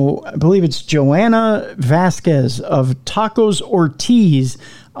I believe it's Joanna Vasquez of Tacos Ortiz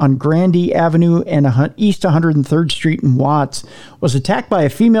on Grande Avenue and East 103rd Street in Watts was attacked by a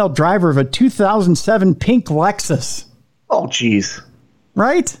female driver of a 2007 pink Lexus. Oh, geez.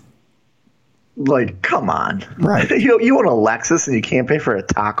 Right? Like, come on. Right. You want a Lexus and you can't pay for a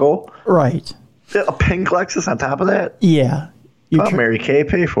taco? Right. A pink Lexus on top of that? Yeah. Mary Kay,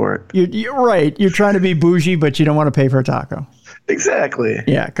 pay for it. You're right. You're trying to be bougie, but you don't want to pay for a taco. Exactly.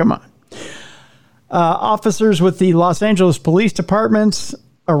 Yeah, come on. Officers with the Los Angeles Police Departments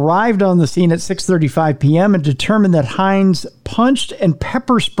arrived on the scene at 6:35 p.m. and determined that Hines punched and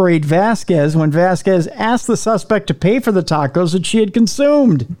pepper sprayed Vasquez when Vasquez asked the suspect to pay for the tacos that she had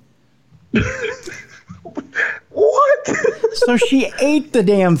consumed. What? So she ate the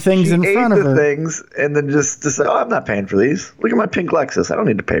damn things in front of her. Things and then just said, "Oh, I'm not paying for these. Look at my pink Lexus. I don't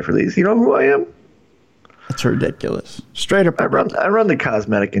need to pay for these. You know who I am?" That's ridiculous. Straight up. I run the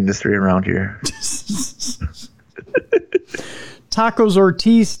cosmetic industry around here. Tacos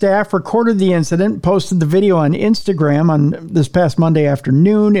Ortiz staff recorded the incident, posted the video on Instagram on this past Monday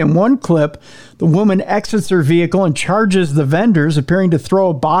afternoon. In one clip, the woman exits her vehicle and charges the vendors, appearing to throw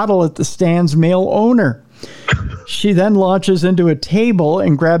a bottle at the stand's male owner. She then launches into a table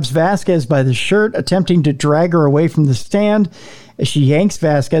and grabs Vasquez by the shirt, attempting to drag her away from the stand. As she yanks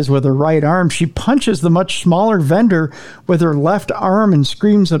Vasquez with her right arm, she punches the much smaller vendor with her left arm and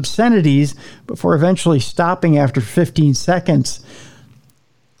screams obscenities before eventually stopping after 15 seconds.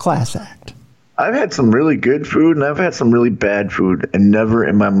 Class act. I've had some really good food and I've had some really bad food, and never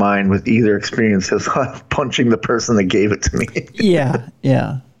in my mind with either experience has punching the person that gave it to me. Yeah.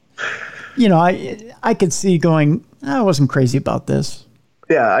 You know, I could see going, I wasn't crazy about this.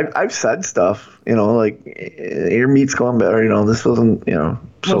 Yeah, I've said stuff, like your meat's going better, this wasn't,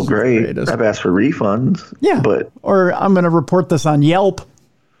 so great. I've asked for refunds. Yeah. Or I'm going to report this on Yelp.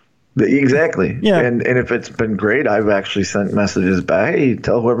 Exactly. Yeah. And if it's been great, I've actually sent messages back. Hey,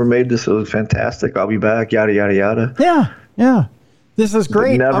 tell whoever made this it was fantastic. I'll be back, yada, yada, yada. Yeah. This is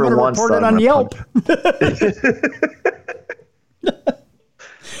great. I'm going to report it on Yelp.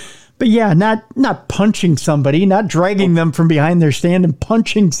 But yeah, not punching somebody, not dragging them from behind their stand and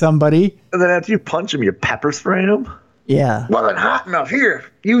punching somebody. And then after you punch them, you pepper spray them? Yeah. Wasn't hot enough. Here,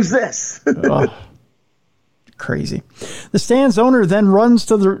 use this. Oh, crazy. The stand's owner then runs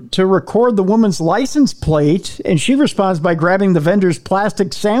to record the woman's license plate, and she responds by grabbing the vendor's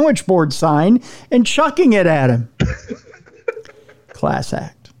plastic sandwich board sign and chucking it at him. Class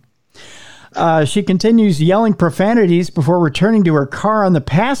act. She continues yelling profanities before returning to her car on the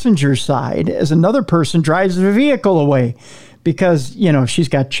passenger side as another person drives the vehicle away because, she's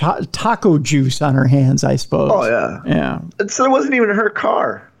got taco juice on her hands, I suppose. Oh, yeah. Yeah. So it wasn't even her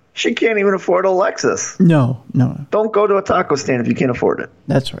car. She can't even afford a Lexus. No. Don't go to a taco stand if you can't afford it.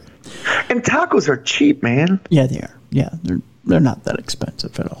 That's right. And tacos are cheap, man. Yeah, they are. Yeah, they're not that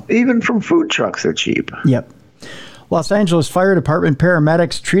expensive at all. Even from food trucks, they're cheap. Yep. Los Angeles Fire Department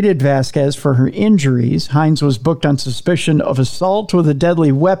paramedics treated Vasquez for her injuries. Hines was booked on suspicion of assault with a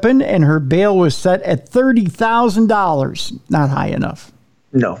deadly weapon, and her bail was set at $30,000. Not high enough.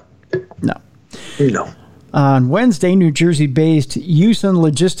 No. On Wednesday, New Jersey-based Usen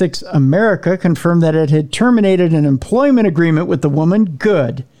Logistics America confirmed that it had terminated an employment agreement with the woman,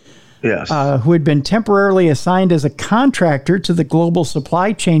 Good. Yes. Who had been temporarily assigned as a contractor to the global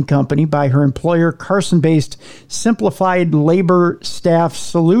supply chain company by her employer, Carson-based Simplified Labor Staff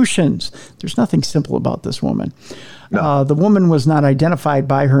Solutions. There's nothing simple about this woman. No. The woman was not identified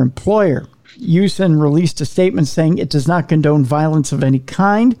by her employer. Usen released a statement saying it does not condone violence of any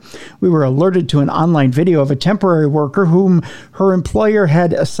kind. We were alerted to an online video of a temporary worker whom her employer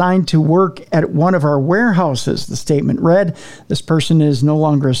had assigned to work at one of our warehouses. The statement read, "This person is no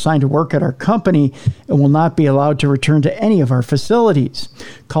longer assigned to work at our company and will not be allowed to return to any of our facilities."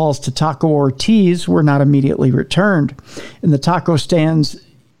 Calls to Taco Ortiz were not immediately returned. In the taco stand's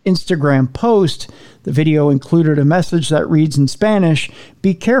Instagram post, the video included a message that reads in Spanish,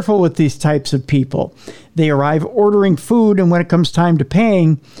 "Be careful with these types of people. They arrive ordering food, and when it comes time to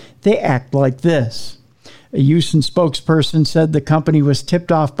paying, they act like this." A Houston spokesperson said the company was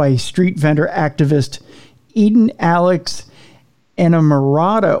tipped off by street vendor activist Eden Alex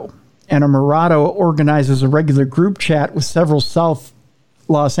Enamorado. Enamorado organizes a regular group chat with several South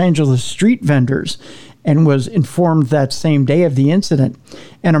Los Angeles street vendors and was informed that same day of the incident.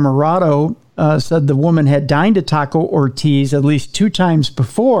 Enamorado said the woman had dined at Taco Ortiz at least 2 times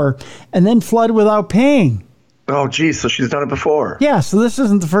before and then fled without paying. Oh, geez. So she's done it before. Yeah, so this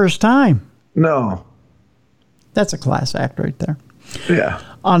isn't the first time. No. That's a class act right there. Yeah.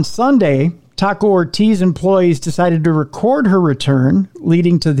 On Sunday, Taco Ortiz employees decided to record her return,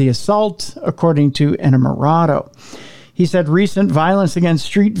 leading to the assault, according to Enamorado. He said recent violence against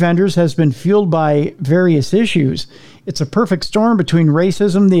street vendors has been fueled by various issues. It's a perfect storm between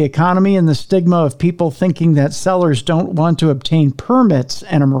racism, the economy, and the stigma of people thinking that sellers don't want to obtain permits,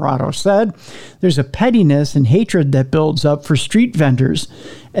 Enamorado said. There's a pettiness and hatred that builds up for street vendors,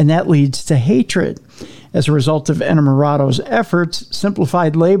 and that leads to hatred. As a result of Enamorado's efforts,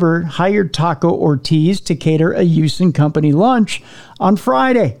 Simplified Labor hired Taco Ortiz to cater a Houston company lunch on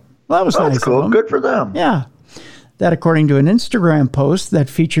Friday. Well, that was nice. That's cool. Good for them. Yeah. That, according to an Instagram post that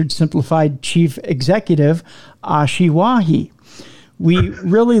featured Simplified Chief Executive Ashi Wahi. We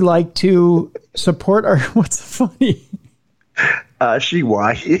really like to support our... What's funny? Ashi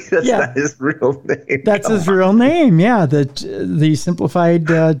Wahi? That's not his real name. That's his real name, yeah. The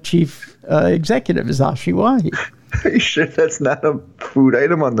Simplified Chief Executive is Ashi Wahi. Are you sure that's not a food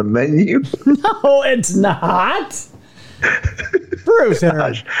item on the menu? No, it's not. Bruiser.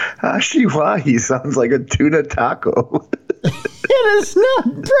 Ashiwahi sounds like a tuna taco. It is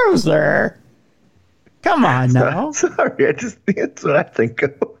not, Bruiser. Come on now. Sorry, that's what I think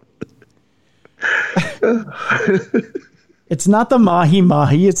of. It's not the mahi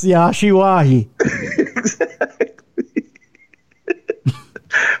mahi, it's the ashiwahi. Exactly.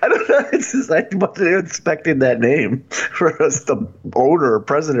 I don't know. It's just, I wasn't expecting that name for us, the owner or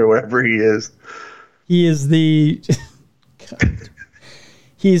president or whatever he is. He is the...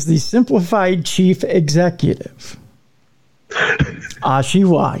 He's the Simplified Chief Executive.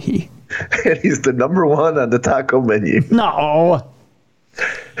 Ashiwahi. And he's the number 1 on the taco menu. No.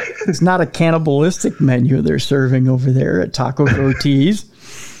 It's not a cannibalistic menu they're serving over there at Taco Ortiz.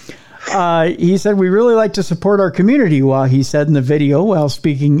 He said, we really like to support our community, Wahi said in the video while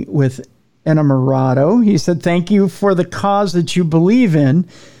speaking with Enamorado. He said, thank you for the cause that you believe in,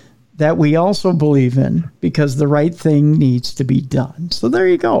 that we also believe in, because the right thing needs to be done. So there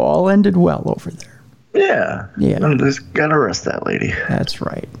you go. All ended well over there. Yeah. I just got to arrest that lady. That's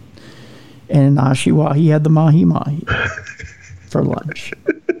right. And Ashiwahi had the mahi-mahi for lunch.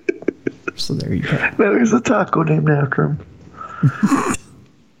 So there you go. Now there's a taco named after him.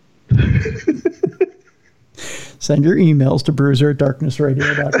 Send your emails to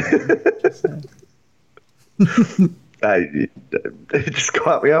bruiser@darknessradio.com. It just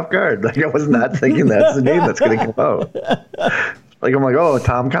caught me off guard. Like, I was not thinking that's the name that's going to come out. Like, I'm like, oh,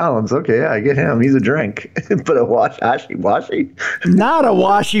 Tom Collins. Okay, yeah, I get him. He's a drink. But a washi-washi? Not a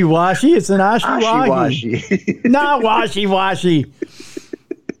washi-washi. It's an ashiwahi. Not washi-washi.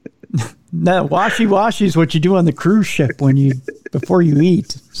 No, washi-washi is what you do on the cruise ship before you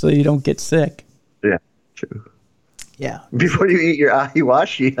eat, so you don't get sick. Yeah, true. Yeah. Before you eat your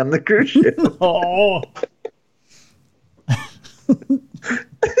ahi-washi on the cruise ship. Oh.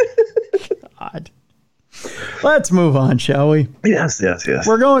 God. Let's move on, shall we? Yes.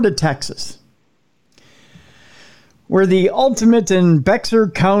 We're going to Texas, where the ultimate in Bexar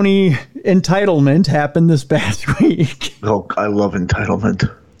County entitlement happened this past week. Oh, I love entitlement.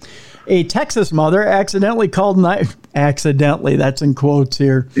 A Texas mother accidentally called accidentally, that's in quotes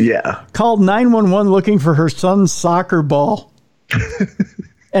here. Yeah. Called 911 looking for her son's soccer ball.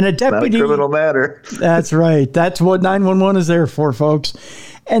 And a deputy... Not a criminal matter. That's right. That's what 911 is there for, folks.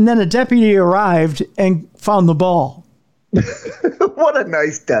 And then a deputy arrived and found the ball. What a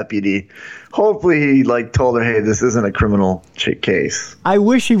nice deputy. Hopefully he told her, hey, this isn't a criminal case. I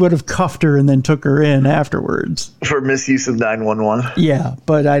wish he would have cuffed her and then took her in afterwards. For misuse of 911? Yeah,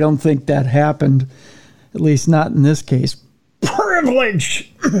 but I don't think that happened. At least not in this case.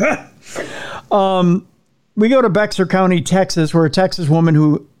 Privilege! We go to Bexar County, Texas, where a Texas woman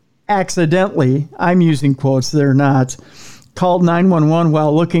who accidentally, I'm using quotes, they're not, called 911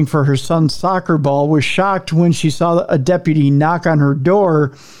 while looking for her son's soccer ball was shocked when she saw a deputy knock on her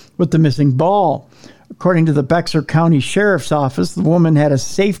door with the missing ball. According to the Bexar County Sheriff's Office, the woman had a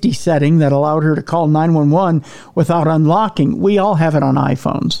safety setting that allowed her to call 911 without unlocking. We all have it on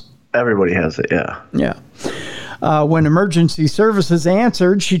iPhones. Everybody has it, yeah. Yeah. When emergency services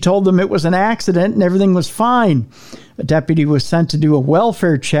answered, she told them it was an accident and everything was fine. A deputy was sent to do a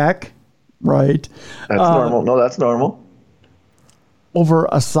welfare check Right. That's normal. No, that's normal. Over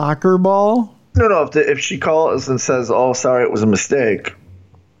a soccer ball? No. If she calls and says, "Oh, sorry, it was a mistake,"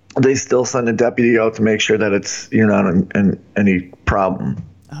 they still send a deputy out to make sure that you're not in any problem.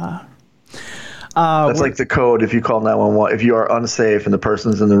 That's like the code. If you call 911, if you are unsafe and the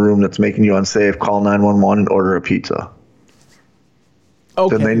person's in the room that's making you unsafe, call 911 and order a pizza.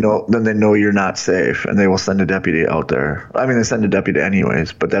 Okay. Then they know you're not safe, and they will send a deputy out there. I mean, they send a deputy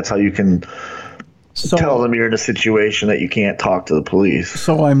anyways, but that's how you can tell them you're in a situation that you can't talk to the police.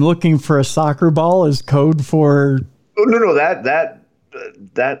 So I'm looking for a soccer ball as code for. No, that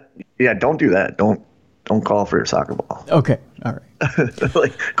yeah, don't do that. Don't call for your soccer ball. Okay, all right.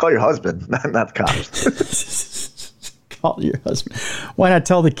 Like, call your husband, not the cops. Call your husband. Why not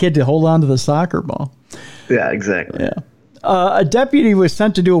tell the kid to hold on to the soccer ball? Yeah, exactly. Yeah. A deputy was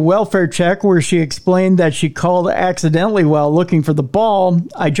sent to do a welfare check where she explained that she called accidentally while looking for the ball.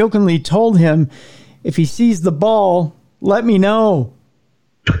 I jokingly told him, if he sees the ball, let me know.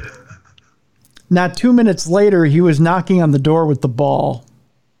 Not 2 minutes later, he was knocking on the door with the ball.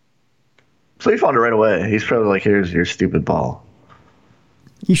 So he found it right away. He's probably like, here's your stupid ball.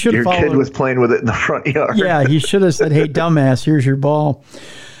 He should have Your kid was playing with it in the front yard. Yeah, he should have said, hey, dumbass, here's your ball.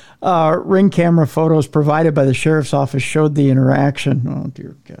 Ring camera photos provided by the sheriff's office showed the interaction. Oh,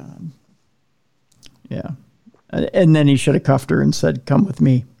 dear God. Yeah. And then he should have cuffed her and said, come with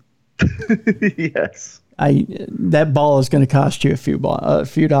me. Yes. That ball is going to cost you a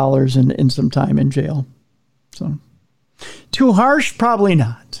few dollars and some time in jail. So, too harsh? Probably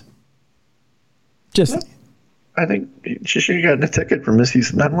not. Just. I think she should have gotten a ticket for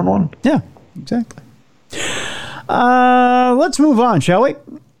misuse 911. Yeah, exactly. Let's move on, shall we?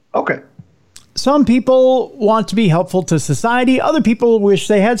 Okay. Some people want to be helpful to society. Other people wish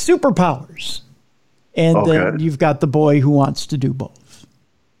they had superpowers. And then you've got the boy who wants to do both.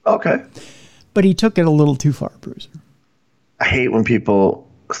 Okay. But he took it a little too far, Bruiser. I hate when people,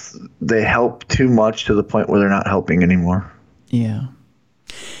 they help too much to the point where they're not helping anymore. Yeah.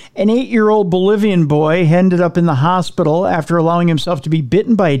 An 8-year-old Bolivian boy ended up in the hospital after allowing himself to be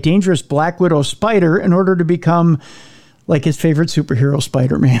bitten by a dangerous black widow spider in order to become like his favorite superhero,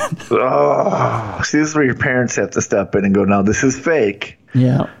 Spider-Man. Oh, see, this is where your parents have to step in and go, no, this is fake.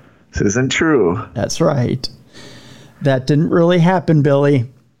 Yeah. This isn't true. That's right. That didn't really happen, Billy.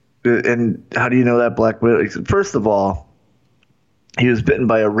 And how do you know that black widow? First of all, he was bitten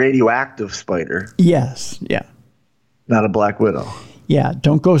by a radioactive spider. Yes, yeah. Not a black widow. Yeah,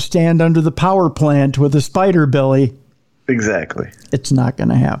 don't go stand under the power plant with a spider, Billy. Exactly. It's not going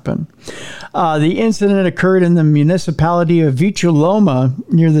to happen. The incident occurred in the municipality of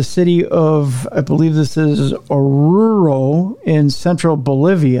Vichaloma near the city of, I believe this is Oruro in central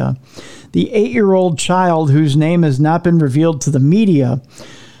Bolivia. The 8-year-old child, whose name has not been revealed to the media.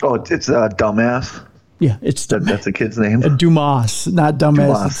 Oh, it's dumbass. Yeah, it's that's a kid's name. Dumas, not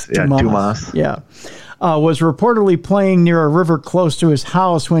dumbass. Dumas. Yeah. Was reportedly playing near a river close to his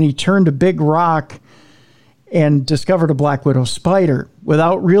house when he turned a big rock and discovered a black widow spider.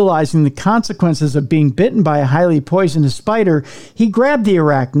 Without realizing the consequences of being bitten by a highly poisonous spider, he grabbed the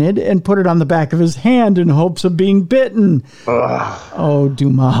arachnid and put it on the back of his hand in hopes of being bitten. Ugh. Oh,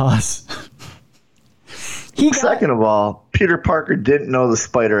 Dumas. Second of all, Peter Parker didn't know the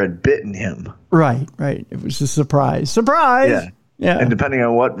spider had bitten him. Right. It was a surprise. Surprise! Yeah. And depending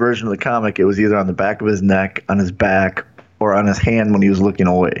on what version of the comic, it was either on the back of his neck, on his back, or on his hand when he was looking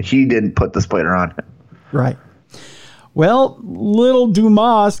away. He didn't put the spider on him. Right. Well, little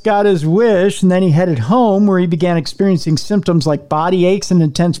Dumas got his wish, and then he headed home where he began experiencing symptoms like body aches and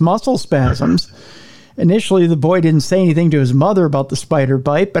intense muscle spasms. Initially, the boy didn't say anything to his mother about the spider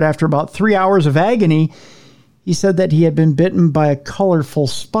bite, but after about 3 hours of agony, he said that he had been bitten by a colorful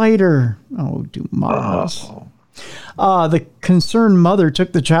spider. Oh, Dumas. The concerned mother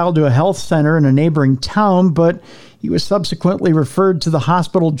took the child to a health center in a neighboring town, but he was subsequently referred to the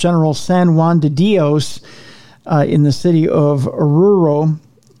Hospital General San Juan de Dios in the city of Oruro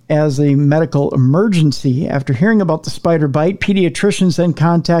as a medical emergency. After hearing about the spider bite, pediatricians then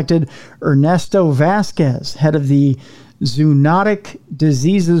contacted Ernesto Vasquez, head of the Zoonotic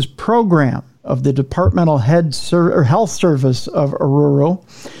Diseases Program of the Departmental Health Service of Oruro,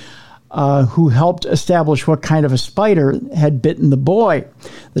 who helped establish what kind of a spider had bitten the boy.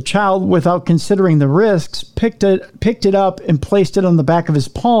 The child, without considering the risks, picked it up and placed it on the back of his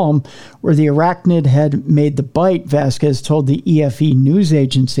palm where the arachnid had made the bite, Vasquez told the EFE news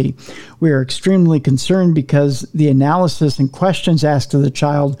agency. We are extremely concerned because the analysis and questions asked of the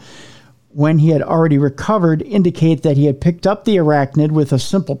child when he had already recovered indicate that he had picked up the arachnid with a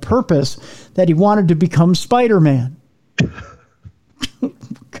simple purpose, that he wanted to become Spider-Man.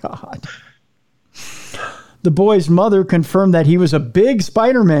 God. The boy's mother confirmed that he was a big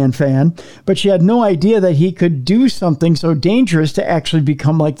Spider-Man fan, but she had no idea that he could do something so dangerous to actually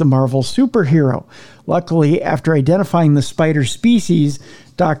become like the Marvel superhero. Luckily, after identifying the spider species,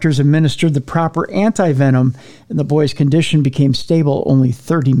 doctors administered the proper antivenom, and the boy's condition became stable only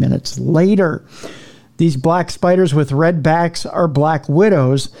 30 minutes later. These black spiders with red backs are black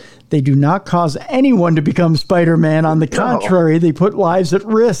widows. They do not cause anyone to become Spider-Man. On the contrary, they put lives at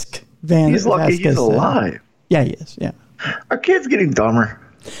risk. He's lucky he's alive. Yeah, he is. Yeah. Are kids getting dumber?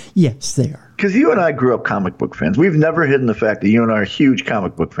 Yes, they are. Because you and I grew up comic book fans. We've never hidden the fact that you and I are huge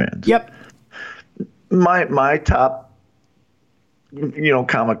comic book fans. Yep. My top,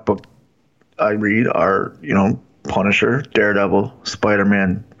 comic book I read are, Punisher, Daredevil,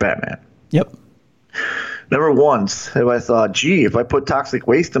 Spider-Man, Batman. Yep. Never once have I thought, gee, if I put toxic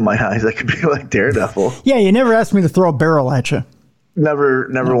waste in my eyes, I could be like Daredevil. Yeah, you never asked me to throw a barrel at you. Never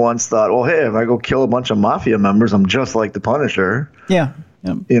once thought, well, hey, if I go kill a bunch of mafia members, I'm just like the Punisher. Yeah.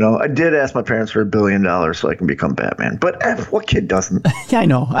 Yep. I did ask my parents for $1 billion so I can become Batman. But what kid doesn't? Yeah, I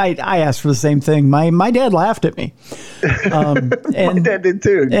know. I asked for the same thing. My dad laughed at me. And, my dad did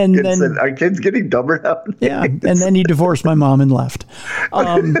too. And then, said, are kids getting dumber now? Yeah, and then he divorced my mom and left.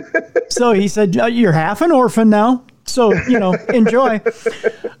 So he said, you're half an orphan now. So, enjoy.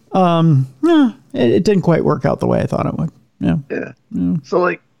 It didn't quite work out the way I thought it would. Yeah.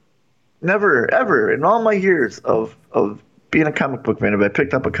 So, never, ever in all my years of being a comic book fan, if I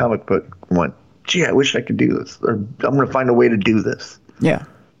picked up a comic book and went, gee, I wish I could do this, or I'm going to find a way to do this. Yeah.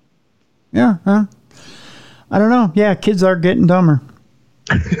 Yeah. I don't know. Yeah, kids are getting dumber.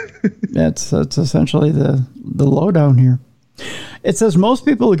 That's essentially the lowdown here. It says most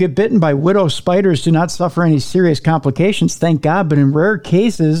people who get bitten by widow spiders do not suffer any serious complications, thank God, but in rare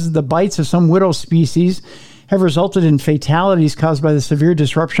cases, the bites of some widow species have resulted in fatalities caused by the severe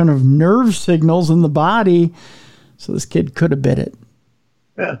disruption of nerve signals in the body. So this kid could have bit it.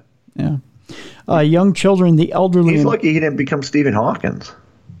 Yeah. Yeah. Young children, the elderly. He's lucky he didn't become Stephen Hawkins.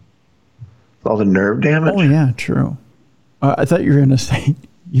 All the nerve damage. Oh, yeah, true. I thought you were going to say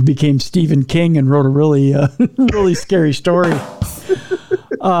you became Stephen King and wrote a really, really scary story.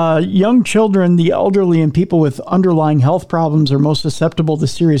 Young children, the elderly, and people with underlying health problems are most susceptible to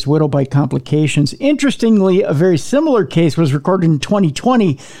serious widow bite complications. Interestingly, a very similar case was recorded in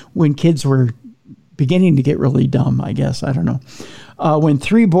 2020 when kids were beginning to get really dumb, I guess. I don't know. When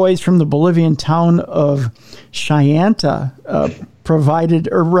 3 boys from the Bolivian town of Chayanta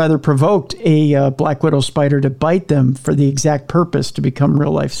provoked a black widow spider to bite them for the exact purpose to become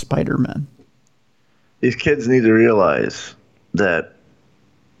real-life Spider-Men. These kids need to realize that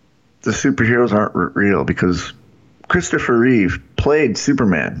the superheroes aren't real, because Christopher Reeve played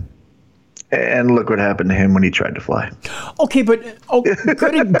Superman. And look what happened to him when he tried to fly. Okay, but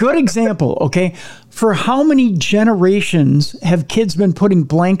good example, okay? For how many generations have kids been putting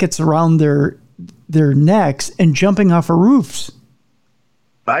blankets around their necks and jumping off of roofs?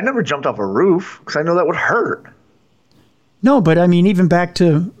 I never jumped off a roof because I know that would hurt. No, but I mean, even back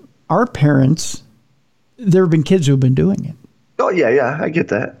to our parents, there have been kids who have been doing it. Oh, yeah, I get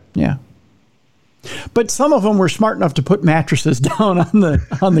that. Yeah. But some of them were smart enough to put mattresses down on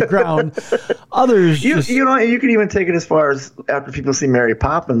the ground. Others, you can even take it as far as after people see Mary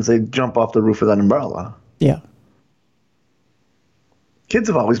Poppins, they jump off the roof with an umbrella. Yeah. Kids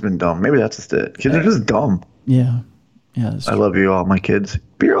have always been dumb. Maybe that's just it. Kids are just dumb. Yeah. I love you all, my kids.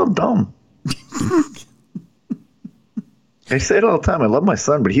 But you're all dumb. I say it all the time. I love my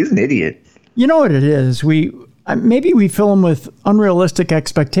son, but he's an idiot. You know what it is? Maybe we fill him with unrealistic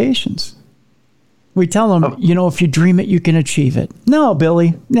expectations. We tell them, if you dream it, you can achieve it. No,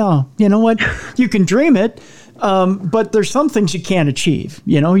 Billy. No. You know what? You can dream it, but there's some things you can't achieve.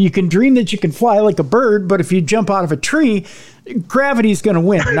 You can dream that you can fly like a bird, but if you jump out of a tree, gravity's going to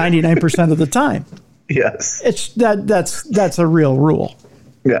win 99% of the time. Yes. That's a real rule.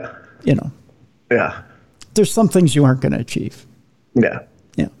 Yeah. Yeah. There's some things you aren't going to achieve. Yeah.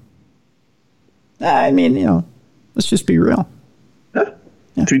 Yeah. I mean, let's just be real.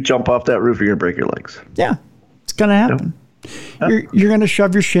 Yeah. If you jump off that roof, you're going to break your legs. Yeah, it's going to happen. Yeah. You're going to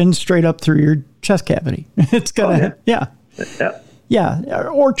shove your shin straight up through your chest cavity. It's going to, yeah.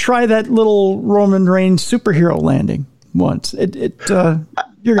 Or try that little Roman Reigns superhero landing once. You're going to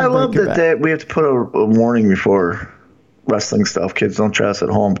I love that we have to put a warning before wrestling stuff. Kids, don't try this at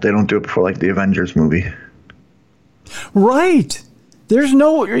home, but they don't do it before, like, the Avengers movie. Right.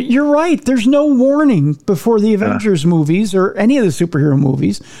 You're right. There's no warning before the Avengers movies or any of the superhero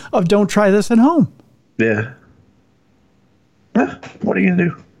movies of don't try this at home. Yeah. What are you going to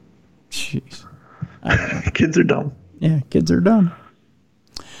do? Jeez. Kids are dumb. Yeah, kids are dumb.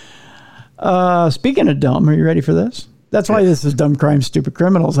 Speaking of dumb, are you ready for this? That's why this is Dumb Crime, Stupid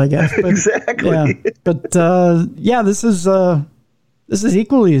Criminals, I guess. But, Exactly. Yeah. But, this is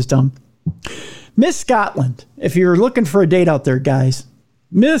equally as dumb. Miss Scotland. If you're looking for a date out there, guys,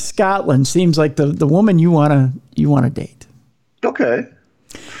 Miss Scotland seems like the woman you wanna date. Okay.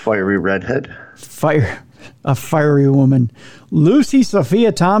 Fiery redhead. A fiery woman. Lucy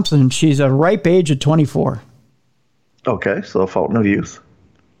Sophia Thompson. She's a ripe age of 24. Okay, so a fountain of youth.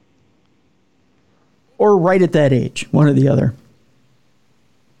 Or right at that age, one or the other.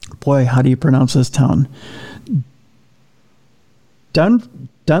 Boy, how do you pronounce this town?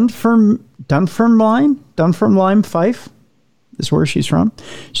 Dunfermline, Fife is where she's from.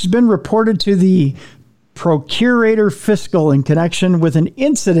 She's been reported to the Procurator Fiscal in connection with an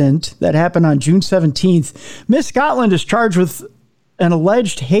incident that happened on June 17th. Miss Scotland is charged with an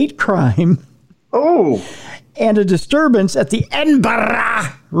alleged hate crime. Oh. And a disturbance at the Edinburgh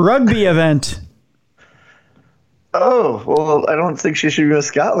rugby event. Oh, well, I don't think she should be in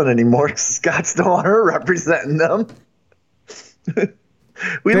Scotland anymore. Scots don't want her representing them.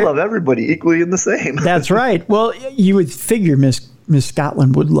 We love everybody equally and the same. That's right. Well, you would figure Miss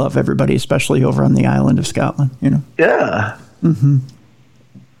Scotland would love everybody, especially over on the island of Scotland, you know? Yeah. Mm-hmm.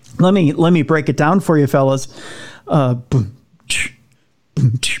 Let me break it down for you, fellas.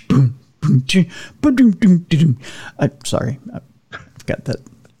 Sorry. I've got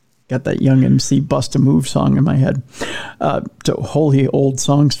that Young MC Bust a Move song in my head. Holy old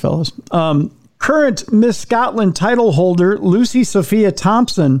songs, fellas. Current Miss Scotland title holder Lucy Sophia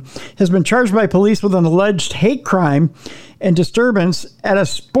Thompson has been charged by police with an alleged hate crime and disturbance at a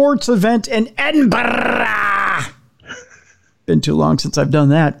sports event in Edinburgh. Been too long since I've done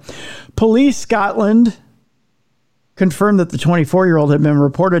that. Police Scotland confirmed that the 24-year-old had been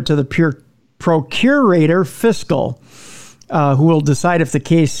reported to the Procurator Fiscal, who will decide if the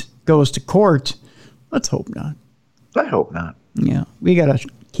case goes to court. Let's hope not. I hope not. Yeah, we got to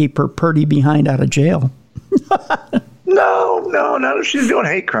keep her purdy behind out of jail. No, not if she's doing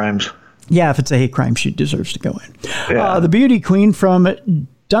hate crimes. Yeah, if it's a hate crime, she deserves to go in. Yeah. The beauty queen from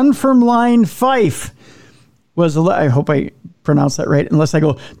Dunfermline, Fife was, I hope I pronounced that right, unless I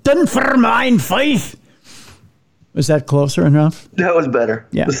go, Dunfermline, Fife. Was that closer enough? That was better.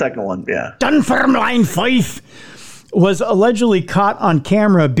 Yeah. The second one, yeah. Dunfermline, Fife was allegedly caught on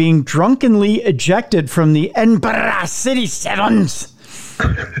camera being drunkenly ejected from the Edinburgh City Sevens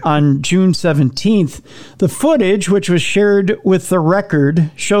on June 17th. The footage, which was shared with the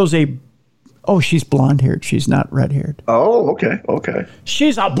Record, shows she's blonde-haired. She's not red-haired. Oh, okay.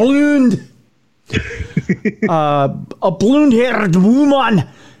 She's a blonde. A blonde-haired woman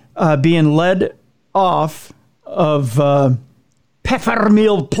being led off of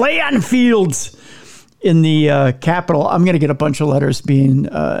Peppermill playing fields in the capital. I'm going to get a bunch of letters being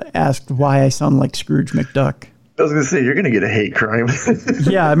asked why I sound like Scrooge McDuck. I was going to say, you're going to get a hate crime.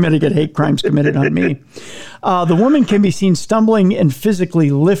 Yeah, I'm going to get hate crimes committed on me. The woman can be seen stumbling and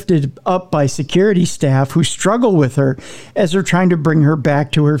physically lifted up by security staff who struggle with her as they're trying to bring her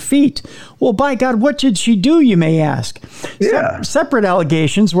back to her feet. Well, by God, what did she do, you may ask? Yeah. Separate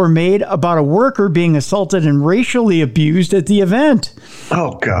allegations were made about a worker being assaulted and racially abused at the event.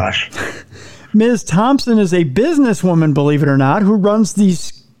 Oh, gosh. Ms. Thompson is a businesswoman, believe it or not, who runs the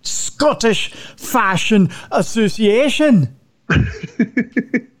Scottish Fashion Association,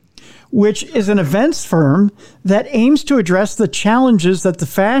 which is an events firm that aims to address the challenges that the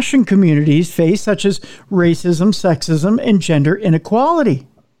fashion communities face, such as racism, sexism, and gender inequality.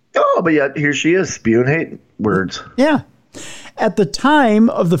 Oh, but yet here she is spewing hate words. Yeah. At the time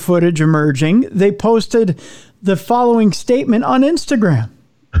of the footage emerging, they posted the following statement on Instagram.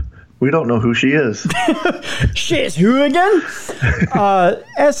 We don't know who she is. She's who again?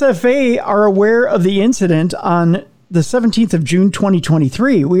 SFA are aware of the incident on the 17th of June,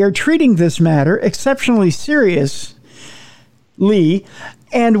 2023. We are treating this matter exceptionally seriously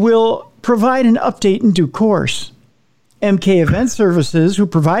and will provide an update in due course. MK Event Services, who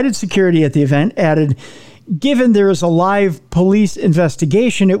provided security at the event, added, given there is a live police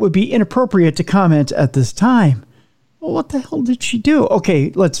investigation, it would be inappropriate to comment at this time. Well, what the hell did she do?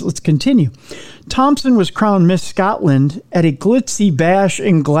 Okay, let's continue. Thompson was crowned Miss Scotland at a glitzy bash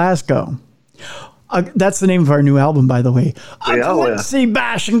in Glasgow. That's the name of our new album, by the way. Glitzy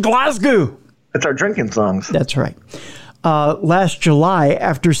bash in Glasgow. That's our drinking songs. That's right. Last July,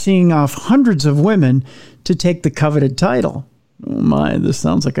 after seeing off hundreds of women to take the coveted title. Oh my, this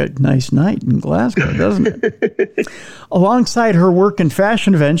sounds like a nice night in Glasgow, doesn't it? Alongside her work and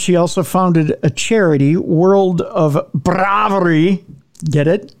fashion events, she also founded a charity, World of Bravery. Get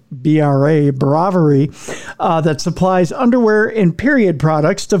it? Bravery, that supplies underwear and period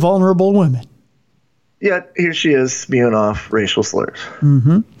products to vulnerable women. Yet here she is spewing off racial slurs.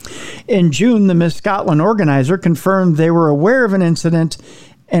 Mm-hmm. In June, the Miss Scotland organizer confirmed they were aware of an incident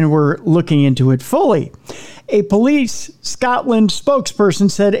and were looking into it fully. A Police Scotland spokesperson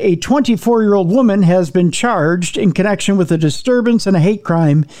said a 24-year-old woman has been charged in connection with a disturbance and a hate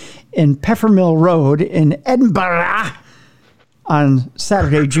crime in Peffermill Road in Edinburgh on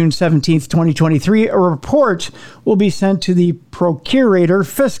Saturday, June 17th, 2023. A report will be sent to the Procurator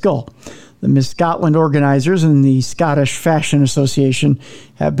Fiscal. The Miss Scotland organizers and the Scottish Fashion Association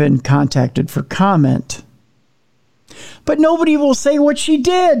have been contacted for comment. But nobody will say what she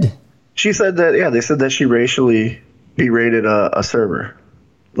did. She said that, they said that she racially berated a server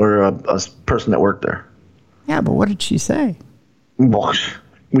or a person that worked there. Yeah, but what did she say? Well,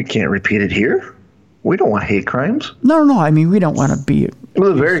 we can't repeat it here. We don't want hate crimes. No. I mean, we don't want to be... It was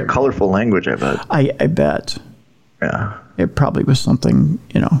a very colorful language, I bet. I bet. Yeah. It probably was something,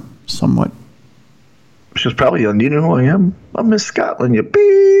 somewhat. She was probably young. Do you know who I am? I'm Miss Scotland. You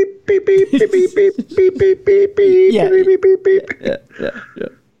beep, beep, beep, beep, beep, beep, beep, beep, beep, beep, yeah. beep, beep, beep.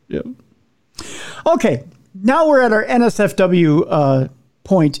 Yeah. Okay. Now we're at our NSFW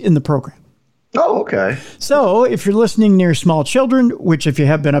point in the program. Oh, okay. So if you're listening near small children, which if you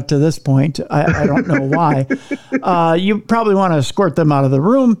have been up to this point, I don't know why, you probably want to escort them out of the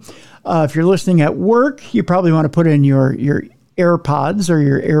room. If you're listening at work, you probably want to put in your AirPods or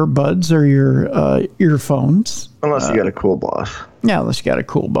your earbuds or your earphones. Unless you got a cool boss. Yeah, unless you got a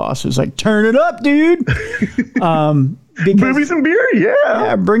cool boss who's like, turn it up, dude. Boobies and beer, yeah.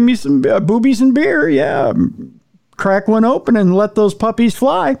 Yeah, bring me some boobies and beer, yeah. Crack one open and let those puppies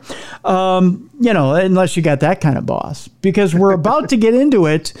fly. Unless you got that kind of boss. Because we're about to get into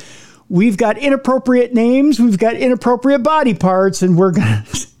it. We've got inappropriate names, we've got inappropriate body parts, and we're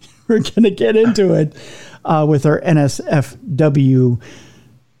gonna get into it with our NSFW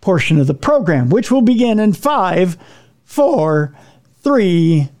portion of the program, which will begin in 5, 4,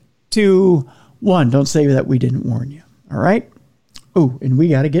 3, 2, 1. Don't say that we didn't warn you. All right. Oh, and we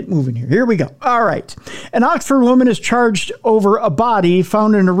got to get moving here. Here we go. All right. An Oxford woman is charged over a body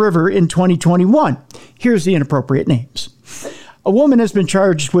found in a river in 2021. Here's the inappropriate names. A woman has been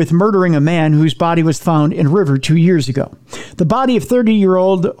charged with murdering a man whose body was found in a river 2 years ago. The body of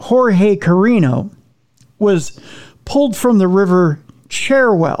 30-year-old Jorge Carino was pulled from the river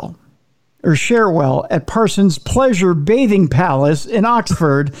Cherwell at Parsons Pleasure Bathing Palace in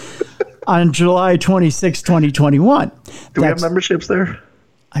Oxford on July 26, 2021. Do we have memberships there?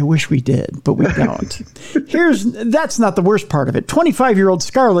 I wish we did, but we don't. That's not the worst part of it. 25-year-old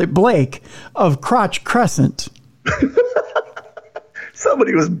Scarlett Blake of Crotch Crescent.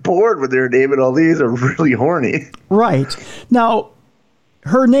 Somebody was bored with their name, and all these are really horny. Right. Now,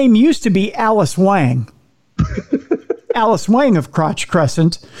 her name used to be Alice Wang. Alice Wang of Crotch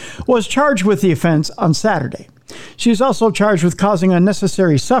Crescent was charged with the offense on Saturday. She was also charged with causing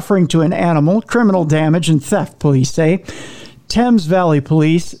unnecessary suffering to an animal, criminal damage, and theft, police say. Thames Valley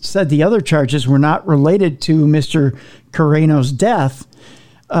Police said the other charges were not related to Mr. Carreno's death.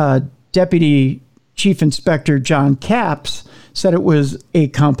 Deputy Chief Inspector John Capps said it was a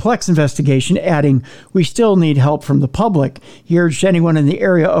complex investigation, adding, "We still need help from the public." He urged anyone in the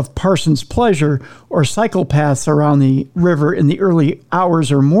area of Parsons Pleasure or cycle paths around the river in the early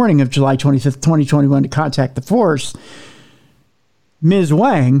hours or morning of July 25th, 2021 to contact the force. Ms.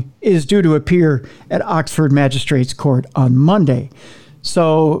 Wang is due to appear at Oxford Magistrates Court on Monday.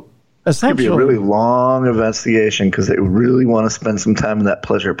 So essentially, it's going to be a really long investigation because they really want to spend some time in that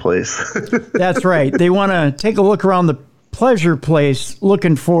pleasure place. That's right. They want to take a look around the pleasure place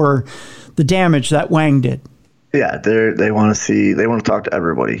looking for the damage that Wang did. Yeah, they want to talk to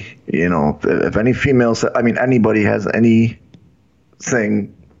everybody. If any females, anybody has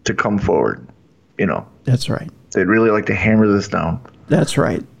anything to come forward, That's right. They'd really like to hammer this down. That's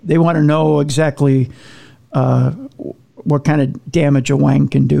right. They want to know exactly what kind of damage a Wang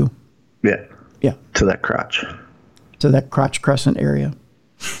can do. Yeah. Yeah. To that crotch. To that Crotch Crescent area.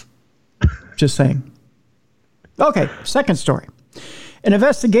 Just saying. Okay, second story. An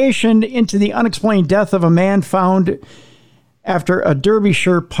investigation into the unexplained death of a man found after a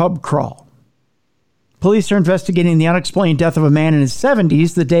Derbyshire pub crawl. Police are investigating the unexplained death of a man in his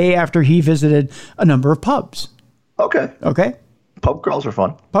 70s the day after he visited a number of pubs. Okay. Okay. Pub crawls are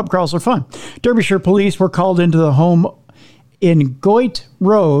fun. Pub crawls are fun. Derbyshire police were called into the home in Goit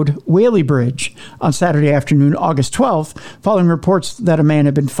Road, Whaley Bridge, on Saturday afternoon, August 12th, following reports that a man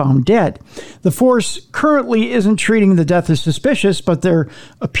had been found dead. The force currently isn't treating the death as suspicious, but they're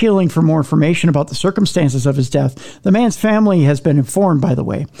appealing for more information about the circumstances of his death. The man's family has been informed, by the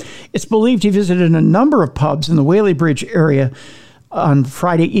way. It's believed he visited a number of pubs in the Whaley Bridge area on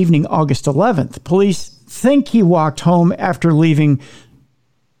Friday evening, August 11th. Police think he walked home after leaving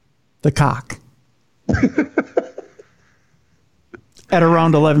the Cock at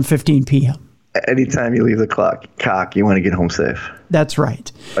around 11:15 p.m. Anytime you leave the Cock, you want to get home safe. That's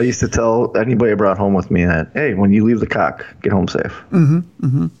right. I used to tell anybody I brought home with me that, hey, when you leave the Cock, get home safe. Mm-hmm.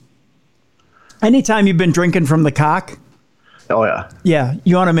 Mm-hmm. Anytime you've been drinking from the Cock. Oh yeah. Yeah,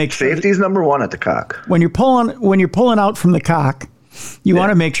 you want to make sure safety's number one at the Cock. When you're pulling out from the Cock, you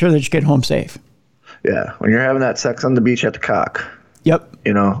want to make sure that you get home safe. Yeah, when you're having that sex on the beach at the Cock. Yep.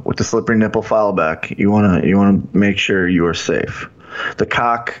 You know, with the slippery nipple foul back, you want to make sure you are safe. The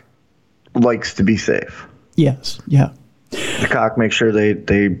Cock likes to be safe. Yes. Yeah. The Cock makes sure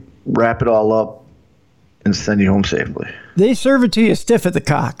they wrap it all up and send you home safely. They serve it to you stiff at the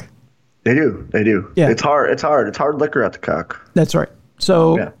Cock. They do. Yeah. It's hard. It's hard liquor at the Cock. That's right.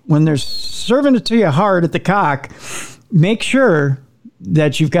 So when they're serving it to you hard at the Cock, make sure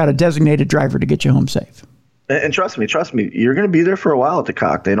that you've got a designated driver to get you home safe. And trust me, you're going to be there for a while at the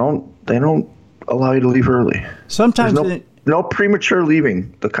Cock. They don't allow you to leave early. Sometimes no premature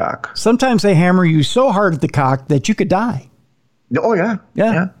leaving the Cock. Sometimes they hammer you so hard at the Cock that you could die. Oh yeah.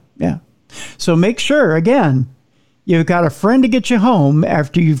 Yeah. So make sure, again, you've got a friend to get you home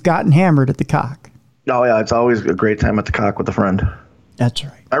after you've gotten hammered at the Cock. Oh yeah, it's always a great time at the Cock with a friend. That's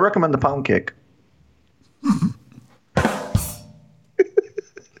right. I recommend the pound cake.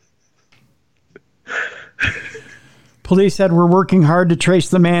 Police said we're working hard to trace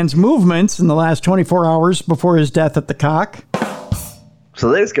the man's movements in the last 24 hours before his death at the Cock. So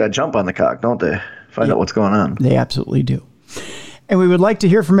they just got to jump on the Cock, don't they? Find out what's going on. They absolutely do. And we would like to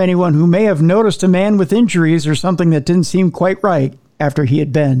hear from anyone who may have noticed a man with injuries or something that didn't seem quite right after he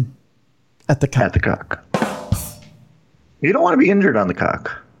had been at the Cock. At the Cock. You don't want to be injured on the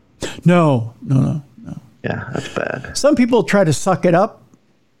Cock. No. Yeah, that's bad. Some people try to suck it up.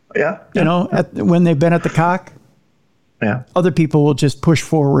 Yeah. When they've been at the Cock. Yeah. Other people will just push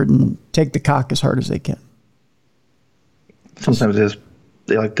forward and take the Cock as hard as they can. Sometimes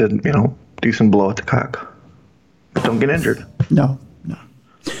they like to, do some blow at the Cock. But don't get injured. No.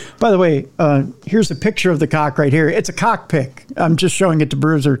 By the way, here's a picture of the Cock right here. It's a cock pic. I'm just showing it to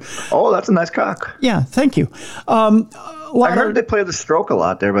Bruiser. Oh, that's a nice Cock. Yeah, thank you. I heard they play The Stroke a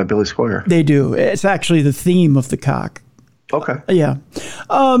lot there by Billy Squire. They do. It's actually the theme of the Cock. Okay. Yeah.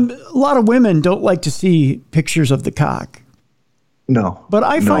 A lot of women don't like to see pictures of the Cock. No. But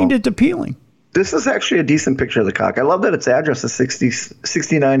I find it appealing. This is actually a decent picture of the Cock. I love that its address is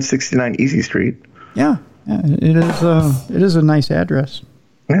 6969 Easy Street. Yeah. It is a nice address.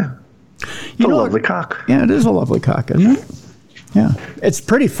 Yeah. It's a lovely Cock. Yeah, it is a lovely Cock, isn't it? Yeah. It's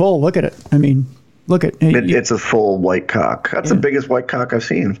pretty full. Look at it. I mean, look at it. It's a full white Cock. That's the biggest white Cock I've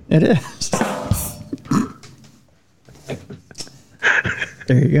seen. It is.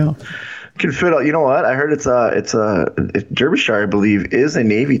 There you go. Can fit out. You know what? I heard it's Derbyshire, I believe, is a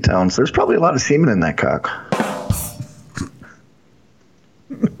Navy town, so there's probably a lot of semen in that Cock.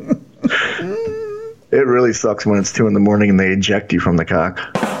 It really sucks when it's 2 a.m. and they eject you from the Cock.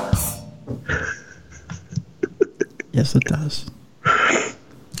 Yes, it does.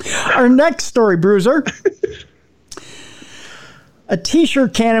 Our next story, Bruiser. A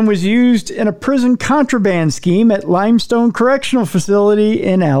T-shirt cannon was used in a prison contraband scheme at Limestone Correctional Facility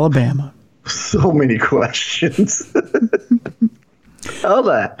in Alabama. So many questions. How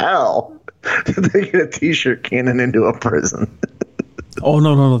the hell did they get a T-shirt cannon into a prison? Oh,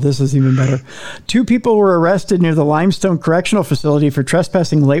 no. This is even better. 2 people were arrested near the Limestone Correctional Facility for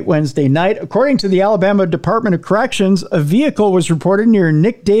trespassing late Wednesday night. According to the Alabama Department of Corrections, a vehicle was reported near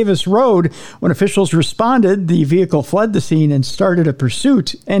Nick Davis Road. When officials responded, the vehicle fled the scene and started a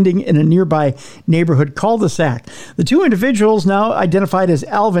pursuit, ending in a nearby neighborhood cul-de-sac. The 2 individuals, now identified as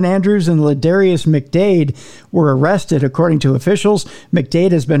Alvin Andrews and Ladarius McDade, were arrested. According to officials,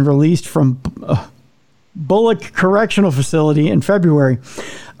 McDade has been released from Bullock Correctional Facility in February.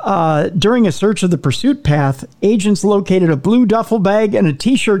 During a search of the pursuit path, agents located a blue duffel bag and a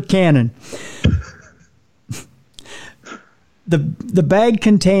T-shirt cannon. The bag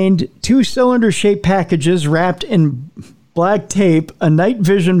contained 2 cylinder-shaped packages wrapped in black tape, a night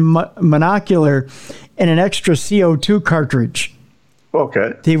vision monocular, and an extra CO2 cartridge.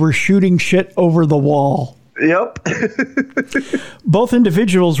 Okay. They were shooting shit over the wall. Yep. Both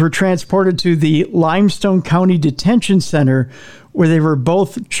individuals were transported to the Limestone County Detention Center, where they were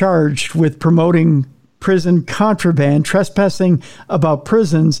both charged with promoting prison contraband, trespassing about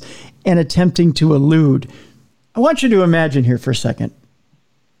prisons, and attempting to elude. I want you to imagine here for a second.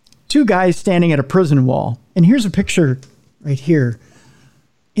 Two guys standing at a prison wall. And here's a picture right here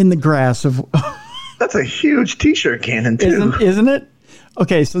in the grass of... That's a huge T-shirt cannon, too. Isn't it?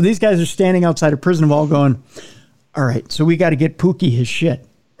 Okay, so these guys are standing outside a prison wall going, all right, so we got to get Pookie his shit.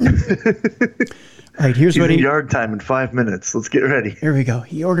 All right, here's what he... yard time in 5 minutes. Let's get ready. Here we go.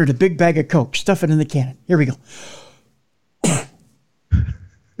 He ordered a big bag of Coke. Stuff it in the cannon. Here we go.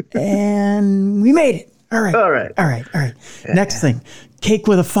 And we made it. All right. Yeah. Next thing, cake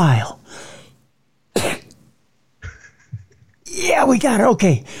with a file. Yeah, we got it.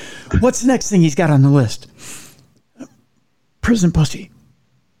 Okay. What's the next thing he's got on the list? Prison pussy.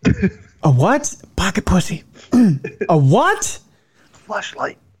 A what? Pocket pussy. A what?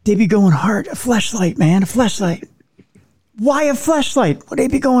 Flashlight. They be going hard. A flashlight, man. A flashlight. Why a flashlight? Would they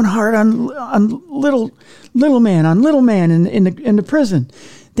be going hard on little man in the prison?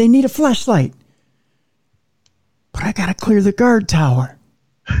 They need a flashlight. But I gotta clear the guard tower.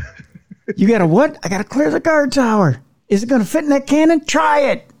 You gotta what? I gotta clear the guard tower. Is it gonna fit in that cannon?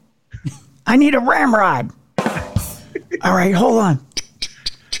 Try it. I need a ramrod. All right, hold on.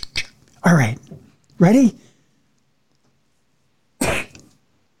 All right, ready?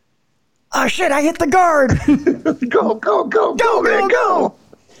 Oh shit! I hit the guard. Go!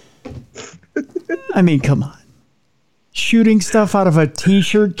 I mean, come on. Shooting stuff out of a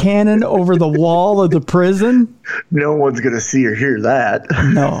T-shirt cannon over the wall of the prison? No one's going to see or hear that.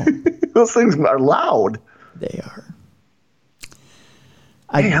 No. Those things are loud. They are.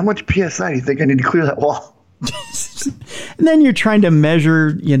 Hey, how much PSI do you think I need to clear that wall? And then you're trying to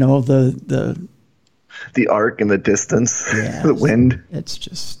measure, the arc and the distance, the wind. It's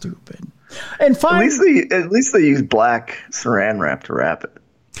just stupid. And finally, at least they use black saran wrap to wrap it.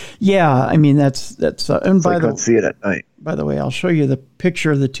 Yeah, I mean that's and I don't see it at night. By the way, I'll show you the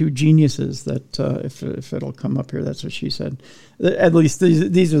picture of the two geniuses that if it'll come up here. That's what she said. At least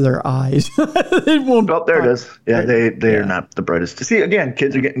these are their eyes. It won't. Oh, there it is. Yeah, they are not the brightest. See, again,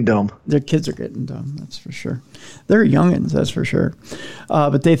 kids are getting dumb. Their kids are getting dumb. That's for sure. They're youngins. That's for sure.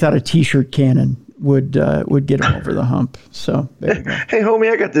 But they thought a T-shirt cannon would get them over the hump. So there you go. Hey,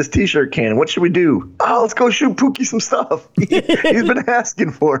 homie, I got this T-shirt cannon. What should we do? Oh, let's go shoot Pookie some stuff. He's been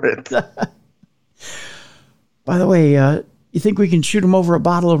asking for it. By the way, you think we can shoot him over a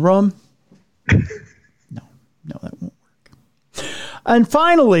bottle of rum? No, that won't work. And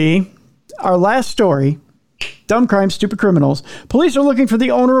finally, our last story, dumb crimes, stupid criminals. Police are looking for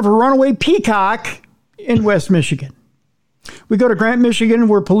the owner of a runaway peacock in West Michigan. We go to Grant, Michigan,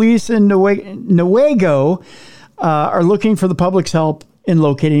 where police in Newaygo are looking for the public's help in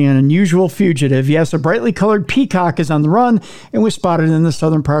locating an unusual fugitive. Yes, a brightly colored peacock is on the run and was spotted in the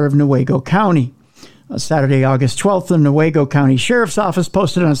southern part of Newaygo County. Saturday, August 12th, the Newaygo County Sheriff's Office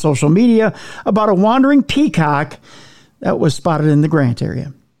posted on social media about a wandering peacock that was spotted in the Grant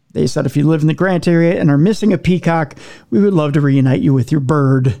area. They said, if you live in the Grant area and are missing a peacock, we would love to reunite you with your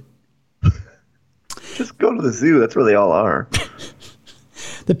bird. Just go to the zoo. That's where they all are.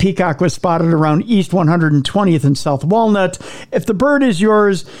 The peacock was spotted around East 120th and South Walnut. If the bird is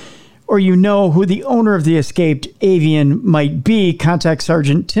yours, or you know who the owner of the escaped avian might be, contact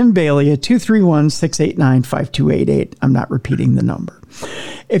Sergeant Tim Bailey at 231-689-5288. I'm not repeating the number.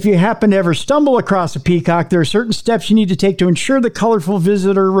 If you happen to ever stumble across a peacock, there are certain steps you need to take to ensure the colorful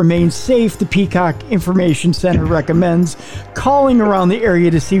visitor remains safe. The Peacock Information Center recommends calling around the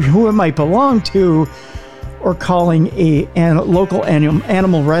area to see who it might belong to, or calling a local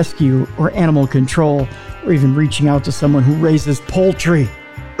animal rescue or animal control, or even reaching out to someone who raises poultry.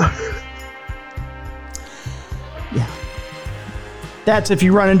 Yeah. That's if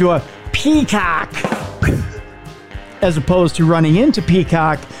you run into a peacock, as opposed to running into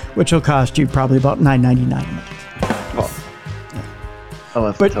peacock, which will cost you probably about $9.99 a month. Oh. Yeah. I'll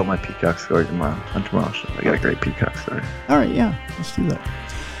have to tell my peacock story tomorrow. On tomorrow's show. I got a great peacock story. All right, yeah, let's do that.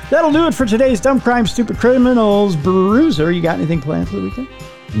 That'll do it for today's Dumb Crime, Stupid Criminals. Bruiser, you got anything planned for the weekend?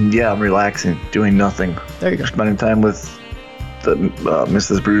 Yeah, I'm relaxing, doing nothing. There you go. Spending time with the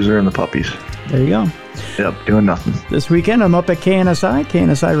Mrs. Bruiser and the puppies. There you go. Yep, doing nothing. This weekend, I'm up at KNSI,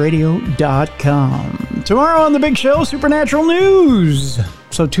 KNSIRadio.com. Tomorrow on the big show, Supernatural News.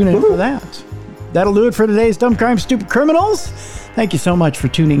 So tune in for that. That'll do it for today's Dumb Crime, Stupid Criminals. Thank you so much for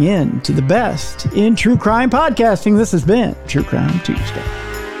tuning in to the best in true crime podcasting. This has been True Crime Tuesday.